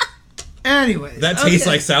 Anyway, that tastes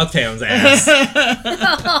like Southtown's ass.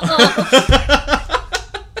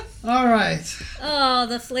 All right. Oh,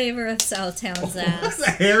 the flavor of Southtown's ass. What's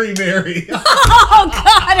a Harry Mary? Oh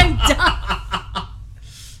God, I'm done.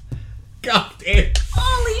 God damn.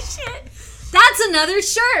 Holy shit. That's another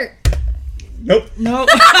shirt. Nope.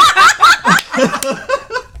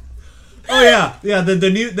 Oh yeah.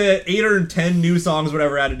 The 8 or 10 new songs,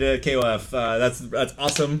 whatever, added to KOF. That's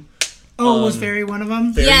awesome. Oh, was Fairy one of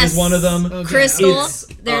them? Fairy is one of them. Okay. Crystal.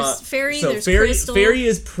 There's Fairy, there's Crystal. Fairy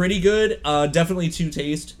is pretty good. Definitely to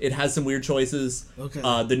taste. It has some weird choices. Okay.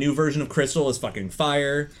 The new version of Crystal is fucking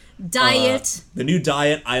fire. Diet. The new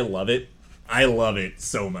Diet, I love it. I love it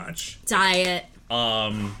so much. Diet.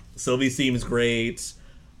 Sylvie's theme is great.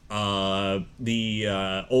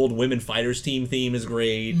 The old Women Fighters team theme is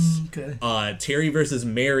great. Okay. Terry versus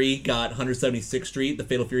Mary got 176th Street, the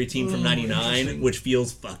Fatal Fury team from '99, which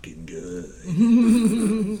feels fucking good.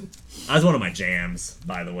 That was one of my jams,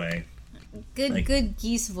 by the way. Good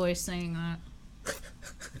geese voice saying that.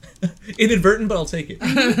 Inadvertent, but I'll take it.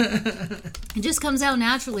 It just comes out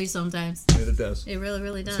naturally sometimes. Yeah, it does. It really,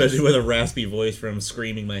 really does. Especially with a raspy voice from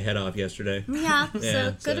screaming my head off yesterday. Yeah,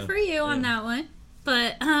 so good for you on that one.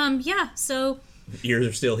 But, so... Ears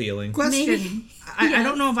are still healing. Question. I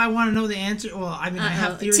don't know if I want to know the answer. Well, I mean, I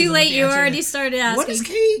have theories. Too late, you answer already started asking. What does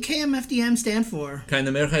KMFDM stand for?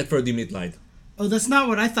 Keine Mehrheit für die Mitleid. Oh, that's not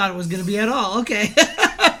what I thought it was going to be at all. Okay.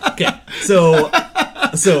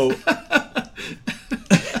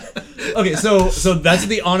 Okay, so that's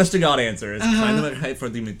the honest to God answer. Is Keine Mehrheit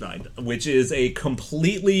für die Mitleid, which is a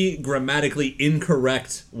completely grammatically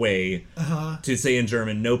incorrect way to say in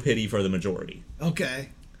German, no pity for the majority. Okay.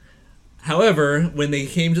 However, when they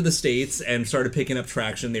came to the States and started picking up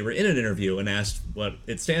traction, they were in an interview and asked what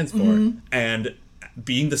it stands for. And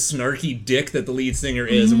being the snarky dick that the lead singer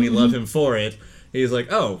is, and we love him for it, he's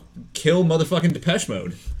like, oh, kill motherfucking Depeche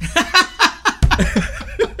Mode.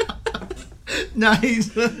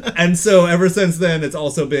 Nice. And so ever since then, it's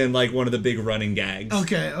also been like one of the big running gags.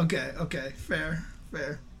 Okay. Fair.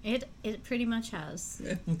 It pretty much has.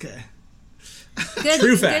 Okay.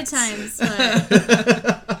 True facts. Good times.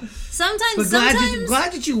 But sometimes.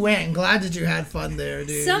 Glad that you went and glad that you had fun there,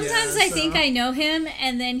 dude. Sometimes I think I know him,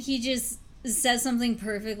 and then he just says something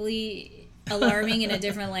perfectly alarming in a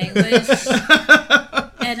different language.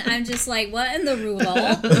 And I'm just like, what in the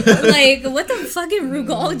Rugal? Like, what the fucking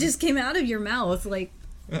Rugal just came out of your mouth? Like,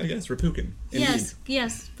 yes, Rapukin. Yes,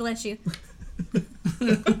 bless you.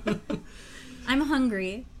 I'm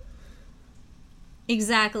hungry.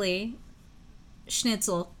 Exactly.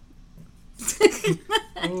 Schnitzel.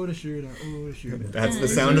 Oh, the shooter. That's the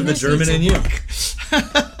sound of the German in you.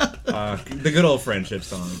 The good old friendship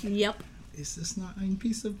song. Yep. Is this not ein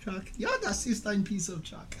piece of chalk? Ja, das ist ein piece of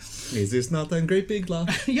chalk. Is this not ein great big clock?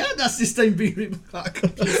 Ja, das ist ein big clock.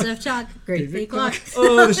 Piece of chalk, great big clock.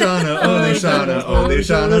 Oh, the Shana,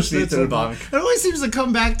 Schnitzelbank. It always seems to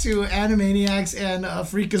come back to Animaniacs and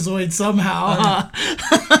Freakazoid somehow.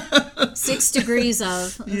 6 degrees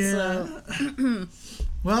of. Yeah. So.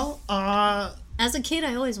 Well, I As a kid,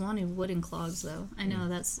 I always wanted wooden clogs, though. I know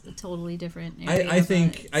that's a totally different area. I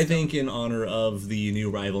think in honor of the new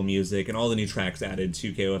Rival music and all the new tracks added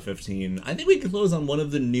to KOF 15, I think we could close on one of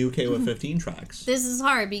the new KOF 15 tracks. This is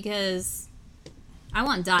hard because I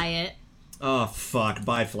want Diet. Oh fuck!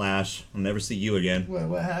 Bye, Flash. I'll never see you again.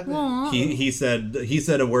 What happened? Aww. He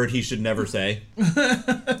said a word he should never say.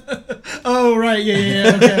 Oh right,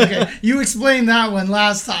 yeah. Okay. You explained that one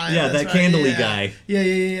last time. Yeah, That's that right. candly guy.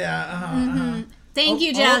 Yeah. Thank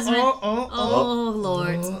you, Jasmine. Oh,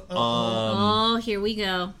 Lord. Here we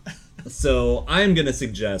go. So I'm gonna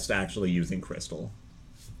suggest actually using Crystal.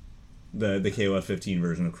 The KOF 15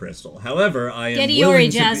 version of Crystal. However, I am Get willing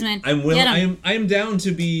Iori, to Jasmine. I am down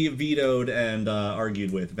to be vetoed and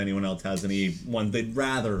argued with if anyone else has any one they'd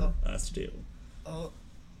rather us do. Oh,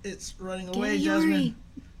 it's running Get away, Iori. Jasmine.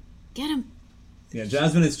 Get him. Yeah,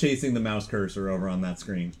 Jasmine is chasing the mouse cursor over on that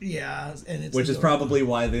screen. Yeah, and it's Which is probably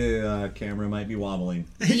why the camera might be wobbling.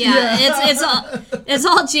 Yeah, it's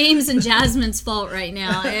all James and Jasmine's fault right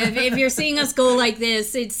now. If you're seeing us go like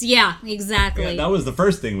this, it's exactly. Yeah, that was the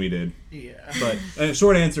first thing we did. Yeah. But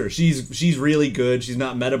short answer, she's really good. She's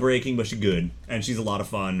not meta breaking, but she's good, and she's a lot of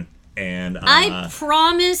fun. And I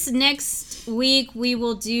promise next week we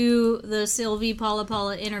will do the Sylvie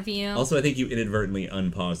Paula interview. Also, I think you inadvertently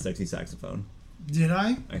unpaused Sexy Saxophone. Did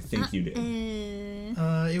I? I think you did.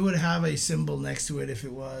 It would have a symbol next to it if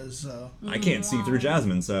it was. I can't see through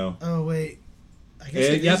Jasmine, so. Oh wait. I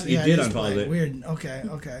guess Yep, you did unpause it. Weird.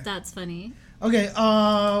 Okay. That's funny. Okay.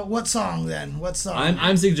 What song then? What song?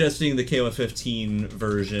 I'm suggesting the KOF 15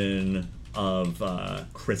 version of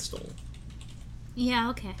Crystal. Yeah.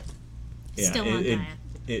 Okay. Yeah, Still on diet.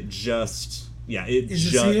 It just. Yeah,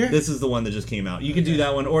 this is the one that just came out. You can do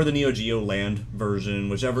that one or the Neo Geo Land version,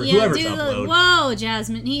 whoever's upload. Whoa,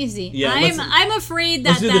 Jasmine, easy. Yeah, I'm afraid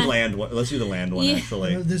that let's do the land one. Let's do the land one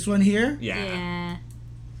actually. This one here? Yeah.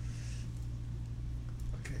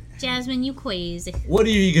 Okay. Jasmine, you crazy. What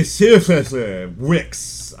do you consider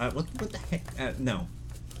Wix? What the heck? No.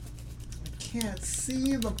 Can't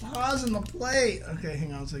see the pause and the play. Okay,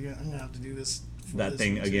 hang on a second. I'm gonna have to do this. That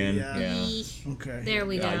thing again. Yeah. Okay. There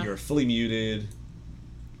we go. You're fully muted.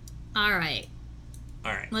 All right.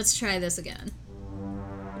 All right. Let's try this again.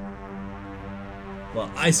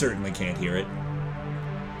 Well, I certainly can't hear it.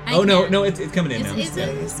 No, it's coming in now.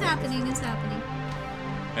 It's happening. It's happening.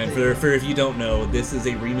 And for if you don't know, this is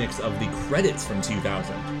a remix of the credits from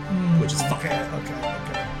 2000, which is fun.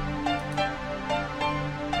 Okay.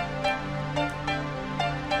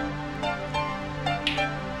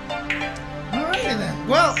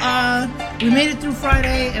 Well, we made it through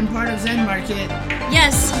Friday and part of ZenMarket.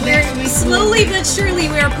 Yes, we're slowly but surely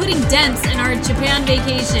we are putting dents in our Japan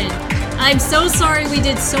vacation. I'm so sorry we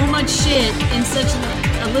did so much shit in such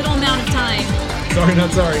a little amount of time. Sorry,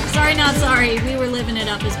 not sorry. Sorry, not sorry. We were living it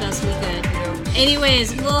up as best we could.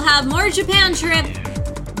 Anyways, we'll have more Japan trip,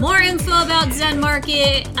 more info about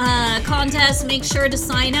ZenMarket contest. Make sure to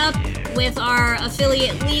sign up with our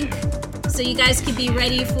affiliate link so you guys can be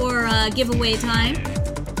ready for giveaway time.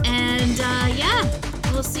 And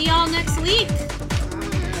we'll see y'all next week.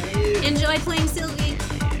 Enjoy playing Sylvie.